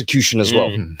some execution as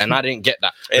well, and I didn't get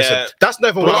that. Yeah. Listen, that's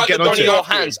never what I'm getting onto your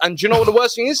hands. And do you know what the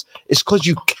worst thing is? It's because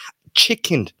you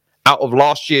chickened out of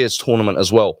last year's tournament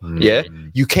as well. Yeah,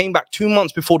 you came back 2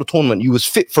 months before the tournament. You was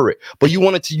fit for it, but you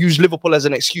wanted to use Liverpool as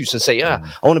an excuse and say, I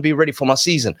want to be ready for my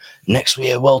season. Next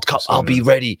year, World Cup, I'll be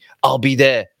ready. I'll be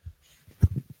there.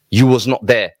 You was not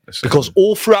there because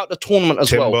all throughout the tournament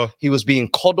as well, he was being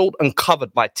coddled and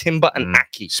covered by Timber and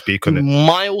Aki. Speak on it.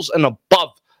 Miles and above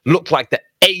looked like the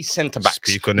A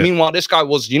centre-backs. Meanwhile, this guy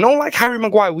was, like Harry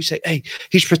Maguire, we say, hey,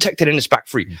 he's protected in his back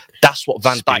three. That's what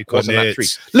Van Dijk was in that three.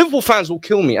 Liverpool fans will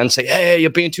kill me and say, hey, you're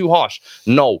being too harsh.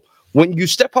 No. When you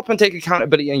step up and take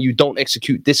accountability and you don't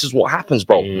execute, this is what happens,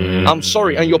 bro. I'm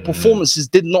sorry. And your performances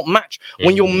did not match.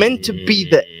 When you're meant to be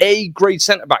the A-grade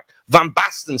centre-back, Van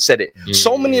Basten said it.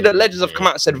 So many of the legends have come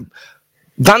out and said,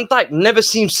 Van Dijk never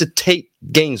seems to take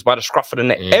games by the scruff of the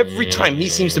neck. Every time he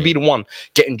seems to be the one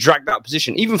getting dragged out of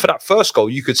position. Even for that first goal,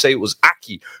 you could say it was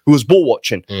Aki who was ball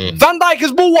watching. Van Dijk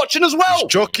is ball watching as well.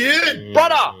 Jockey,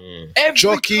 brother.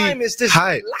 Every time it's this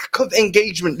lack of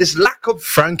engagement, this lack of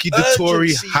Frankie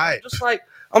Dettori hype. Just like,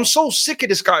 I'm so sick of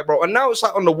this guy, bro. And now it's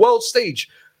like on the world stage,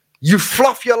 you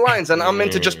fluff your lines, and I'm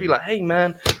meant to just be like, hey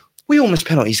man, we all miss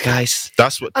penalties, guys.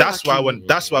 That's why I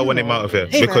want him out of here.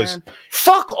 Hey, because man.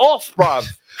 Fuck off, bruv.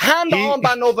 Hand the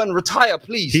armband over and retire,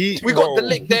 please. We got the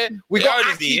lick there. We got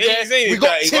Aki there. We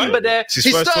got Timber there.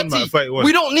 He's 30.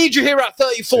 We don't need you here at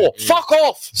 34. Fuck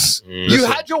off. You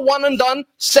had your one and done.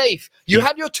 Safe. You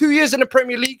had your 2 years in the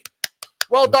Premier League.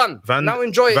 Well done. Now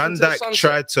enjoy it. Van Dijk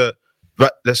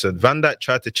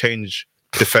tried to change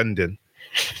defending.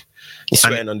 He's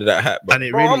sweating under that hat, bro.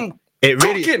 And it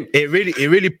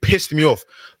really pissed me off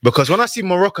because when I see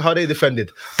Morocco how they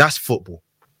defended, that's football.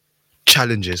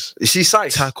 Challenges. You see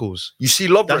size, tackles. You see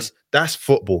Lovren. That's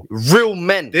football. Real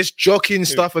men. This jockeying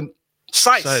stuff and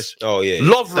size. Oh yeah.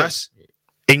 Lovren. That's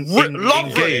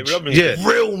engage. Yeah.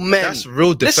 Real men. That's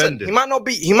real defending. Listen,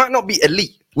 he might not be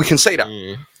elite. We can say that.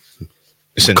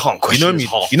 Listen, can't question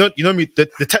you know me.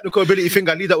 The technical ability thing,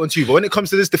 I leave that one to you. But when it comes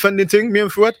to this defending thing, me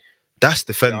and Fuad, that's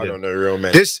defending. I don't know, real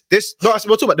man. We're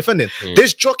talking about defending.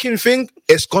 This jockeying thing,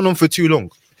 it's gone on for too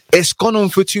long.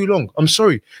 I'm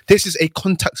sorry. This is a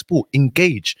contact sport.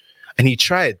 Engage. And he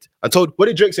tried. What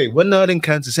did Drake say? We're not in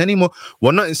Kansas anymore.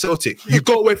 We're not in Celtic. You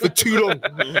got away for too long.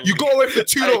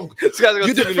 This guy's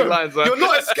got too many lines, man. You're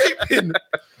not escaping.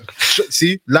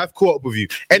 See, life caught up with you.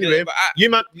 Anyway, you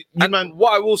man.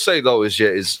 What I will say though is,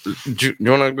 do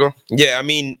you want to go? Yeah, I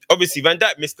mean, obviously Van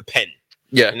Dijk missed the pen.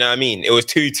 Yeah. You know what I mean? It was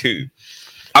 2-2.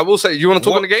 I will say, you want to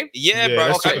talk on the game? Yeah, Yeah, bro.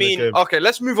 let's talk I on the mean, game. Okay,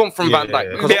 let's move on from Van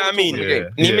Dijk. Because I mean,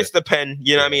 he missed the pen.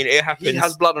 You know what I mean? It happens. he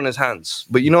has blood on his hands.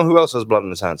 But you know who else has blood on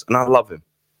his hands? And I love him.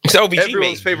 It's LVG,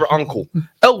 Everyone's mate. favorite uncle,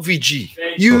 LVG.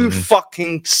 You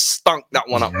fucking stunk that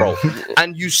one up, bro.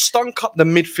 And you stunk up the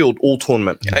midfield all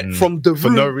tournament. And from the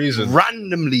For no reason.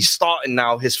 randomly starting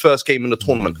now his first game in the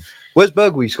tournament. Where's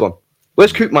Bergwijs gone?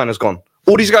 Where's Koopmeiners gone?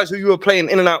 All these guys who you were playing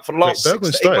in and out for the last 6 to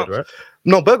 8 started, months. right?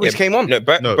 No, Bergwijs came on. No,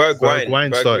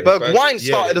 Bergwijn started. Bergwijn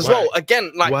started as well.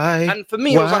 Again, like, and for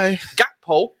me, it was like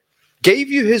Gakpo gave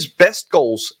you his best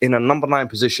goals in a number 9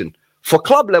 position. For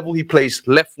club level, he plays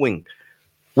left wing.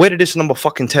 Where did this number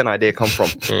fucking 10 idea come from?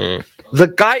 The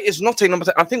guy is not a number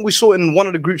 10. I think we saw in one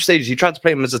of the group stages, he tried to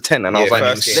play him as a 10. And I was like,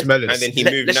 and then he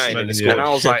moved 9 in the squad. and I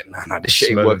was like, nah, this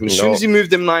shit ain't working. As soon as he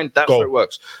moved him 9, that's where it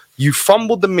works. You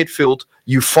fumbled the midfield,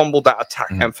 you fumbled that attack.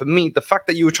 And for me, the fact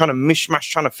that you were trying to mishmash,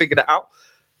 trying to figure that out,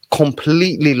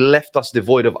 completely left us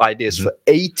devoid of ideas for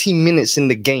 80 minutes in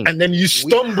the game. And then you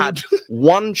stumbled. We had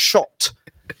one shot,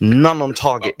 none on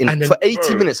target for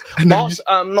 80 minutes. Not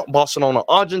Barcelona,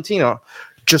 Argentina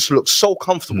just looked so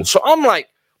comfortable. So I'm like,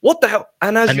 what the hell?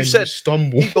 And as you said,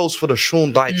 he goes for the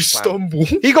Sean Dyche plan.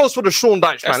 He goes for the Sean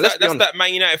Dyche plan. That's that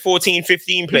Man United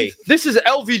 14-15 play. This is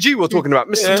LVG we're talking about.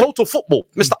 Mr. Total Football.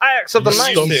 Mr. Ajax of the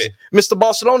 90s. Mr.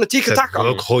 Barcelona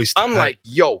Tiki-Taka. I'm like,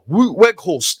 yo, Wout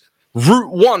Weghorst.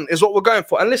 Route 1 is what we're going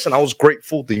for. And listen, I was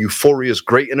grateful. The euphoria is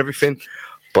great and everything.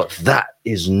 But that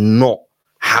is not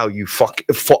how you for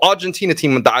Argentina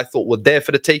team that I thought were there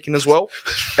for the taking as well.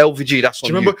 LVG, that's on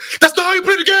you. Remember? That's not how you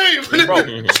play the game.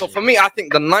 Bro, so for me, I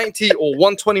think the 90 or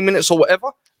 120 minutes or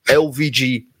whatever,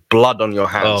 LVG, blood on your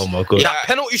hands. Oh my God. That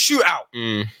penalty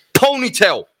shootout,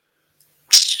 ponytail.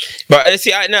 But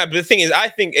but the thing is, I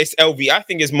think it's LV. I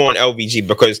think it's more on LVG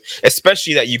because,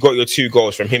 especially that you got your 2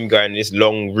 goals from him going this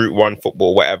long Route 1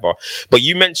 football, whatever. But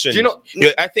you mentioned,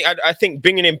 I think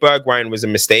bringing in Bergwijn was a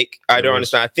mistake. I don't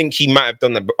understand. I think he might have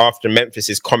done that after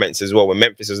Memphis's comments as well, when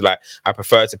Memphis was like, "I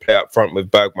prefer to play up front with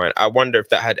Bergwijn." I wonder if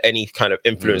that had any kind of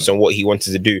influence on what he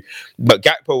wanted to do. But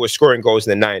Gakpo was scoring goals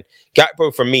in the 9.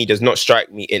 Gakpo, for me, does not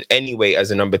strike me in any way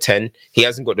as a number 10. He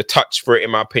hasn't got the touch for it,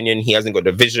 in my opinion. He hasn't got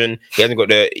the vision. He hasn't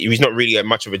got he's not really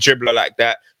much of a dribbler like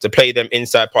that to play them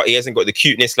inside part. He hasn't got the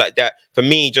cuteness like that. For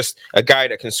me, just a guy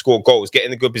that can score goals, get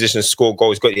in a good position, score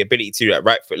goals, got the ability to do that,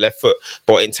 right foot, left foot.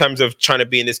 But in terms of trying to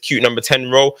be in this cute number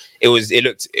 10 role,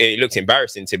 it looked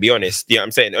embarrassing, to be honest. You know what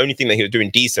I'm saying? The only thing that he was doing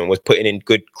decent was putting in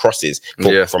good crosses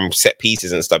from set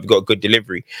pieces and stuff. He got a good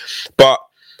delivery. But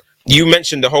you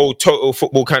mentioned the whole total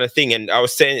football kind of thing, and I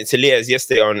was saying it to Liaz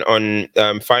yesterday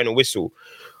on Final Whistle.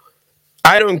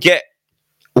 I don't get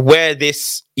where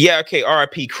this,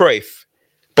 RIP Cruyff,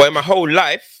 but in my whole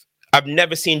life, I've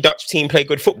never seen Dutch team play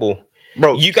good football.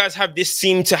 Bro, you guys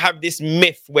seem to have this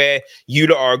myth where you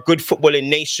lot are a good footballing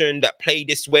nation that play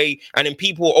this way, and then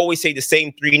people always say the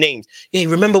same 3 names. Yeah,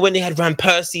 remember when they had Van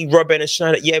Persie, Robben, and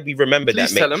Schneider? Yeah, we remember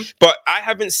that, mate. But I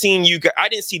haven't seen you guys. I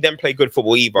didn't see them play good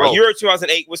football either. Bro. Euro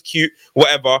 2008 was cute,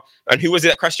 whatever. And who was it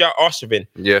that crashed out? Arshavin.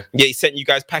 Yeah, he sent you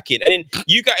guys packing, and then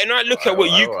you guys. And I look at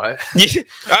what you.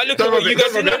 I look at what you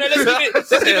guys. No,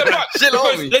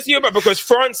 let's hear about because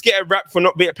France get a rap for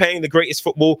not playing the greatest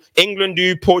football. England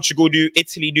do, Portugal do,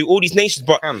 Italy do, all these nations,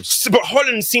 but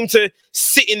Holland seem to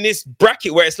sit in this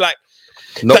bracket where it's like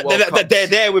they're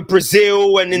there with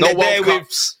Brazil and then they're there with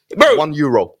bro, 1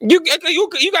 euro. You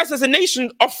guys as a nation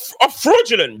are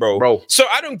fraudulent, bro. So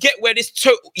I don't get where this.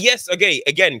 Yes,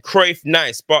 again, Cruyff,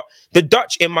 nice, but the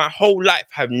Dutch in my whole life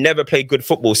have never played good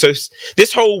football. So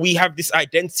this whole we have this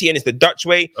identity and it's the Dutch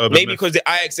way. Maybe because the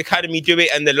Ajax Academy do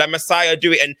it and the La Masia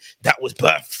do it, and that was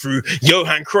birthed through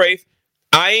Johan Cruyff.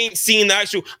 I ain't seen the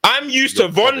actual. I'm used to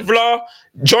Von Vla,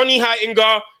 Johnny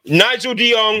Heitinga, Nigel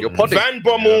de Jong, Van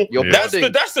Bommel.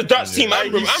 That's the Dutch team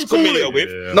I'm familiar with.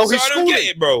 No, so I don't get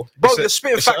it, bro. Bro, you're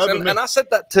spitting facts. And I said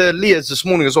that to Liaz this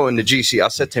morning as well in the GC. I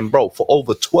said to him, bro, for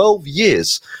over 12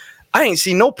 years, I ain't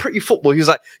seen no pretty football. He was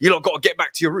like, you lot got to get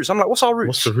back to your roots. I'm like, what's our roots?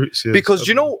 What's the roots? Yeah, because,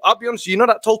 I'll be honest,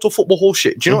 that total football horse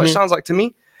shit. Do you know what it sounds like to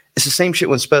me? It's the same shit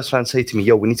when Spurs fans say to me,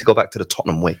 yo, we need to go back to the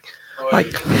Tottenham way.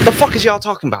 Like, the fuck is y'all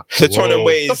talking about? The Tottenham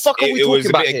way the fuck are we it talking was a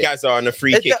about bit here? of Gaza and a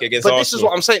free kick against Arsenal. But this is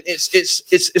what I'm saying.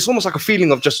 It's almost like a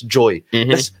feeling of just joy.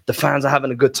 The fans are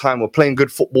having a good time. We're playing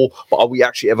good football, but are we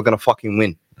actually ever going to fucking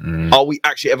win? Are we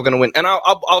actually ever going to win? And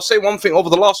I'll say one thing. Over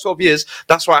the last 12 years,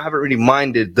 that's why I haven't really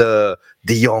minded the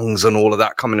Youngs and all of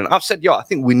that coming in. I've said, I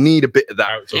think we need a bit of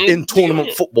that in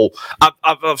tournament football.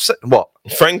 I've said, what?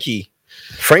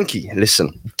 Frankie,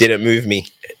 listen. Didn't move me.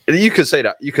 You could say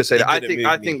that. You could say that.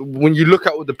 I think when you look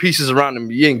at all the pieces around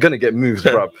him, you ain't gonna get moved,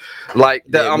 bro. Like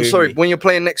that. I'm sorry. When you're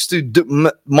playing next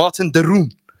to Martin de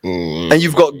Roon. And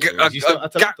you've got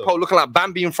Gakpo looking like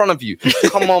Bambi in front of you.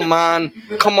 Come on, man.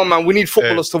 We need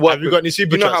footballers to work. Have you got any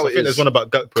super chats? I think there's one about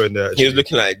Gakpo in there. He was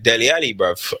looking like Dele Alli,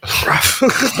 bruv.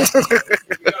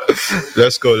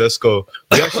 Let's go.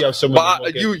 We actually have some.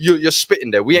 But you're spitting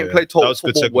there. We ain't played total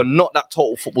football. We're not that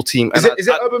total football team. Is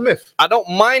it urban myth? I don't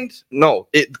mind. No,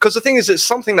 because the thing is, it's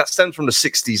something that stems from the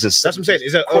 60s and 70s. That's what I'm saying.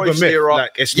 Is it urban myth?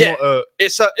 Like, it's not a.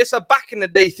 It's a back in the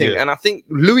day thing, and I think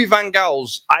Louis van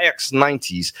Gaal's Ajax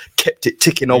 90s kept it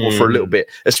ticking over for a little bit,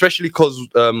 especially because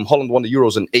Holland won the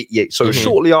Euros in '88. So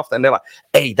shortly after, and they're like,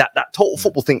 "Hey, that total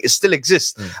football thing, it still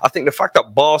exists." I think the fact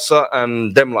that Barca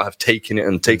and them have taken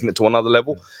it to another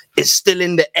level, it's still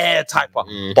in the air type of.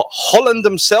 But Holland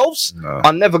themselves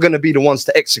are never going to be the ones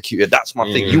to execute it. That's my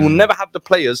thing. You will never have the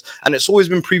players, and it's always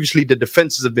been previously the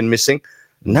defenses have been missing.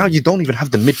 Now you don't even have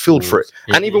the midfield for it.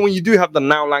 And even when you do have the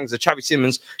Now Langs, the Xavi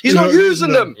Simmons, he's not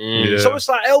using them. So it's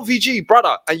like LVG,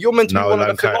 brother. And you're meant to be one of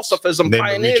the philosophers and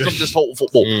pioneers of this whole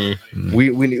football. We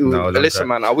listen,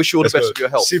 man, I wish you all the best of your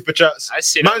health. Super chats.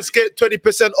 Man's get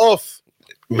 20% off.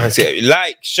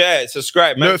 Like, share,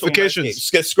 subscribe. Notifications.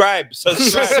 Subscribe.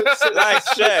 Like,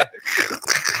 share.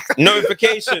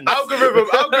 Notifications.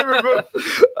 Algorithm.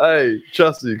 Hey,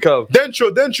 trust me, come.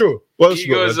 Dentro. He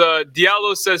goes,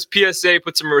 Diallo says PSA,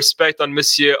 put some respect on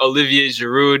Monsieur Olivier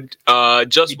Giroud.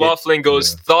 Just Waffling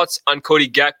goes, thoughts on Cody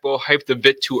Gakpo, hyped a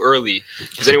bit too early.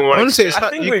 Does anyone want to say? I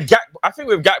think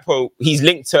with Gakpo, he's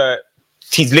linked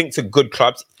to good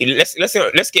clubs.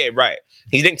 Let's get it right.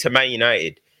 He's linked to Man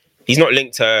United. He's not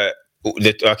linked to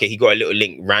he got a little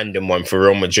link, random one for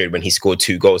Real Madrid when he scored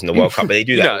 2 goals in the World Cup, but they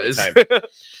do that all the time.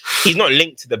 He's not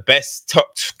linked to the best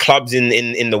top clubs in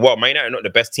the world. Man United are not the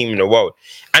best team in the world.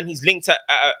 And he's linked at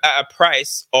a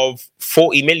price of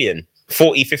 40 million.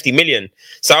 40, 50 million.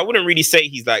 So I wouldn't really say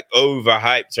he's like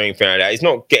overhyped or anything like that. He's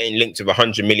not getting linked with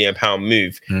 £100 million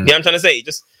move. You know what I'm trying to say?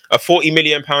 Just a £40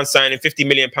 million signing, £50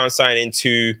 million signing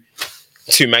to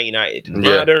Man United.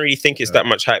 I don't really think it's that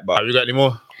much hype. But have you got any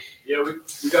more? Yeah, we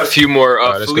got a few more.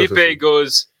 Felipe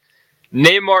goes,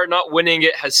 Neymar not winning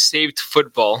it has saved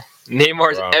football.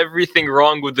 Neymar's everything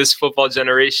wrong with this football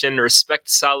generation. Respect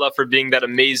Salah for being that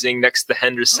amazing next to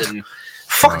Henderson.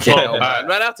 Fucking hell, man.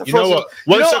 You know what?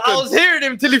 I was hearing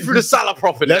him till he threw the Salah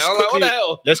profit. What the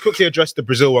hell? Let's quickly address the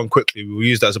Brazil one quickly. We'll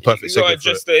use that as a perfect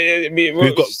segue.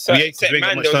 We've got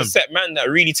a set man that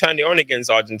really turned it on against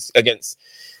the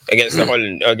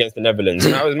Netherlands.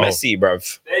 And that was Messi,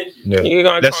 bruv. You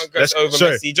can't go over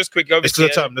Messi. Just quick over. It's to the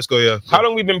time. Let's go, yeah. How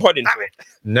long we been podding?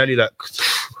 Nearly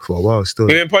for a while still.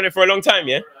 We've been podding for a long time,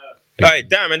 yeah? Right,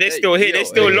 damn, and they're still here. They're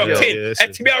still locked in.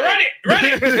 FTBL, run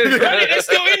it. They're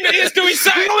still in there. They're still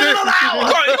inside. You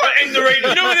can't end the radio.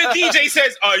 You know when the DJ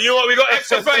says, "Oh, you know what? We got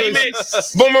extra 30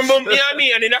 minutes." Boom, boom, boom. You know what I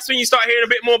mean? And then that's when you start hearing a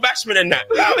bit more bashment than that.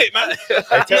 Love it, man. You know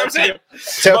what I'm saying?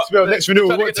 FTBL next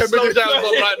renewal. What 10 minutes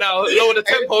right now? Lower the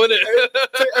tempo, innit?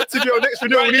 FTBL next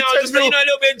renewal. Right now, just a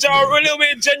little bit of jar, a little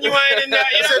bit of genuine in that.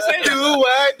 You know what I'm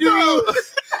saying?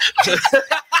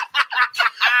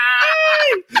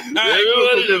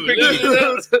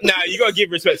 Now you gotta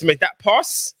give respect to me. That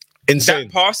pass, insane.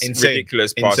 That pass,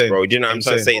 ridiculous pass, bro. Do you know what I'm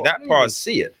trying to say? That pass,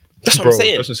 see it. That's what I'm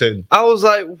saying. That's insane. I was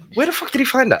like, where the fuck did he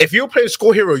find that? If you're playing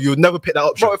Score Hero, you would never pick that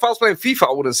option. Bro, if I was playing FIFA,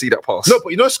 I wouldn't see that pass. No, but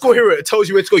you know Score Hero, it tells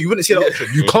you where to go. You wouldn't see that option.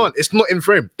 You can't. It's not in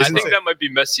frame. I think that might be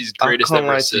Messi's greatest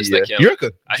ever assist. You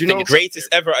reckon? I think it's greatest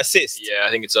ever assist. Yeah, I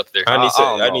think it's up there. I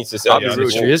need to say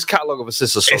his catalogue of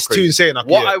assists are so it's crazy. too insane.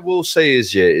 What I will say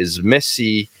is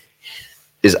Messi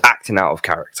is acting out of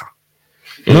character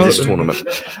in this tournament.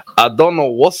 I don't know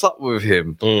what's up with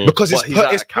him because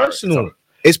it's personal.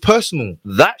 It's personal.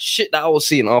 That shit that I was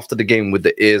seeing after the game with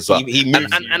the ears up,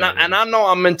 and I know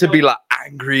I'm meant to be like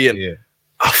angry, and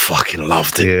I fucking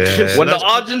loved it. Yeah. When the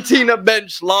Argentina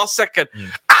bench last second, you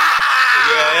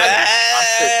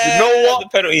know what? The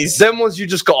penalties. Them ones you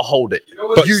just gotta hold it.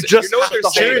 But you just have to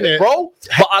hold it, bro.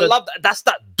 But I love that. That's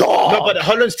that dog. No, but the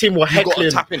Holland's team were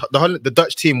heckling. The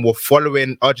Dutch team were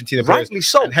following Argentina players. Rightly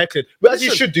so. And heckling. But as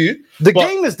you should do. The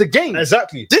game is the game.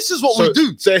 Exactly. This is what we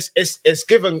do. So it's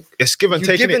give and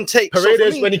take. Give and take.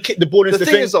 Paredes, when he kicked the ball into the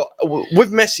thing. Is,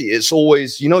 with Messi, it's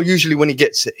always, usually when he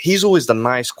gets it, he's always the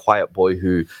nice, quiet boy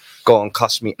who go and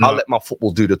cuss me. I'll let my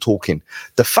football do the talking.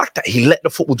 The fact that he let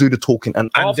the football do the talking and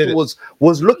afterwards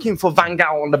was looking for Van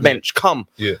Gaal on the bench. Come.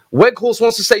 Weghorst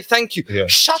wants to say thank you.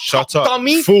 Shut up,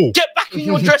 dummy. Fool. Get back in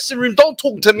your dressing room. Don't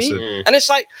talk to me. And it's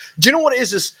like, do you know what it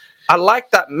is? I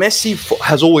like that Messi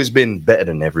has always been better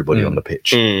than everybody on the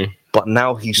pitch. But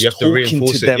now he's You have to talking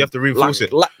reinforce to it. them. You have to reinforce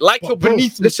it. Like you're bro,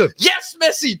 beneath me. listen. Yes,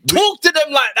 Messi, talk to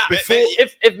them like that. Before-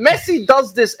 If Messi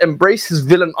does this, embrace his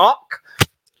villain arc.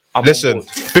 I'm Listen, on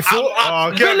board.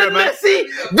 before Villain Messi,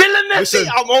 Listen,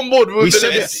 I'm on board with we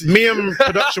said Villain it. Messi. Me and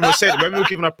production were saying when we were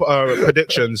giving our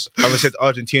predictions, and we said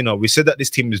Argentina. We said that this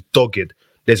team is dogged.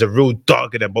 There's a real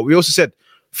dog in them, but we also said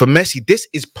for Messi, this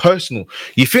is personal.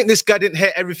 You think this guy didn't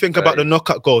hear everything about the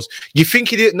knockout goals? You think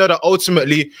he didn't know that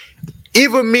ultimately,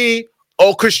 either me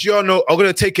or Cristiano are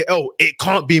gonna take it L. It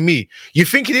can't be me. You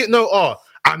think he didn't know? Oh,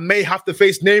 I may have to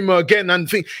face Neymar again, and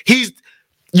think he's.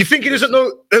 You think he doesn't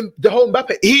know the whole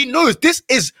Mbappe? He knows this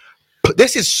is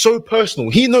so personal.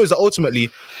 He knows that ultimately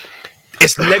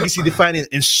it's legacy defining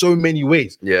in so many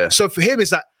ways. Yeah. So for him,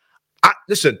 it's like,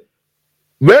 listen,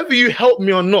 whether you help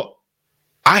me or not,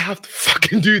 I have to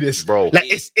fucking do this, Bro. Like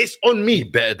it's on me.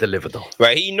 Better deliver though.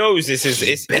 Right, he knows this is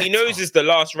he knows it's the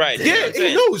last ride. Yeah,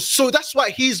 he knows. So that's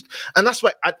why that's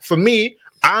why for me,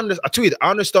 I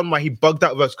understand why he bugged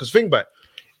out of us. Because think about it.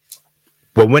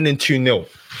 We're winning 2-0.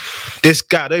 This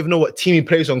guy, I don't even know what team he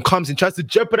plays on, comes and tries to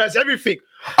jeopardize everything.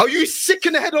 Are you sick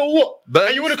in the head or what?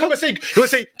 And you want to come and say,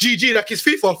 GG like it's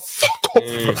FIFA? Fuck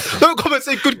off. Don't come and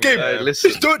say good game. Listen.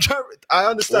 Just don't try. I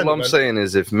understand. All I'm saying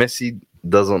is if Messi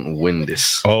doesn't win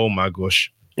this, oh my gosh.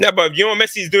 No, but you know what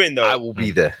Messi's doing though? I will be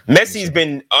there. Messi's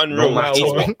been unreal. No matter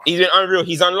what. He's been unreal.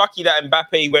 He's unlucky that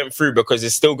Mbappe went through because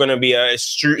it's still going to be a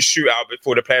shootout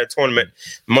before the player tournament.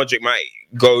 Modric might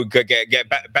go get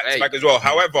back to back as well.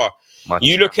 However,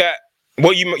 you look at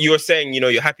what you were saying,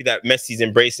 you're happy that Messi's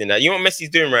embracing that. You know what Messi's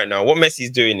doing right now? What Messi's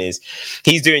doing is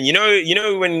he's doing, you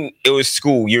know when it was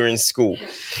school, you were in school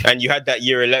and you had that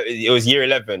year 11, it was year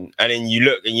 11, and then you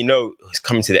look and it's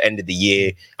coming to the end of the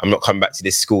year. I'm not coming back to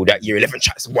this school. That year 11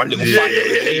 chat's one little fun.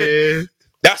 Yeah.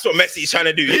 That's what Messi's trying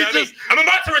to do. You know what I mean? I'm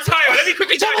about to retire. Let me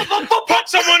quickly pop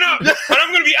someone up and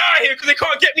I'm going to be out of here because they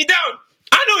can't get me down.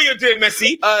 I know you're doing,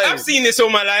 Messi. I've seen this all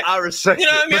my life. I respect You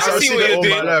know what I mean? I've seen what you're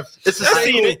doing. It's the I've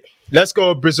same. seen it. Let's go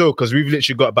with Brazil because we've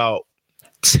literally got about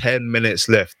 10 minutes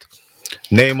left.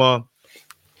 Neymar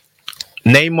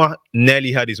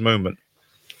nearly had his moment.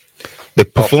 The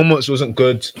performance wasn't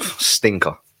good.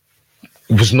 Stinker.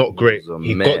 It was not great.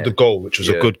 He got the goal, which was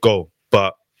a good goal.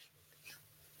 But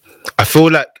I feel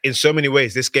like in so many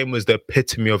ways, this game was the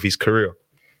epitome of his career.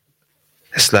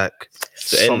 It's like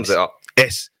Sums it up.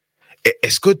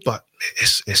 It's good, but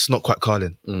it's not quite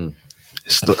Carlin.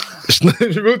 It's not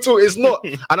real talk. It's not,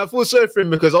 and I feel sorry for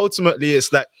him because ultimately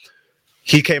it's like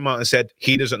he came out and said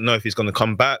he doesn't know if he's going to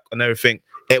come back and everything.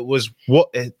 It was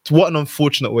what an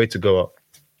unfortunate way to go out.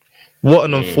 What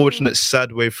an unfortunate,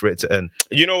 sad way for it to end.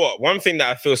 You know what? One thing that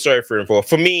I feel sorry for him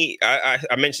for me, I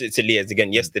mentioned it to Liaz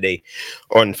again yesterday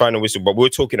on Final Whistle, but we were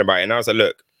talking about it, and I was like,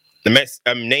 look,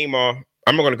 Neymar.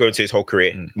 I'm not going to go into his whole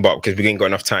career, but because we ain't got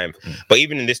enough time. But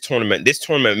even in this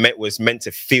tournament was meant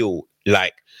to feel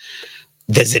like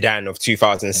the Zidane of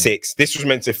 2006. This was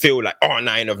meant to feel like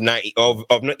R9 of 90, of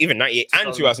not even 98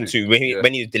 and 2002 when he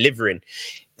was delivering.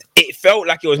 It felt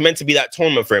like it was meant to be that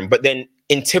tournament for him. But then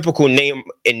in typical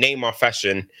Neymar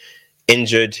fashion,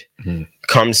 injured,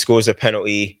 scores a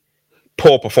penalty,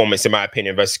 poor performance in my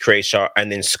opinion versus Croatia,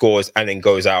 and then scores and then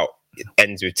goes out. It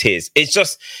ends with tears. It's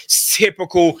just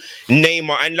typical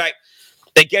Neymar. And like,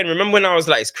 again, remember when I was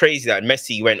like, it's crazy that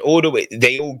Messi went all the way.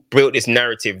 They all built this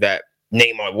narrative that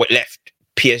Neymar left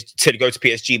to go to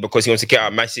PSG because he wants to get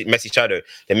out of Messi's shadow.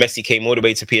 Then Messi came all the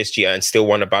way to PSG and still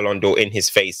won a Ballon d'Or in his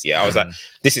face. Yeah, I was like,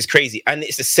 this is crazy. And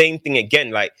it's the same thing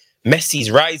again. Like,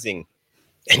 Messi's rising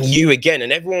and you again.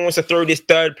 And everyone wants to throw this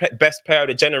third best player of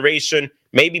the generation,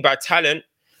 maybe by talent,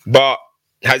 but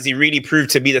has he really proved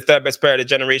to be the third best player of the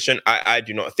generation? I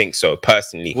do not think so,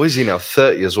 personally. What is he now?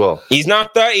 30 as well. He's now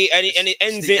 30, and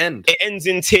it ends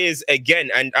in tears again.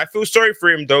 And I feel sorry for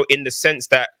him though, in the sense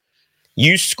that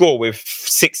you score with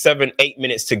 6, 7, 8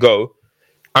 minutes to go.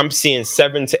 I'm seeing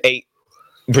 7 to 8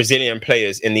 Brazilian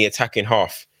players in the attacking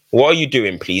half. What are you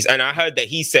doing, please? And I heard that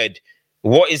he said,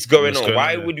 what is going on?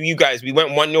 Why would you guys, we went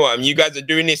 1-0 and you guys are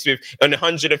doing this with an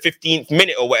 115th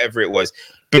minute or whatever it was.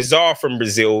 Bizarre from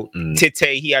Brazil. Tite,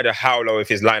 he had a howler with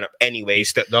his lineup anyway. He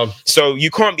stepped down. So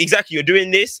you can't, exactly, you're doing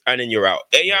this and then you're out.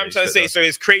 Yeah, I'm trying to say, so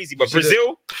it's crazy. But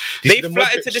Brazil, they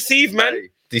flattered to deceive, man.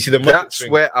 Do you see the Modric That's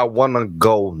thing? where I want to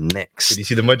go next. Did you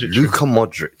see the Modric? Luka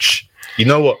Modric. You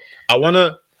know what? I want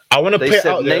to They put it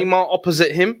said out there. Neymar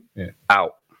opposite him,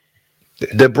 out.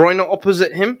 De Bruyne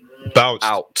opposite him, Bounced.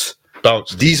 out.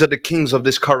 Bounced. These are the kings of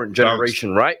this current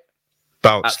generation, right? At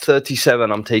Bounced.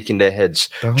 37, I'm taking their heads.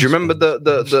 Do you remember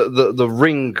the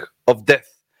ring of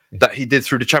death that he did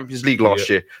through the Champions League last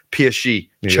year? PSG,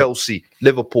 Chelsea,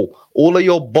 Liverpool, all of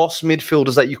your boss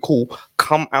midfielders that you call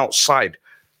come outside.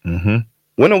 Mm-hmm.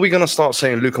 When are we going to start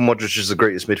saying Luka Modric is the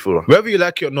greatest midfielder? Whether you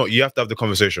like it or not, you have to have the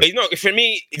conversation. He's not, for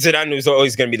me, Zidane is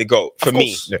always going to be the GOAT. For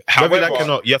me. Yeah. Whether you like it or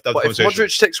not, you have to have the conversation. If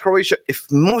Modric takes Croatia, if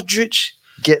Modric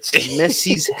gets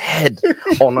Messi's head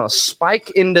on a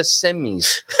spike in the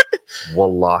semis,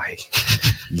 wallahi,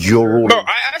 you're all. Bro,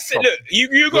 I said, look,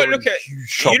 you got to look at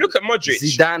Modric.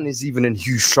 Zidane is even in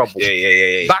huge trouble.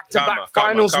 Yeah. Back-to-back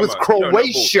finals with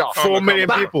Croatia. 4 million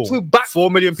people.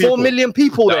 4 million people. 4 million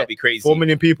people there. That'd be crazy. 4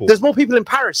 million people. There's more people in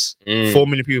Paris. 4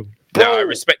 million people. No, I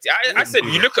respect it. I said,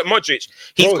 you look at Modric.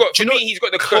 He's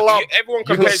got the club. Everyone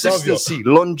compares consistency,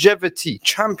 longevity,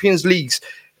 Champions Leagues,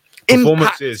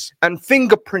 impact, and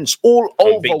fingerprints all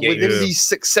over within these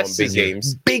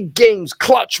successes. Big games,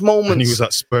 clutch moments. And he was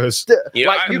at Spurs.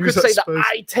 You could say the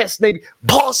eye test, maybe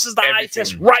passes the eye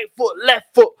test, right foot,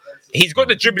 left foot. He's got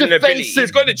the dribbling ability.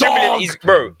 He's got the dribbling. He's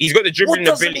got the dribbling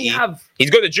ability. He's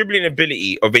got the dribbling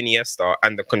ability of Iniesta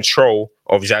and the control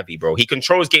of Xavi, bro. He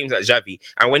controls games like Xavi,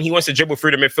 and when he wants to dribble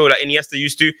through the midfield like Iniesta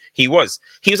used to, he's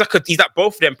like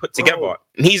both of them put together.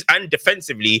 And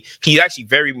defensively, he actually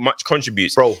very much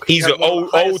contributes. Bro, he's the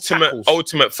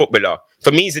ultimate footballer.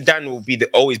 For me, Zidane will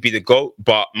always be the GOAT,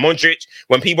 but Modric,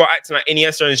 when people are acting like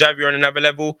Iniesta and Xavi are on another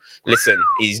level, listen,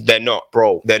 they're not,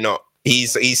 bro. They're not.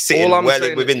 He's sitting well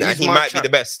within that. He might be the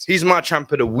best. He's my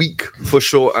champ of the week for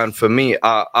sure. And for me,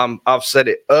 I've said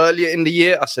it earlier in the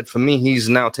year. I said for me, he's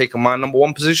now taken my number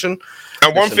one position.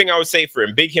 And one thing I would say for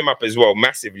him, big him up as well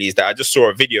massively, is that I just saw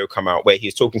a video come out where he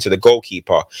was talking to the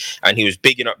goalkeeper and he was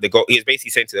bigging up the goal. He was basically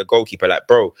saying to the goalkeeper, like,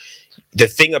 bro, the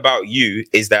thing about you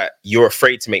is that you're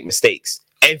afraid to make mistakes.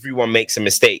 Everyone makes a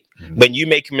mistake. When you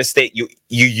make a mistake,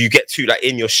 you get to like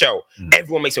in your shell.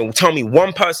 Everyone makes it. Tell me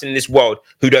one person in this world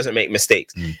who doesn't make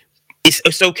mistakes.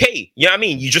 It's okay. You know what I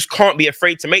mean? You just can't be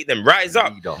afraid to make them. Rise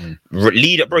up.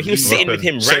 Lead up, bro. He was sitting with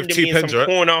him randomly in some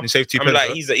corner. I'm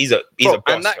like, he's a boss.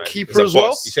 And that keeper as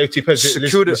well. He saved 2 pens.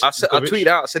 I tweeted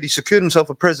out, I said he secured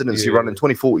himself a presidency run in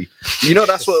 2040. You know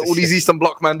that's what all these Eastern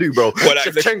Bloc man do, bro. Well, like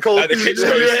Shevchenko. The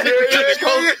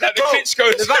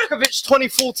Ivakovic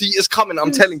 2040 is coming,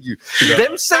 I'm telling you.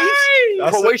 Them saves,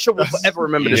 Croatia will forever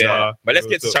remember this. But let's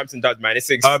get to champs and duds, man. Is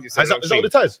that all the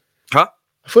ties? Huh?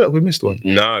 I feel like we missed one.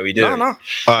 No, we didn't. No. All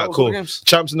right, cool.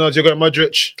 Champs and nods, you're going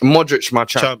Modric. Modric, my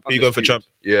champ. Who you going for champ?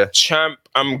 Yeah. Champ,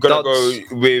 I'm going to go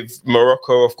with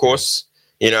Morocco, of course.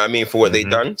 You know what I mean? For what they've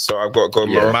done. So I've got to go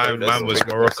Morocco. Mine was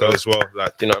Morocco as well.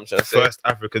 Like, you know what I'm trying to say? First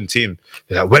African team.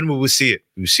 Like, when will we see it?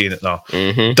 We've seen it now.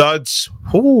 Duds.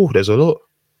 Ooh, there's a lot.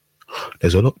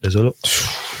 There's a lot.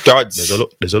 Duds. There's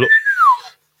a lot.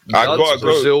 I got to go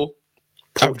Brazil,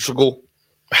 Portugal.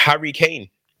 Harry Kane.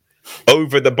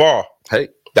 Over the bar. Hey.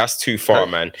 That's too far,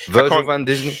 man. Virgil van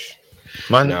Disney.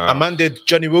 Man, a man did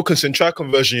Johnny Wilkinson try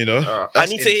conversion, you know. I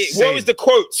need to hear what was the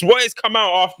quotes? What has come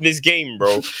out after this game,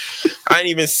 bro? I ain't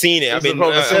even seen it.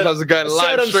 Sometimes the guy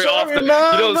live straight after. You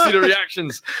don't see the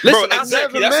reactions. Listen, bro,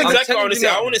 exactly. That's exactly what I want to say.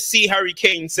 I want to see Harry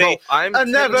Kane say, I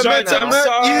never meant to hurt you. I'm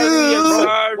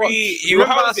sorry.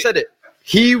 Remember I said it.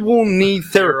 He will need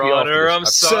therapy. Your Honor, I'm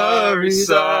sorry for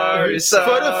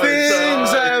the things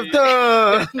I've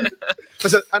done.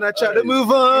 And I try to move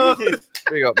on.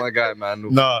 Big up my guy,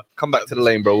 man. Nah, come back to the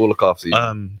lane, bro. We'll look after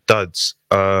you. Duds.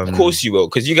 Of course you will,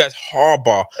 because you guys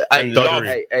harbor and love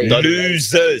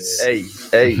losers. Hey.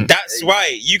 That's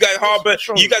why you guys harbor.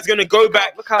 You guys gonna go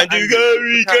back and do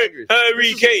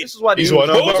Harry Kane. This is why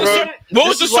what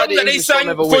was the song that they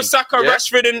sang for Saka,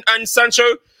 Rashford, and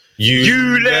Sancho?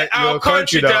 You let our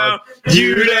country down.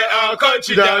 You let our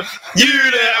country down. You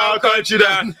let our country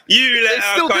down. You let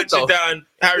our country down.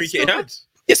 Harry Kane, huh?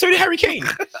 Yeah, so did Harry Kane.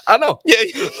 I know. Yeah.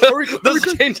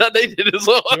 That's change that they did as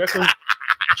well. Do you reckon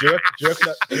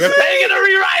that? They're gonna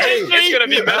rewrite it. It's gonna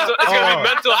be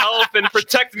mental health and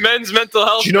protect men's mental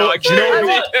health. Do you know what?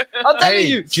 I'm telling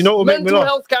you. Do you know what mental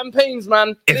health campaigns,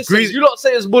 man? Listen, you lot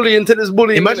say it's bullying until it's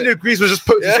bullying. Imagine if Griezmann just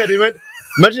put his head. He went.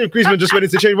 Imagine if Griezmann just went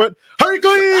into change. Went Harry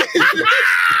Kane.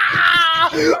 I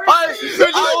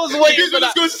was waiting for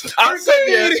that. I said,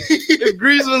 if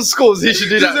Griezmann scores, he should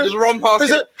do that. Just run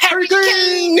past it. Harry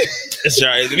Kane. That's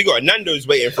right. We got a Nando's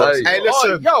waiting for us. Hey,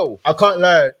 listen, I can't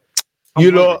lie.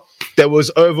 You lot, there was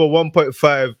over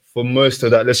 1.5 for most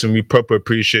of that. Listen, we proper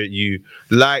appreciate you.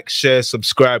 Like, share,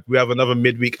 subscribe. We have another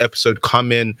midweek episode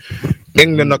coming.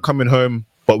 England are coming home.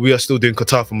 But we are still doing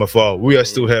Qatar from afar. We are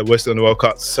still here. We're still in the World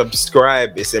Cup.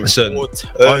 Subscribe. It's important.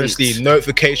 Honestly,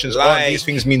 notifications on these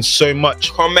things mean so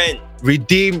much. Comment.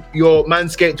 Redeem your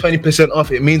Manscaped 20%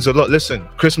 off. It means a lot. Listen,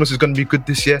 Christmas is going to be good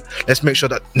this year. Let's make sure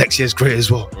that next year is great as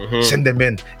well. Send them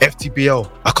in. FTBL.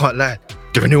 I can't lie.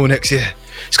 The renewal next year.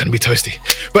 It's going to be toasty.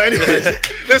 But anyways,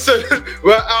 listen,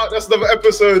 we're out. That's another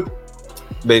episode.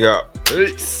 Big up.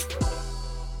 Peace.